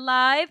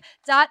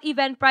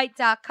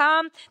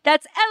lollive.eventbrite.com.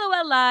 That's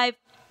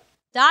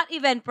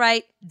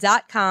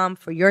lollive.eventbrite.com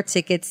for your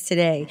tickets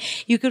today.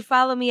 You can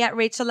follow me at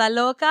Rachel La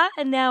Loca,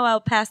 and now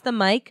I'll pass the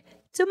mic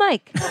to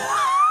Mike.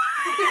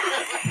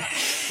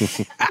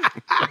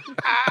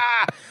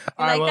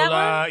 All right,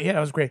 yeah, that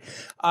was great.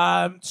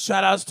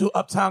 Shout outs to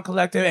Uptown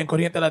Collective and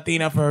Corriente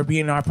Latina for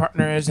being our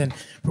partners and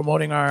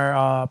promoting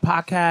our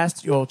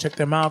podcast. You'll check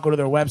them out. Go to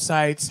their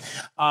websites.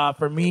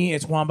 For me,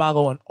 it's Juan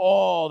Bago on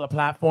all the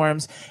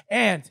platforms.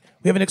 And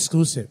we have an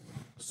exclusive.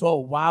 So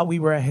while we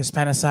were at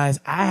Hispanicize,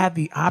 I had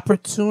the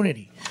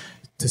opportunity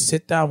to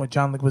sit down with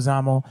John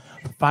Leguizamo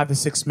for 5 to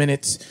 6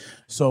 minutes.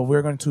 So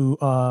we're going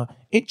to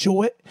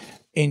enjoy it,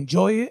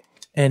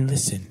 and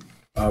listen.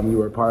 We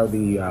were part of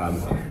the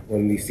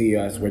when we see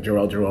us with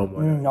Jerome.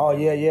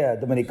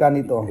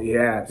 Dominicanito.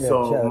 Yeah.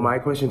 So my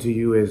question to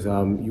you is,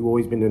 you've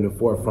always been in the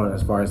forefront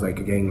as far as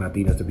getting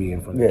Latinas to be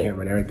in front of the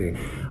camera and everything.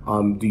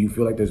 Do you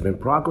feel like there's been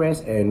progress,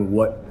 and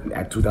what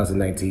at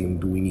 2019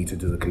 do we need to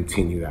do to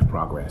continue that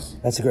progress?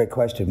 That's a great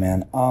question,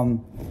 man.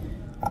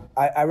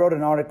 I wrote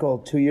an article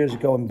 2 years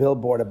ago in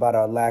Billboard about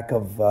our lack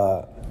of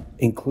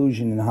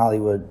inclusion in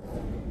Hollywood,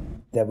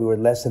 that we were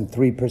less than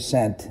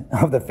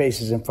 3% of the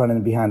faces in front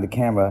and behind the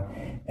camera.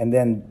 And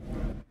then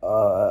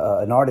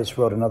an artist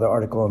wrote another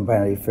article in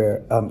Vanity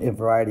Fair, in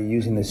Variety,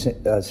 using the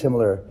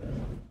similar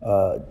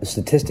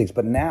statistics,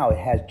 but now it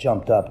has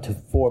jumped up to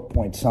 4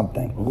 point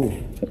something.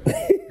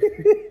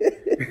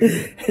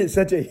 It's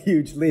such a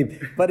huge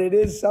leap, but it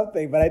is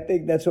something. But I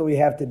think that's what we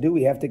have to do.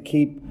 We have to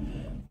keep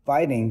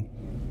fighting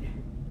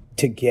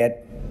to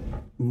get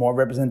more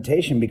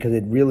representation, because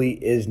it really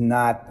is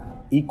not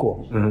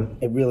equal.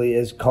 It really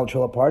is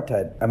cultural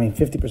apartheid. I mean,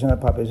 50% of the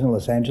population of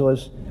Los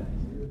Angeles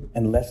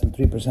and less than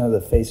 3% of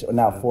the faces, or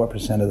now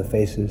 4% of the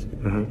faces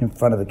in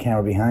front of the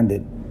camera behind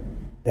it.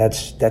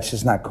 That's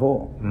just not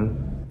cool.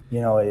 You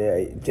know,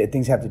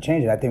 things have to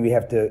change, and I think we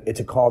have to. It's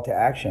a call to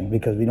action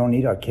because we don't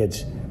need our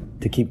kids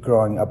to keep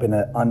growing up in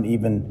an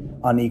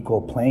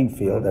unequal playing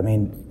field. I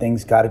mean,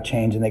 things got to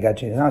change, and they got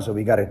to change now. So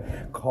we got to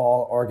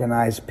call,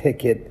 organize,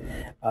 picket,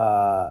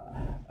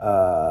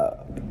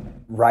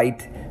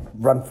 write,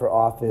 run for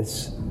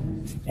office,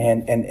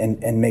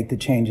 and make the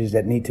changes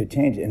that need to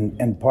change.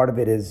 And part of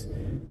it is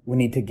we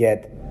need to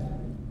get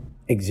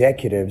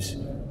executives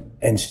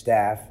and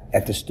staff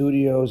at the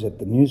studios, at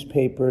the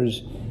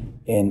newspapers,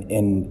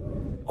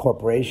 in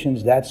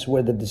corporations. That's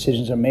where the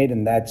decisions are made,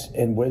 and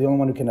we're the only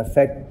one who can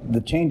affect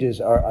the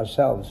changes are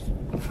ourselves.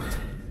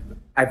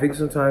 I think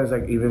sometimes,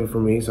 like even for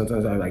me,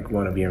 sometimes I like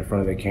want to be in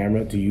front of the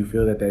camera. Do you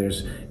feel that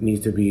there's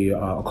needs to be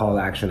a call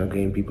to action of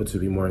getting people to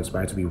be more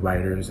inspired to be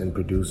writers and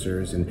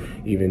producers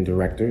and even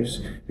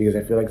directors? Because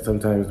I feel like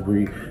sometimes a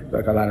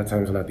lot of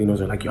times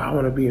Latinos are like, yo, I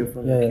want to be in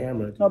front of the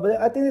camera. No, but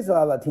I think there's a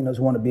lot of Latinos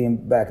who want to be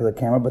in back of the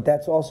camera, but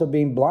that's also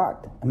being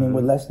blocked. I mean,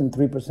 we're less than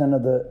 3%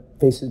 of the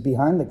faces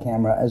behind the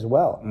camera as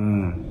well.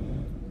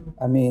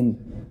 I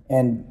mean,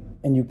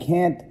 and you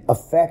can't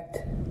affect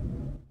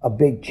a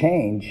big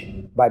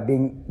change by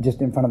being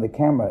just in front of the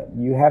camera.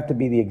 You have to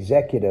be the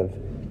executive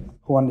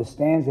who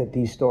understands that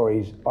these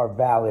stories are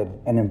valid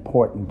and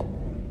important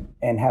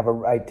and have a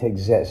right to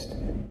exist.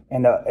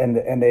 And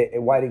a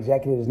white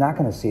executive is not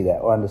going to see that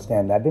or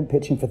understand that. I've been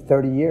pitching for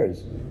 30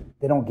 years.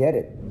 They don't get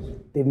it.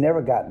 They've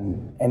never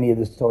gotten any of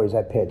the stories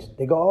I pitched.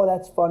 They go, oh,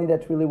 that's funny,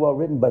 that's really well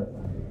written, but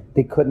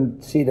they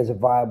couldn't see it as a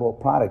viable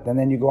product. And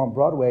then you go on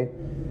Broadway,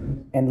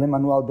 and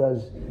Lin-Manuel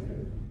does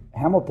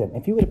Hamilton.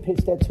 If you would have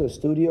pitched that to a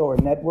studio or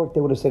a network, they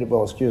would have said,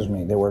 well, excuse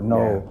me,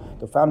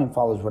 the founding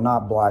fathers were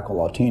not black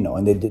or Latino,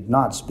 and they did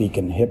not speak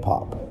in hip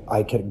hop.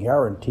 I can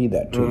guarantee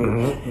that to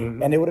you.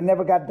 And it would have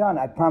never got done.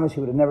 I promise you,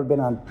 it would have never been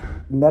on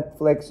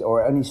Netflix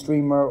or any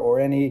streamer or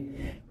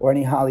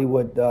any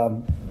Hollywood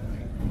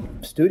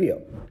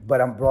studio.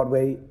 But on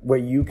Broadway, where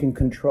you can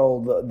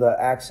control the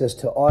access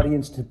to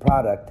audience, to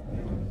product,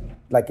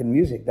 like in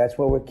music, that's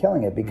where we're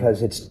killing it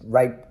because it's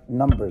right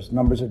numbers.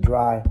 Numbers are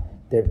dry.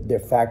 They're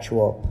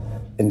factual.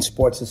 In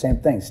sports, the same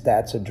thing.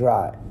 Stats are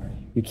dry.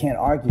 You can't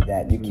argue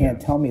that. You can't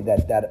tell me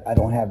that I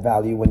don't have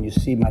value when you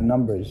see my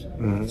numbers.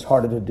 It's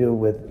harder to do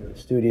with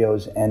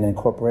studios and in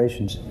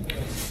corporations.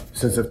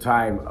 Sense of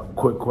time, a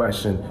quick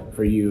question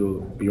for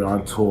you. You're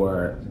on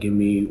tour. Give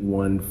me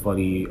one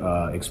funny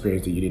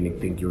experience that you didn't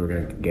think you were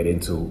going to get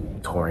into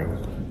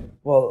touring.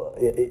 Well,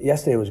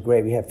 yesterday was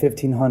great. We had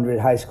 1,500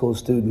 high school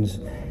students,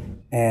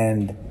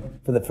 and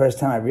for the first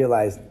time I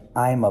realized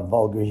I'm a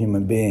vulgar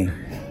human being.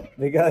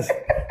 Because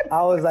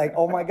I was like,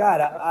 oh my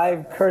God,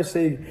 I'm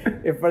cursing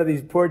in front of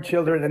these poor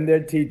children and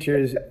their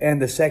teachers,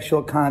 and the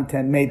sexual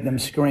content made them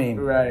scream.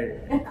 Right.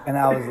 And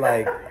I was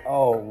like,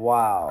 oh,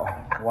 wow.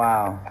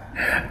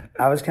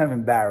 I was kind of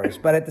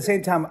embarrassed. But at the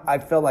same time, I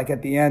felt like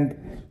at the end,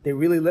 they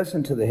really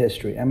listened to the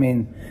history. I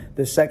mean,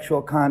 the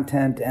sexual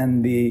content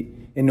and the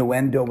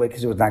innuendo,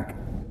 because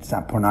it's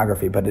not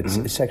pornography, but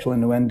it's sexual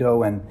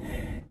innuendo and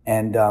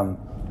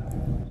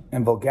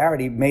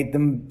vulgarity made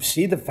them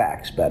see the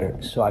facts better.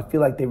 So I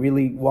feel like they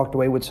really walked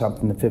away with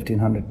something, the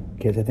 1,500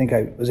 kids. I think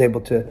I was able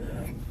to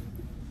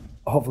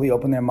hopefully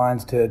open their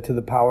minds to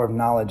the power of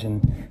knowledge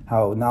and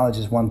how knowledge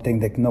is one thing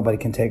that nobody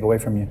can take away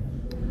from you.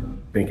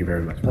 Thank you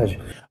very much.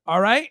 Pleasure.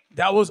 All right.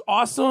 That was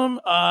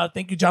awesome.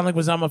 Thank you, John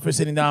Leguizamo, for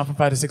sitting down for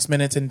 5 to 6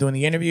 minutes and doing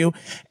the interview.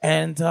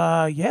 And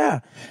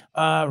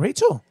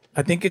Rachel,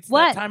 I think it's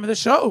that time of the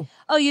show.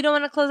 Oh, you don't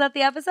want to close out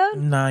the episode?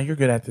 Nah, you're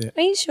good at it.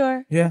 Are you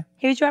sure? Yeah.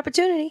 Here's your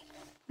opportunity.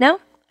 No?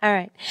 All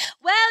right.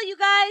 Well, you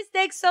guys,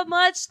 thanks so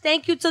much.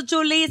 Thank you to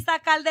Julissa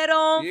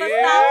Calderon for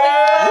stopping.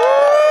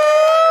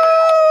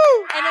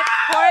 And of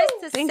course,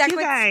 to Thank you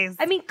guys.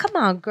 I mean, come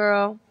on,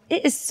 girl.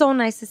 It is so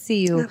nice to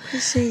see you. I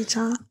appreciate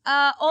y'all.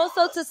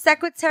 Also to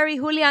Secretary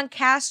Julián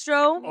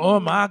Castro.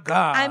 Oh, my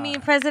God. I mean,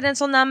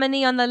 presidential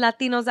nominee on the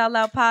Latinos Out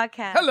Loud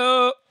podcast.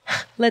 Hello.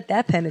 Let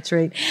that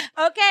penetrate.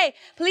 Okay,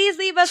 please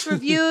leave us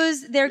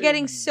reviews. They're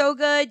getting so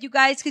good. You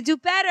guys could do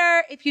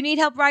better. If you need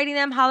help writing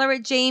them, holler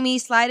at Jamie.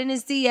 Slide in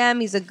his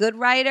DM. He's a good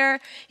writer.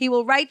 He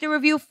will write the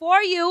review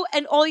for you,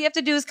 and all you have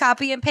to do is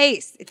copy and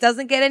paste. It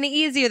doesn't get any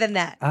easier than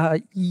that.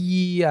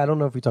 Yeah, I don't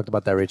know if we talked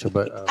about that, Rachel,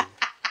 but...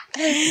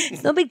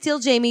 It's no big deal,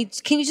 Jamie.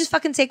 Can you just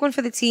fucking take one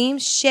for the team?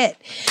 Shit.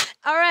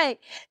 All right.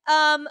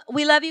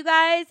 We love you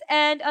guys.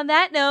 And on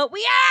that note,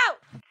 we out!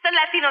 The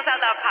Latinos Out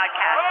Loud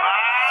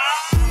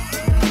podcast.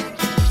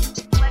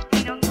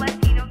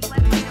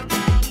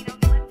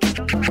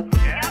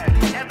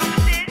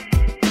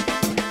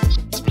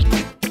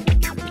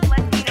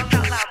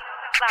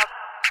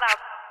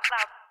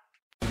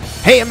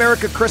 Hey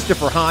America,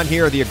 Christopher Hahn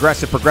here, the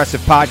Aggressive Progressive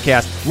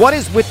Podcast. What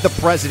is with the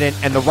president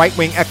and the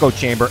right-wing echo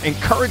chamber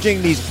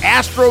encouraging these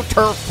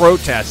AstroTurf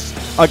protests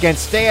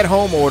against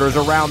stay-at-home orders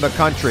around the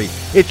country?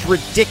 It's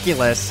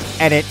ridiculous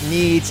and it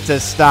needs to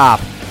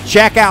stop.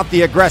 Check out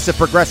the Aggressive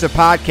Progressive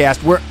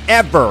Podcast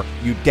wherever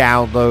you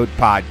download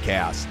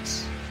podcasts.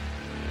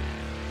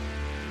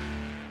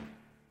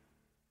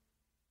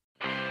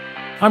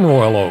 I'm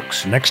Royal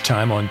Oakes. Next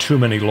time on Too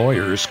Many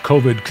Lawyers,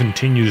 COVID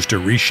continues to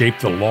reshape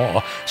the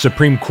law.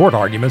 Supreme Court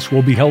arguments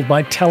will be held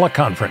by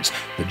teleconference.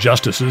 The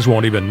justices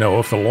won't even know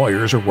if the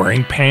lawyers are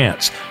wearing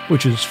pants,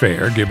 which is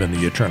fair given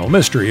the eternal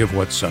mystery of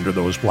what's under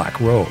those black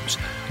robes.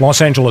 Los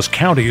Angeles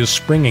County is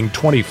springing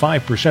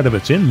 25% of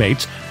its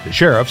inmates. The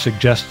sheriff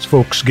suggests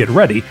folks get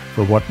ready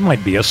for what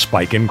might be a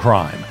spike in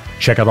crime.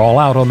 Check it all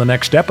out on the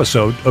next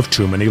episode of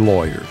Too Many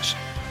Lawyers.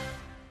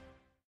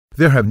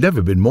 There have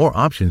never been more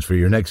options for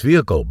your next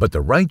vehicle, but the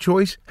right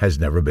choice has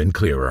never been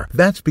clearer.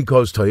 That's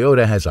because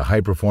Toyota has a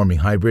high-performing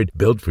hybrid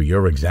built for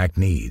your exact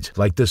needs,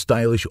 like the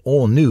stylish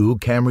all-new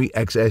Camry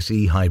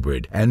XSE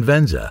Hybrid and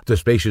Venza, the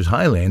spacious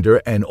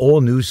Highlander and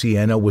all-new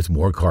Sienna with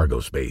more cargo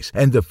space,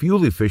 and the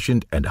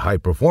fuel-efficient and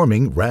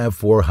high-performing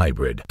RAV4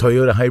 Hybrid.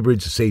 Toyota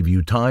hybrids save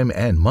you time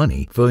and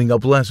money, filling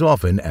up less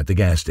often at the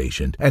gas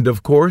station. And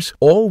of course,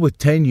 all with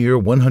 10-year,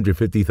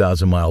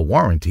 150,000-mile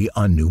warranty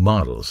on new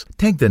models.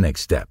 Take the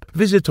next step.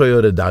 Visit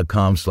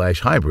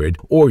Toyota.com/hybrid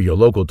or your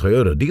local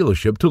Toyota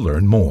dealership to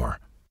learn more.